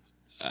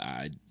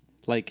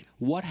 Like,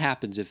 what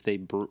happens if they,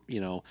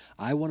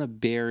 I want to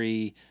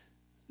bury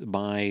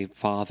my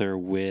father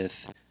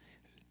with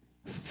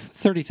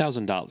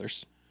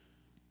 $30,000.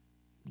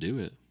 Do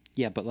it.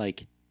 Yeah, but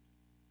like,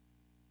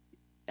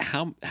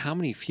 how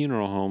many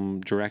funeral home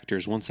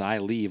directors, once I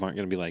leave, aren't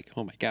going to be like,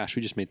 "Oh my gosh,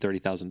 we just made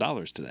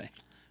 $30,000 today"?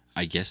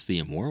 I guess the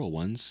immoral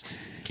ones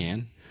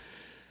can.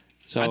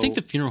 So I think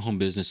the funeral home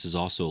business is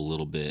also a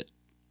little bit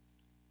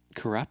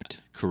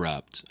corrupt.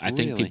 I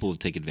think Really? people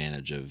take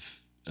advantage of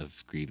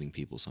grieving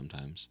people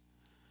sometimes.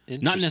 Not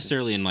Interesting.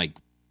 necessarily in like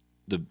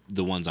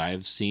the ones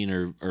I've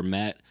seen or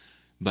met,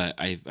 but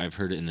I've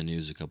heard it in the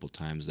news a couple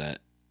times that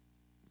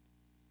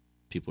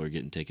people are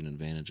getting taken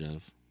advantage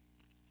of.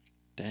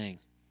 Dang.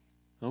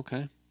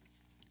 Okay.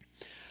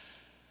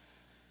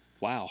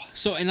 Wow.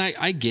 So, and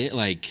I get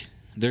like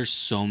there's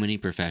so many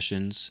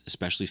professions,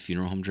 especially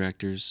funeral home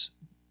directors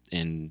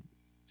and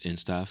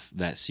stuff,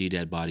 that see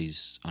dead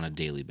bodies on a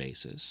daily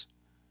basis.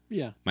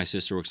 Yeah. My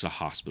sister works at a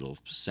hospital.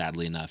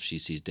 Sadly enough, she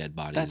sees dead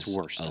bodies That's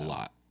worse, a though.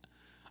 lot.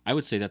 I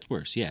would say that's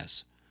worse,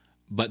 yes.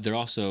 But there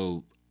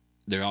also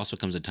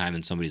comes a time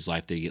in somebody's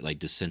life they get like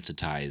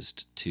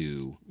desensitized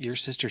to, Your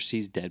sister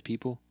sees dead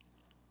people,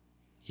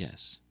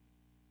 yes.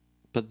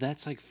 but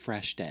that's like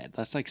fresh dead.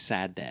 That's like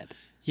sad dead.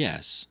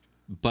 Yes.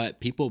 But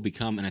people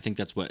become, and I think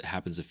that's what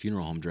happens to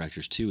funeral home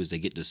directors too, is they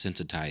get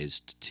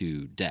desensitized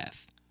to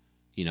death.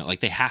 You know, like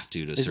they have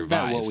to Isn't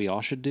survive. that what we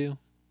all should do?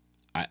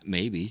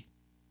 Maybe.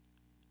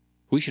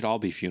 We should all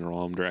be funeral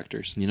home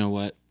directors. You know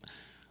what?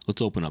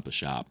 Let's open up a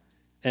shop.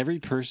 Every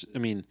person, I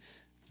mean,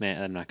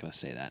 man, I'm not going to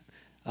say that.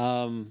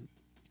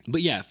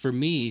 But yeah, for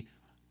me,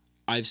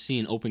 I've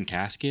seen open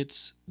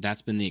caskets.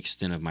 That's been the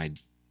extent of my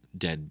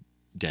dead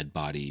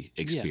body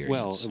experience. Yeah,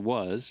 well, it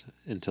was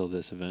until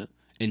this event.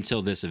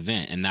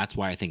 And that's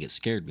why I think it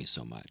scared me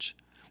so much.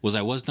 Was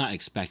I was not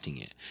expecting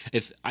it.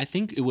 If I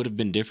think it would have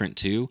been different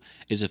too,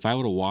 is if I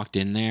would have walked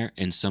in there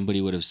and somebody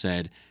would have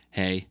said,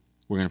 "Hey,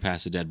 we're gonna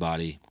pass a dead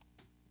body.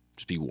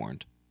 Just be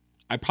warned."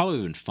 I probably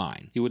would have been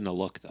fine. You wouldn't have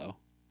looked though.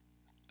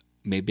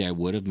 Maybe I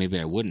would have, maybe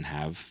I wouldn't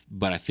have.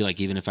 But I feel like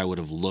even if I would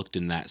have looked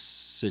in that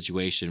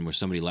situation where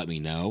somebody let me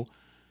know,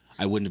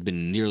 I wouldn't have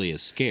been nearly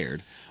as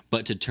scared.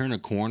 But to turn a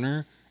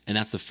corner, and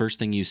that's the first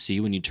thing you see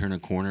when you turn a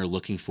corner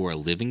looking for a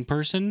living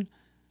person,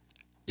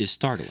 is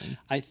startling.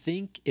 I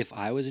think if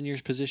I was in your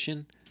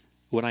position,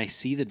 when I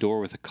see the door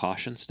with the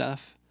caution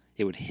stuff,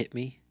 it would hit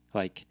me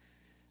like,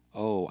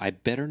 oh, I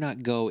better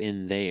not go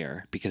in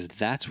there because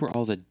that's where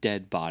all the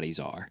dead bodies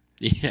are.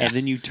 Yeah. And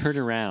then you turn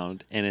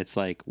around and it's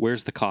like,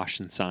 where's the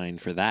caution sign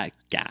for that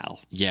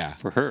gal? Yeah.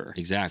 For her.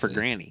 Exactly. For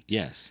Granny.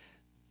 Yes.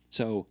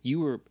 So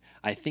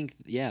I think,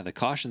 the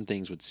caution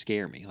things would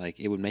scare me. Like,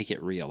 it would make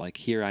it real. Like,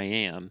 here I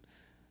am,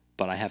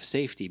 but I have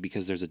safety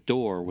because there's a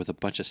door with a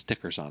bunch of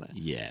stickers on it.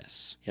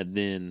 Yes. And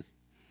then...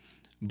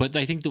 But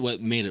I think that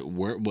what made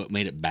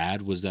it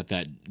bad was that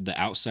the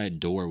outside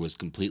door was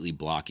completely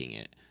blocking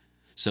it.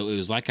 So it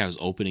was like I was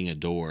opening a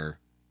door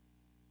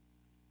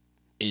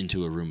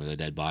into a room with a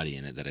dead body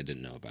in it that I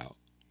didn't know about.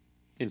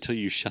 Until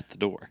you shut the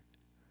door.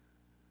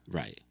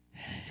 Right.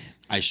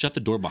 I shut the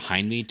door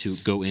behind me to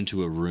go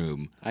into a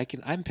room.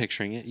 I'm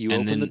picturing it. You And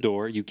open then- the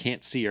door. You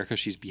can't see her because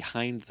she's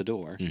behind the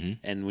door. Mm-hmm.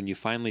 And when you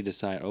finally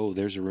decide, oh,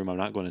 there's a room I'm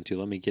not going into.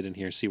 Let me get in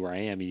here, see where I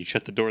am. And you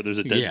shut the door. There's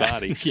a dead Yeah.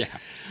 body. Yeah.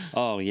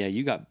 Oh yeah,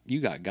 you got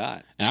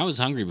And I was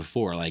hungry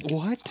before. Like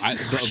What?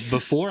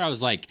 Before I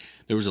was like,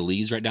 there was a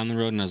Lee's right down the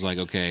road, and I was like,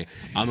 okay,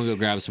 I'm gonna go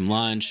grab some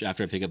lunch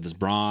after I pick up this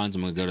bronze.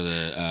 I'm gonna go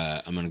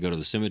to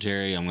the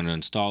cemetery. I'm gonna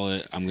install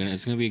it.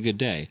 It's gonna be a good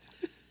day.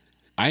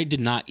 I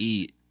did not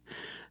eat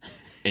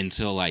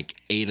until like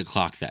 8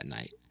 o'clock that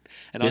night.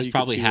 And all This you could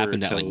probably see were her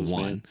happened at like toes,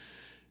 1. man.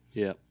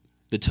 Yep.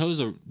 The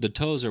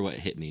toes are what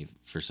hit me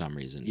for some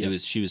reason.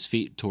 Yep. She was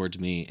feet towards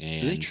me,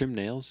 and Do they trim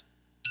nails?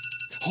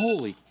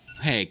 Holy,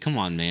 hey, come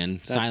on, man,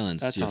 that's,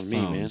 silence That's your on phones.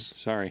 me, man.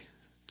 Sorry.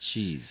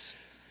 Jeez.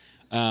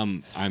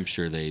 I'm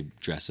sure they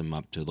dress them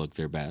up to look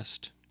their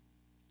best.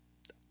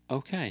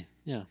 Okay.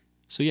 Yeah.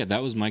 So yeah,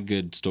 that was my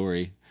good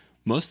story.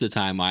 Most of the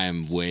time, I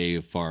am way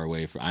far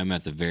away from. I'm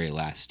at the very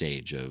last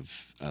stage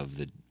of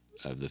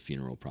the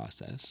funeral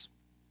process.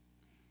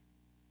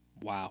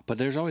 Wow. But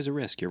there's always a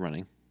risk you're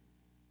running.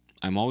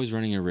 I'm always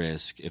running a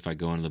risk if I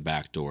go into the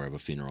back door of a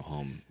funeral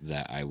home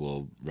that I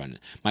will run.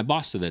 My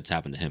boss said that's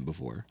happened to him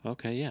before.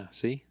 Okay. Yeah.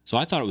 See. So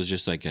I thought it was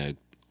just like a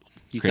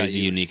You thought crazy,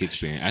 you were unique special.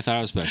 experience. I thought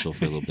I was special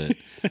for a little bit.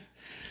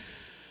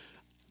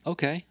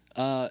 Okay.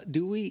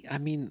 Do we? I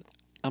mean,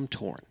 I'm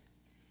torn.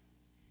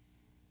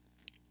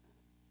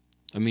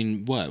 I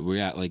mean, what? We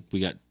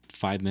got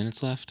 5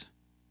 minutes left?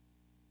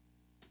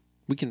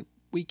 We can.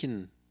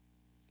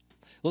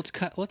 Let's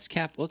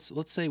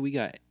say we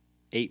got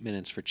 8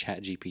 minutes for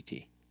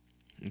ChatGPT.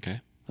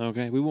 Okay.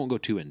 Okay. We won't go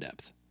too in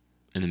depth.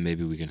 And then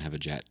maybe we can have a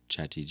chat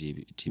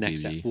TBB.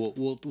 Next time,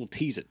 we'll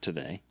tease it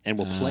today and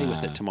we'll play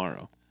with it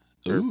tomorrow.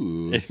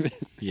 Ooh.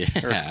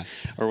 Yeah.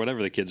 Or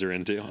whatever the kids are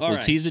into. All We'll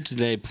right. tease it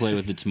today, play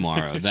with it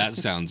tomorrow. That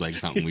sounds like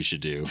something we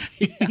should do.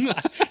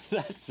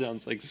 That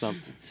sounds like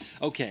something.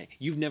 Okay,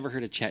 you've never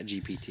heard of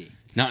ChatGPT.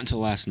 Not until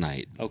last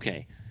night.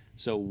 Okay,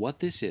 so what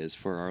this is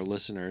for our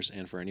listeners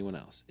and for anyone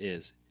else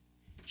is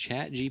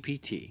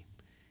ChatGPT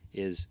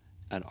is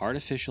an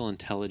artificial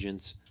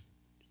intelligence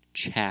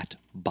chat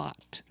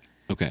bot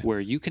Okay. where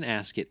you can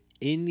ask it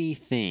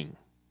anything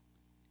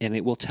and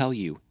it will tell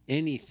you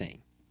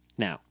anything.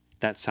 Now,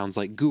 that sounds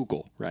like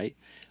Google, right?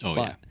 Oh,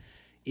 but yeah.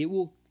 it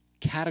will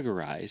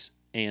categorize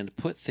and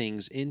put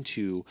things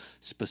into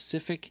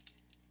specific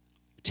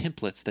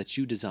templates that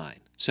you design.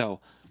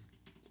 So,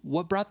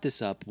 what brought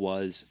this up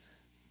was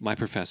my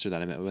professor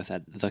that I met with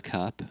at The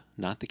Cup,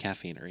 not the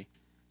Caffeinery,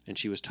 and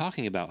she was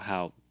talking about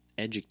how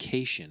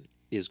education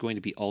is going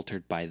to be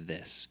altered by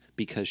this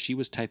because she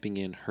was typing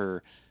in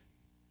her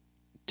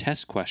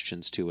test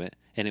questions to it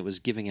and it was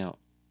giving out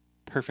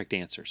perfect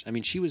answers. I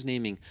mean, she was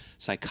naming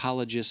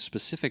psychologists,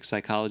 specific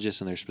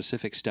psychologists and their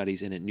specific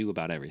studies, and it knew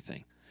about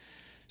everything.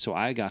 So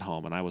I got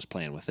home and I was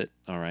playing with it,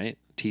 all right,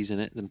 teasing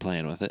it, then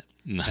playing with it.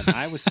 And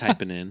I was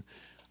typing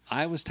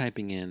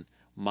in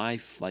my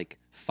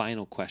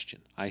final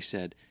question. I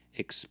said,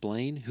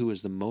 explain who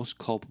is the most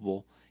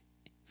culpable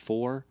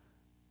for,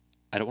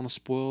 I don't want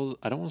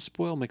to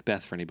spoil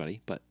Macbeth for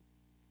anybody, but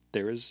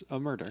there is a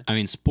murder. I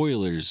mean,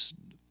 spoilers.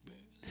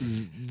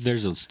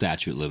 There's a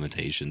statute of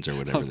limitations or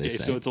whatever they say.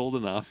 So it's old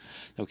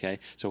enough. Okay,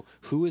 so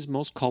who is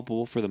most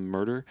culpable for the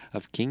murder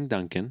of King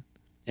Duncan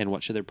and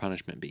what should their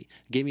punishment be?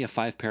 Gave me a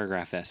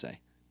 5-paragraph essay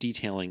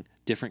detailing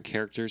different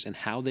characters and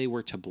how they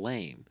were to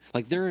blame.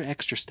 Like, there are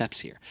extra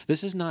steps here.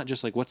 This is not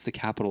just like, what's the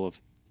capital of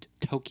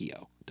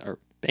Tokyo or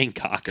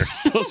Bangkok?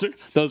 Or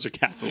those are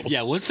capitals.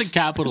 Yeah, what's the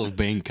capital of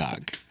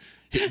Bangkok?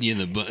 Hitting you in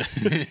the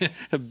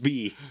butt.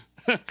 B.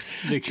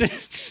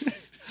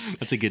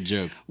 That's a good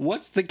joke.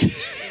 What's the...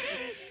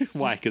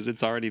 Why? Because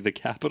it's already the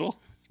capital?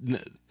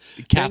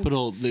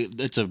 Capital,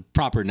 it's a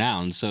proper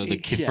noun, so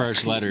the Yeah,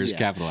 first letter is yeah.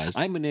 capitalized.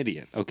 I'm an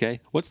idiot, okay?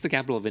 What's the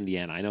capital of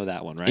Indiana? I know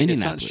that one, right?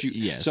 Indianapolis, It's not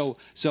yes.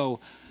 So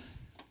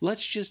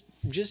let's just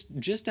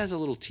as a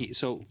little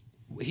so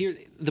here,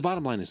 the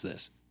bottom line is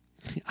this.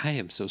 I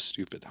am so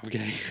stupid,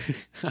 okay?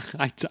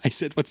 I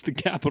said, what's the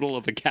capital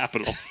of a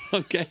capital,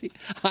 okay?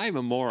 I'm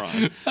a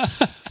moron.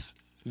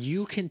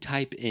 You can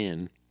type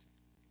in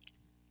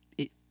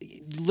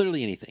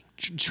literally anything.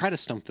 Try to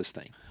stump this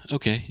thing.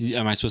 Okay.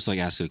 Am I supposed to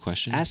ask it a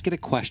question? Ask it a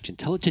question.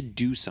 Tell it to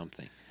do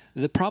something.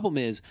 The problem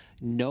is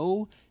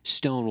no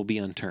stone will be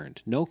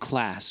unturned. No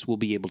class will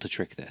be able to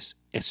trick this.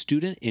 A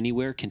student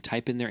anywhere can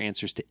type in their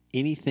answers to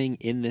anything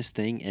in this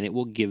thing, and it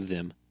will give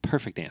them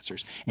perfect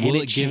answers. And Will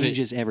it it give it-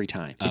 changes every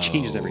time. It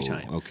changes every Oh,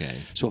 time. okay.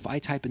 So if I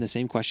type in the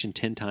same question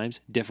 10 times,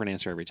 different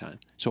answer every time.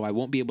 So I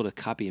won't be able to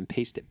copy and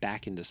paste it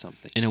back into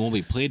something. And it won't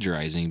be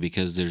plagiarizing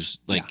because there's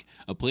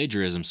a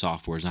plagiarism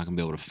software is not going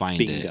to be able to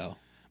find it. Bingo.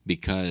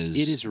 Because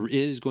It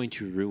is going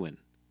to ruin.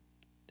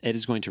 It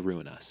is going to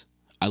ruin us.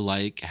 I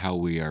like how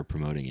we are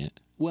promoting it.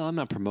 Well, I'm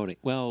not promoting.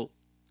 Well,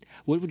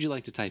 what would you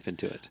like to type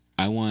into it?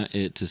 I want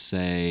it to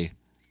say,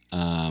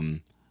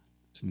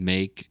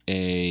 make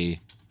a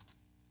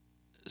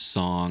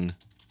song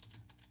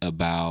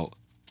about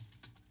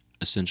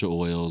essential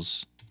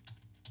oils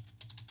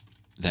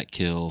that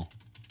kill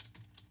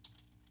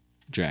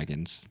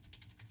dragons.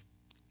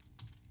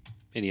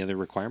 Any other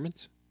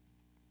requirements?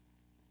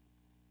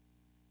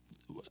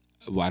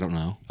 Well, I don't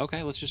know.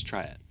 Okay, let's just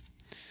try it.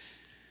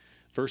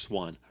 Verse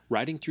 1.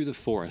 Riding through the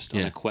forest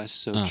on Yeah. a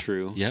quest so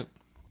true. Yep.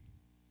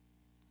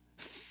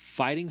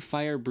 Fighting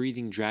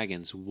fire-breathing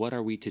dragons, what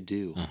are we to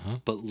do?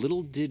 But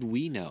little did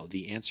we know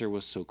the answer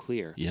was so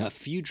clear. Yep. A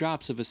few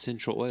drops of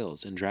essential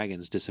oils and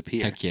dragons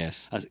disappear. Heck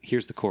yes.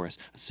 Here's the chorus.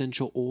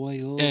 Essential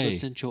oils, Hey.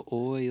 essential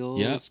oils.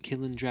 Yep.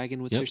 Killing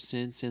dragon with Yep. their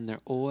scents and their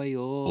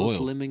oils.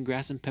 Oil.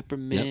 Lemongrass and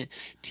peppermint.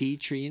 Tea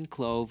tree and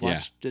clove. Yeah.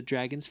 Watch the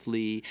dragons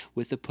flee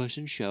with a push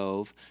and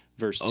shove.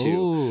 Verse 2.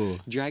 Oh.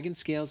 Dragon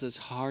scales as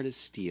hard as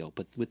steel,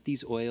 but with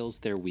these oils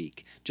they're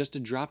weak. Just a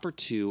drop or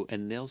two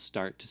and they'll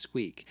start to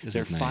squeak. This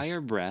Their is nice.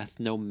 fire breath,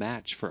 no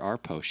match for our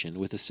potion.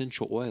 With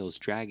essential oils,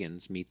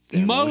 dragons meet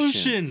their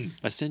Motion.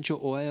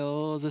 Essential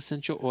oils,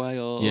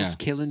 Yeah.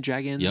 killing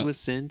dragons Yep. with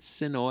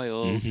scents and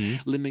oils.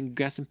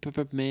 Lemongrass and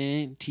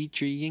peppermint, tea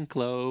tree and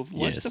clove.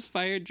 Watch Yes. the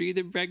fire tree,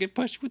 the dragon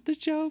push with the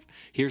shove.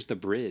 Here's the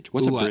bridge.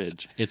 What's Ooh, a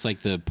bridge? It's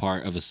like the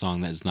part of a song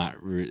that's not.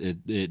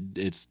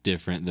 It's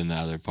different than the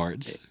other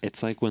parts.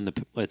 It's like when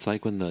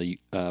the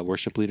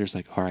worship leader's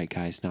like, all right,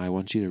 guys, now I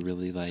want you to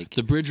really like.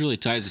 The bridge really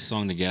ties the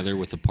song together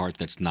with the part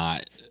that's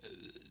not.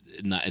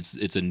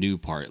 It's a new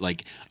part.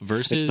 Like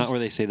verses. It's not where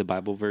they say the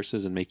Bible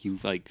verses and make you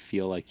like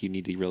feel like you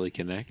need to really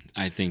connect.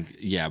 I think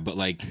but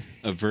like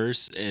a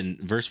verse and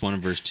verse 1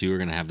 and verse 2 are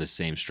gonna have the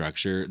same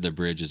structure. The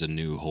bridge is a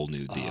whole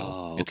new deal.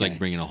 Oh, It's okay. like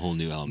bringing a whole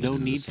new element. No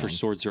into the need for song.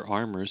 swords or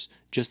armors,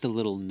 just a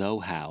little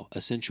know-how.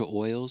 Essential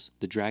oils,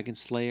 the dragon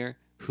slayer,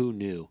 who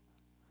knew?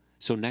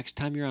 So next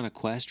time you're on a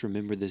quest,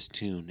 remember this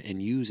tune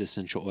and use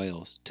essential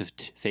oils to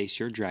face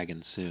your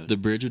dragon soon. The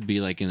bridge would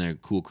be like in a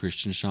cool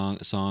Christian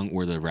song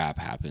where the rap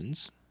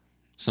happens.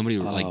 Somebody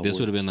like this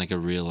would have been like a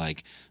real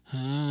like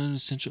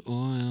essential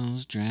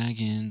oils,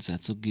 dragons.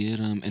 That's will get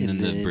them, and then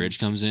the bridge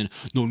comes in.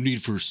 No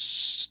need for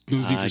sons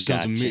of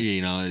gotcha. me.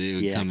 You know, it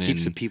would come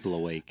keeps in. the people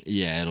awake.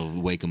 Yeah, it'll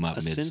wake them up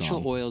mid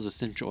Essential song.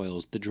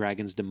 oils, the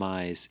dragon's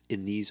demise.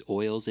 In these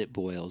oils it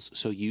boils.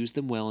 So use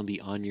them well and be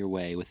on your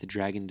way with the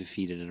dragon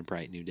defeated in a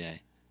bright new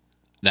day.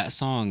 That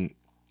song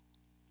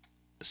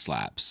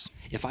slaps.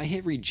 If I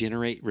hit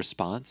regenerate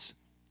response,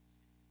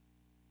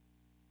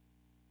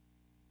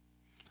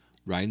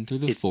 Riding through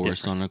the It's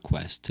forest different. on a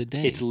quest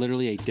today. it's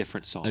literally a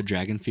different song. A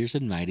dragon fierce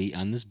and mighty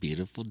on this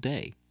beautiful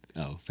day.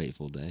 Oh,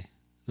 fateful day.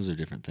 Those are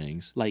different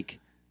things. Like,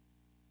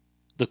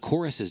 the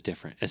chorus is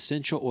different.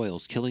 Essential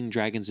oils, killing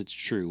dragons, it's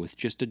true. With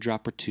just a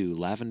drop or two,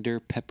 lavender,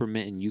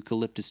 peppermint, and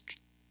eucalyptus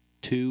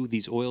two,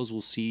 these oils will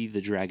see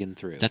the dragon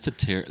through. That's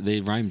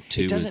they rhyme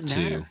two It doesn't with two.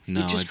 matter. No,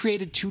 it just it's-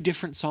 created two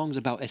different songs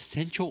about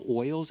essential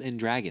oils and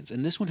dragons.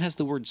 And this one has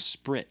the word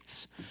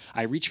spritz.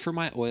 I reached for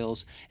my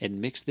oils and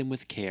mixed them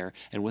with care,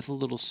 and with a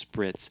little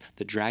spritz,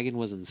 the dragon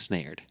was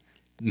ensnared.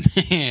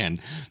 Man,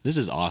 this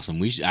is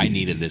awesome. I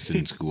needed this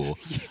in school.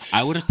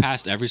 I would have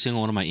passed every single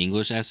one of my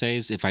English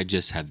essays if I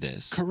just had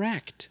this.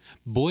 Correct.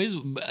 Boys,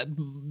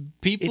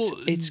 people.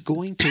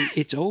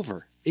 It's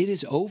over. It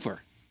is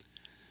over.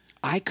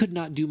 I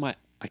couldn't do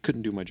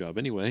my job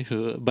anyway,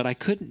 but I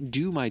couldn't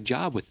do my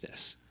job with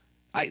this.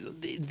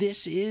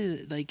 This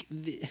is like,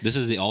 This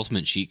is the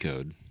ultimate cheat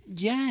code.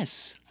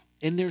 yes,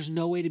 and there's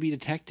no way to be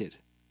detected.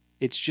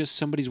 It's just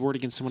somebody's word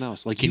against someone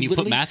else. Like, Can you put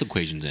literally- math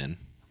equations in?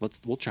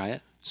 We'll try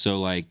it. So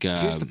like,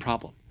 Here's the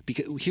problem.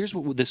 Because here's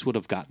what this would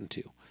have gotten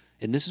to.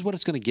 And this is what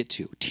it's going to get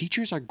to.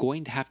 Teachers are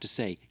going to have to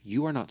say,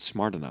 you are not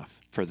smart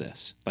enough for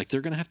this. Like,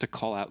 they're going to have to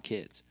call out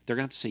kids. They're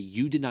going to have to say,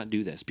 you did not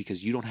do this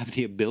because you don't have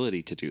the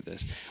ability to do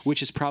this,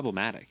 which is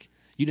problematic.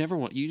 You never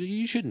want,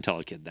 you shouldn't tell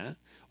a kid that.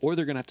 Or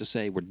they're going to have to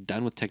say, we're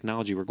done with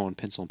technology, we're going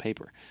pencil and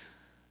paper.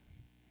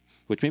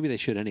 Which maybe they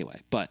should anyway.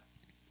 But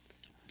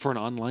for an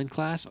online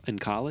class in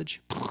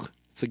college,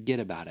 forget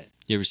about it.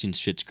 you ever seen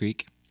Schitt's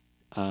Creek?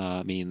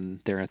 I mean,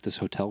 they're at this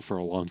hotel for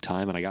a long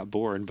time, and I got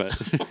bored, but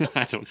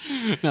I don't.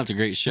 That's a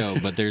great show,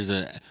 but there's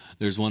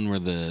one where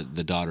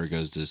the daughter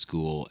goes to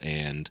school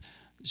and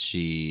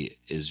she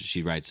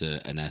writes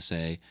an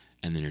essay,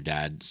 and then her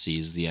dad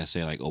sees the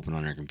essay like open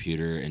on her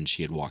computer, and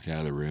she had walked out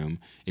of the room,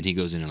 and he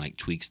goes in and like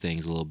tweaks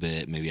things a little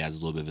bit, maybe adds a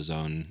little bit of his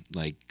own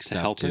like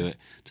stuff to it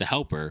to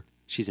help her.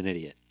 She's an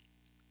idiot.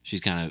 She's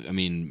kind of, I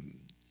mean,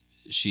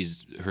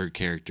 her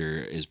character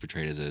is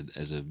portrayed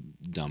as a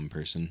dumb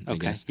person, I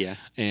guess. Yeah.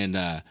 And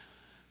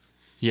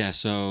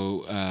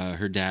so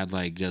her dad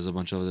like does a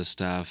bunch of this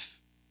stuff,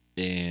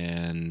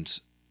 and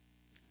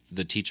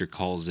the teacher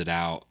calls it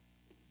out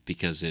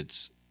because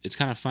it's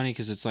kind of funny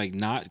because it's like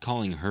not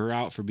calling her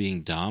out for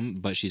being dumb,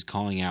 but she's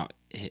calling out.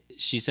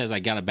 She says, "I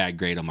got a bad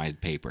grade on my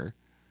paper."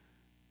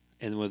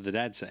 And what did the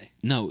dad say?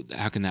 No,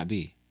 how can that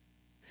be?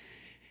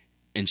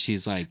 And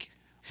she's like,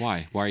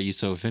 why? Why are you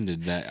so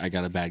offended that I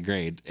got a bad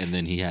grade? And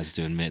then he has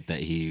to admit that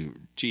he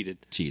Cheated.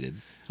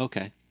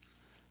 Okay.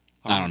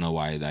 I don't know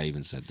why I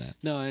even said that.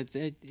 No,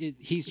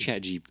 he's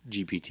Chat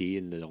GPT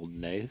in the olden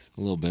days. A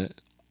little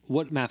bit.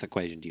 What math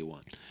equation do you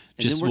want?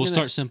 We'll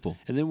start simple.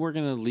 And then we're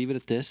gonna leave it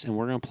at this, and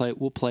we're gonna play.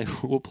 We'll play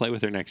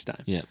with her next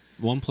time. Yeah.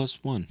 1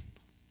 + 1.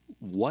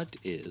 What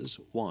is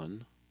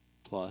 1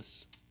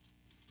 +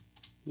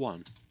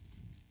 1?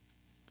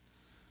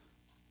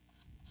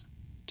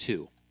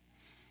 2.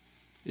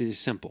 It is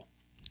simple.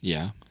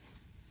 Yeah.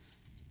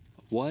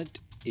 What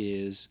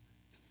is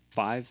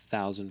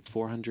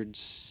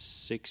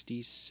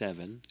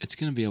 5,467? It's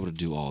gonna be able to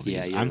do all these.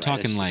 Yeah, I'm right.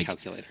 talking It's a like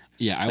calculator.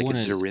 Yeah, I Like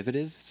want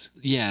derivatives.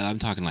 Yeah, I'm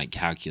talking like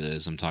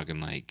calculus. I'm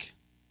talking like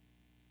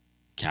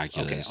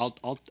calculus. Okay,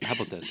 I'll. How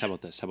about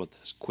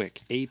this?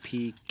 Quick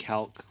AP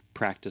Calc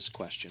practice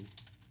question.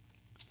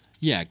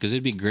 Yeah, because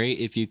it'd be great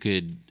if you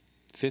could.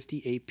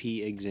 50 AP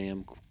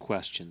exam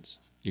questions.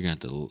 You're gonna have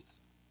to.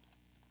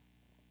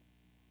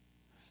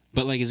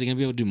 But like, is it gonna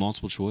be able to do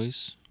multiple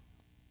choice?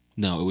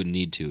 No, it wouldn't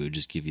need to. It would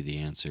just give you the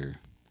answer.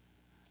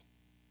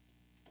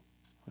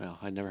 Well,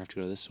 I never have to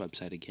go to this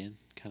website again.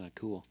 Kind of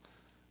cool.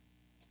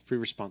 Free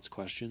response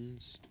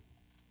questions.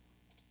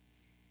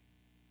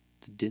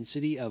 The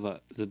density of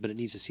but it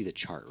needs to see the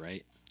chart,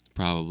 right?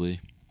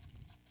 Probably.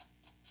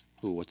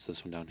 Ooh, what's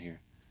this one down here?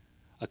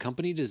 A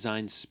company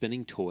designs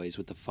spinning toys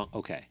with the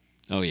okay.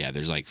 Oh yeah,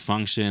 there's like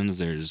functions,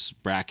 there's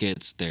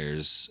brackets,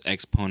 there's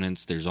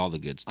exponents, there's all the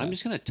good stuff. I'm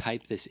just gonna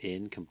type this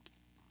in. Can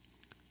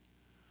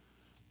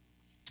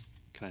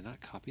I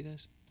not copy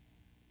this?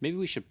 Maybe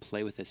we should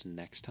play with this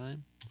next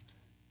time.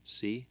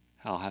 See,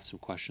 I'll have some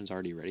questions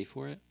already ready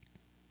for it.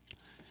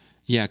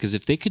 Yeah, because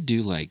if they could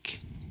do like...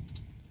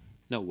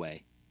 No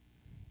way.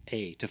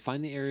 A, to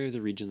find the area of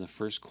the region in the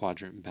first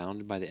quadrant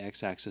bounded by the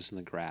x-axis in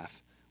the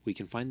graph, we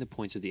can find the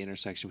points of the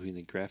intersection between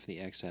the graph and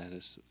the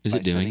x-axis by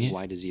setting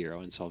y to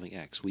 0 and solving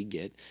x. We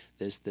get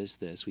this, this,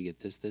 this. We get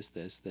this, this,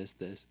 this, this,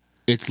 this.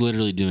 It's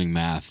literally doing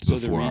math so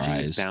before our eyes. So the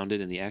region is bounded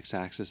in the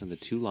x-axis and the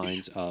two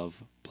lines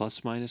of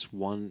plus minus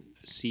 1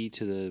 c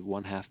to the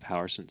 1/2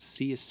 power. Since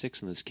c is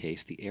 6 in this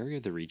case, the area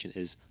of the region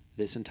is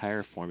this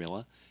entire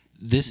formula.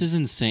 This is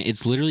insane.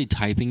 It's literally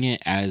typing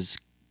it as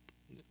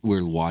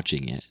we're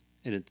watching it.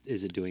 And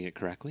is it doing it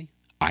correctly?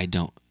 I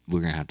don't.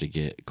 We're gonna have to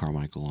get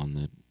Carmichael on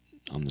the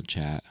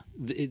chat.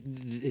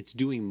 It's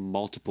doing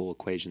multiple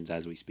equations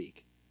as we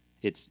speak.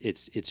 It's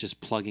just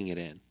plugging it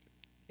in.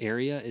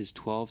 Area is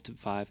 12 to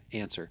 5.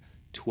 Answer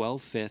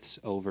 12/5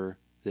 over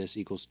this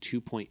equals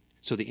 2.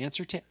 So the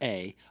answer to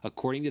A,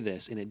 according to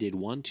this, and it did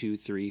 1, 2,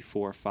 3,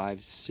 4,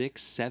 5,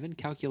 6, 7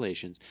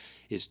 calculations,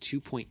 is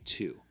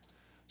 2.2.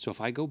 So if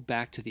I go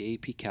back to the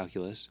AP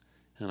Calculus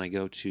and I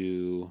go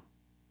to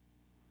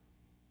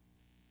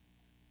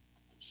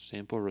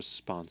sample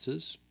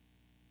responses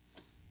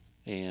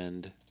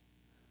and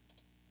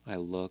I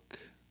look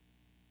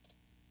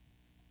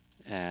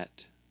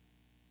at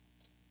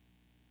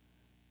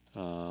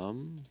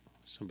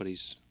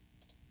somebody's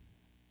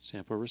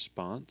sample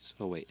response.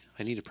 Oh, wait.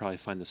 I need to probably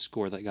find the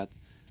score that got...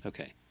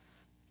 Okay.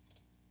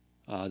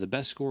 The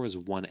best score was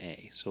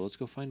 1A. So let's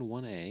go find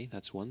 1A.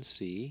 That's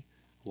 1C,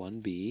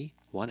 1B,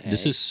 1A.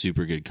 This is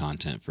super good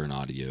content for an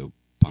audio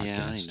podcast.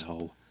 Yeah, I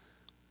know.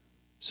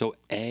 So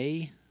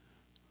A,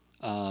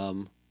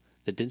 the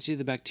density of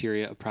the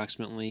bacteria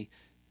approximately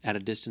at a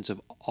distance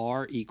of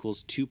R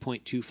equals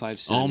 2.25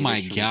 centimeters. Oh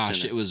my from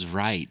gosh, the it was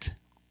right.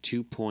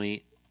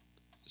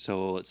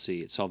 So let's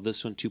see. It solved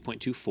this one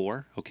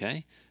 2.24.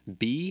 Okay.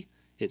 B,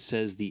 it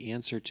says the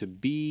answer to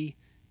B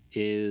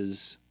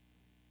is,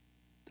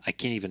 I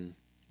can't even.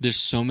 There's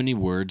so many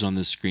words on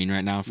the screen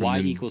right now. From Y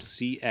them. equals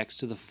cx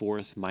to the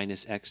 4th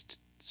minus x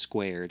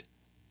squared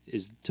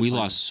is to We find-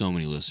 lost so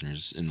many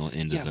listeners in the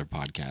end Yeah. of their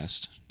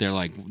podcast. They're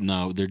like,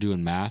 no, they're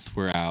doing math.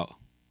 We're out.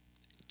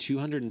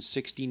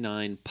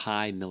 269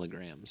 pi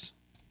milligrams.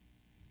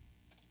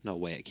 No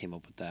way it came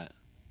up with that.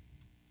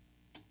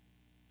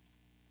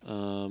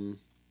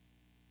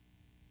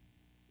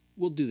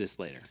 We'll do this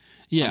later.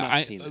 I'm Yeah,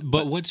 not seeing it,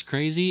 but what's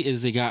crazy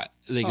is they got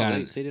they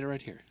it. did it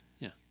right here.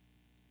 Yeah.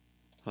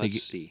 They Let's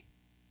get- see.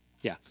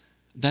 Yeah.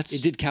 That's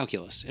It did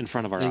calculus in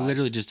front of our They eyes.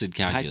 literally just did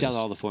calculus. Typed out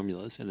all the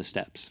formulas and the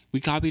steps. We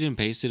copied and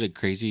pasted a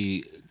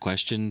crazy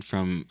question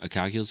from a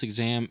calculus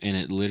exam, and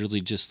it literally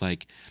just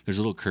like there's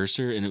a little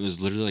cursor, and it was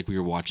literally like we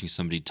were watching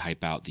somebody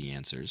type out the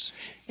answers.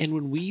 And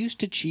when we used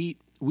to cheat,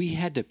 we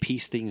had to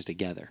piece things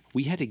together.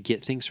 We had to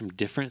get things from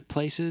different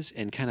places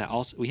and kind of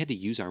also we had to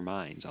use our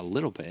minds a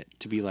little bit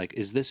to be like,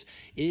 is this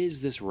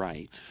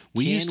right?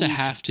 We Can used to we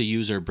have to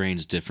use our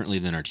brains differently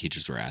than our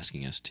teachers were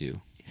asking us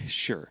to.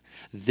 Sure.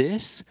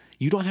 This,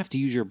 you don't have to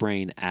use your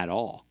brain at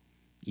all.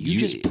 You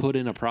just put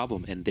in a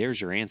problem and there's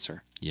your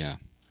answer, Yeah.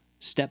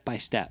 step by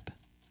step.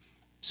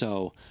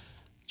 So,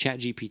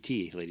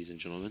 ChatGPT, ladies and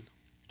gentlemen.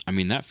 I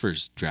mean, that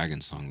first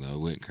Dragon song, though,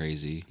 went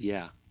crazy.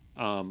 Yeah.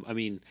 I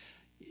mean,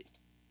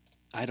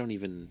 I don't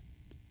even.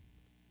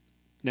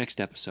 Next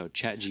episode,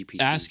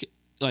 ChatGPT. Ask,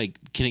 like,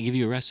 can it give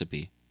you a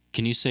recipe?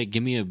 Can you say,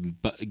 give me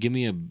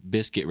a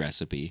biscuit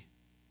recipe?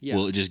 Yeah.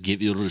 Will it just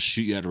it'll just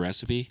shoot you out a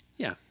recipe?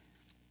 Yeah.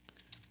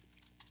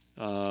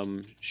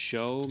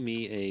 Show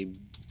me a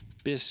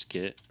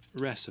biscuit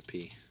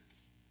recipe.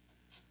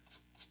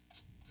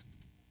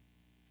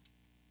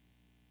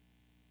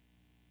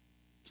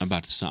 I'm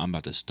about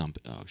to stump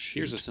it. Oh, shoot.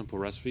 Here's a simple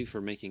recipe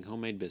for making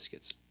homemade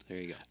biscuits. There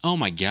you go. Oh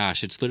my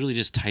gosh, it's literally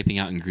just typing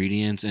out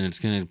ingredients and it's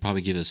going to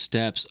probably give us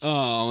steps.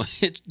 Oh,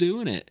 it's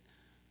doing it.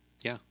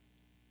 Yeah.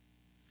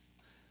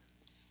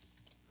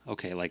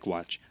 Okay, like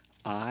watch.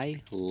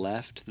 I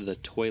left the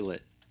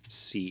toilet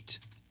seat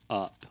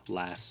up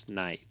last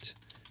night.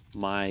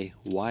 My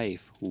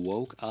wife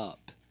woke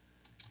up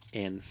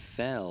and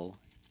fell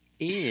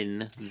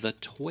in the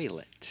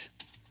toilet.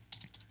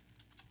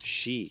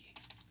 She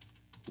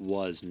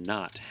was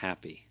not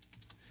happy.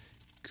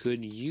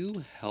 Could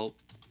you help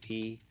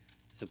me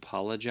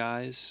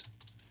apologize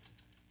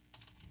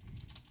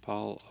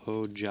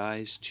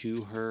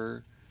to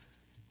her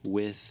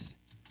with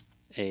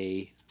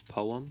a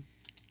poem?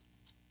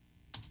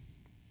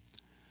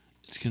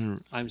 It's going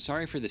to... I'm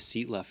sorry for the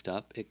seat left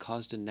up. It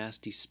caused a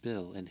nasty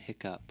spill and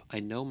hiccup. I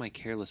know my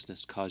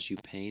carelessness caused you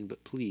pain,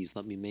 but please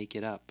let me make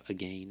it up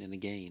again and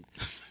again.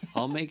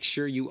 I'll make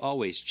sure to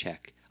always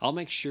check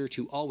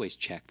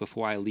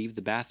before I leave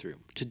the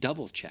bathroom, to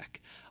double check.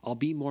 I'll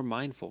be more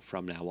mindful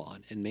from now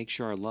on and make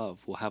sure our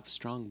love will have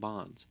strong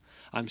bonds.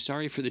 I'm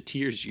sorry for the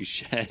tears you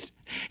shed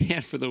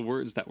and for the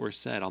words that were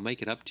said. I'll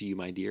make it up to you,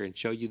 my dear, and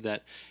show you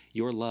that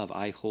your love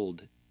I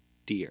hold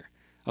dear.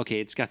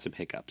 Okay, it's got some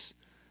hiccups.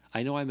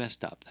 I know I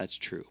messed up, that's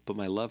true, but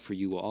my love for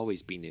you will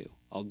always be new.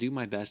 I'll do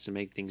my best to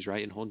make things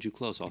right and hold you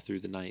close all through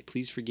the night.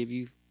 Please forgive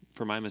you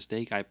for my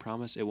mistake. I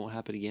promise it won't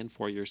happen again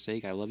for your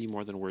sake. I love you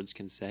more than words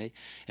can say,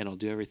 and I'll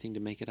do everything to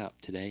make it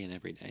up today and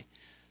every day.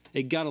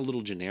 It got a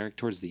little generic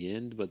towards the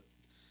end, but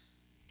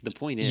the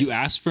point is... You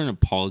asked for an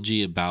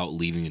apology about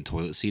leaving the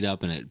toilet seat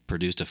up, and it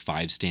produced a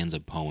 5-stanza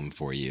poem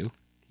for you.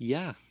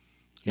 Yeah.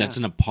 That's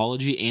an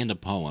apology and a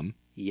poem.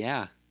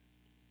 Yeah.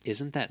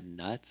 Isn't that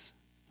nuts?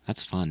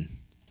 That's fun.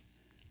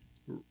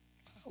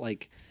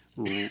 Like,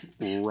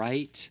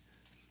 write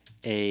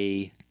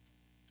a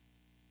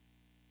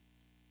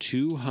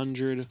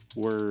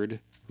 200-word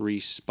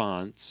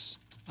response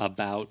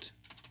about...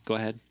 Go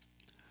ahead.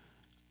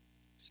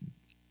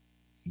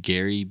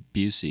 Gary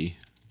Busey.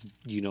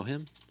 You know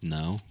him?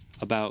 No.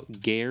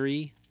 About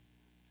Gary...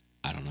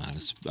 I don't know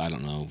I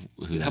don't know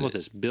who that How about is.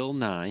 this? Bill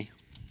Nye,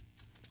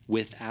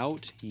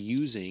 without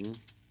using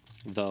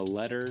the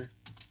letter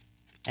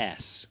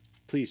S.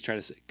 Please try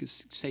to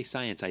say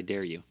science, I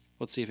dare you.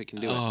 Let's see if it can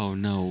do it. Oh,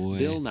 no way.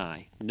 Bill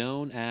Nye,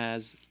 known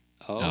as...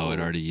 Oh, it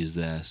already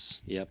used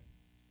S. Yep.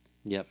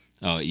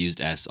 Oh, it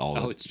used S all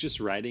Oh, it's just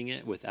writing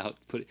it without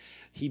put.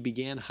 He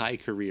began high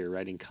career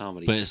writing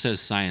comedy. But it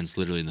says science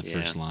literally in the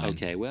first line.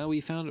 Okay, well,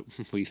 we found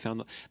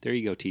there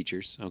you go,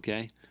 teachers,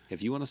 okay?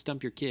 If you want to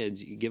stump your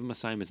kids, you give them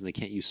assignments and they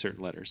can't use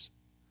certain letters.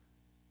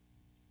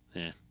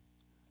 Yeah.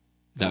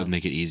 That would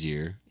make it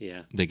easier.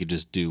 Yeah. They could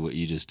just do what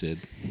you just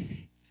did.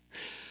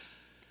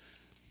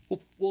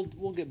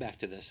 We'll get back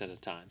to this at a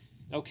time.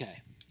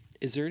 Okay.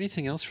 Is there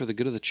anything else for the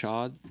good of the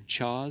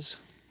chaws?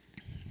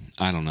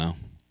 I don't know.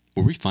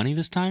 Were we funny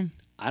this time?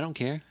 I don't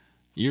care.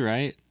 You're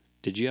right.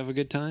 Did you have a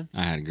good time?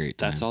 I had a great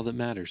time. That's all that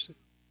matters.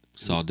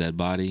 Saw a dead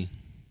body.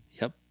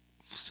 Yep.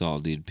 Saw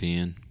a dude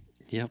peeing.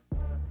 Yep.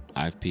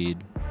 I've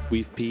peed.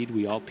 We've peed.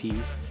 We all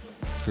pee.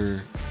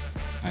 For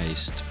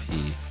iced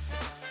pee.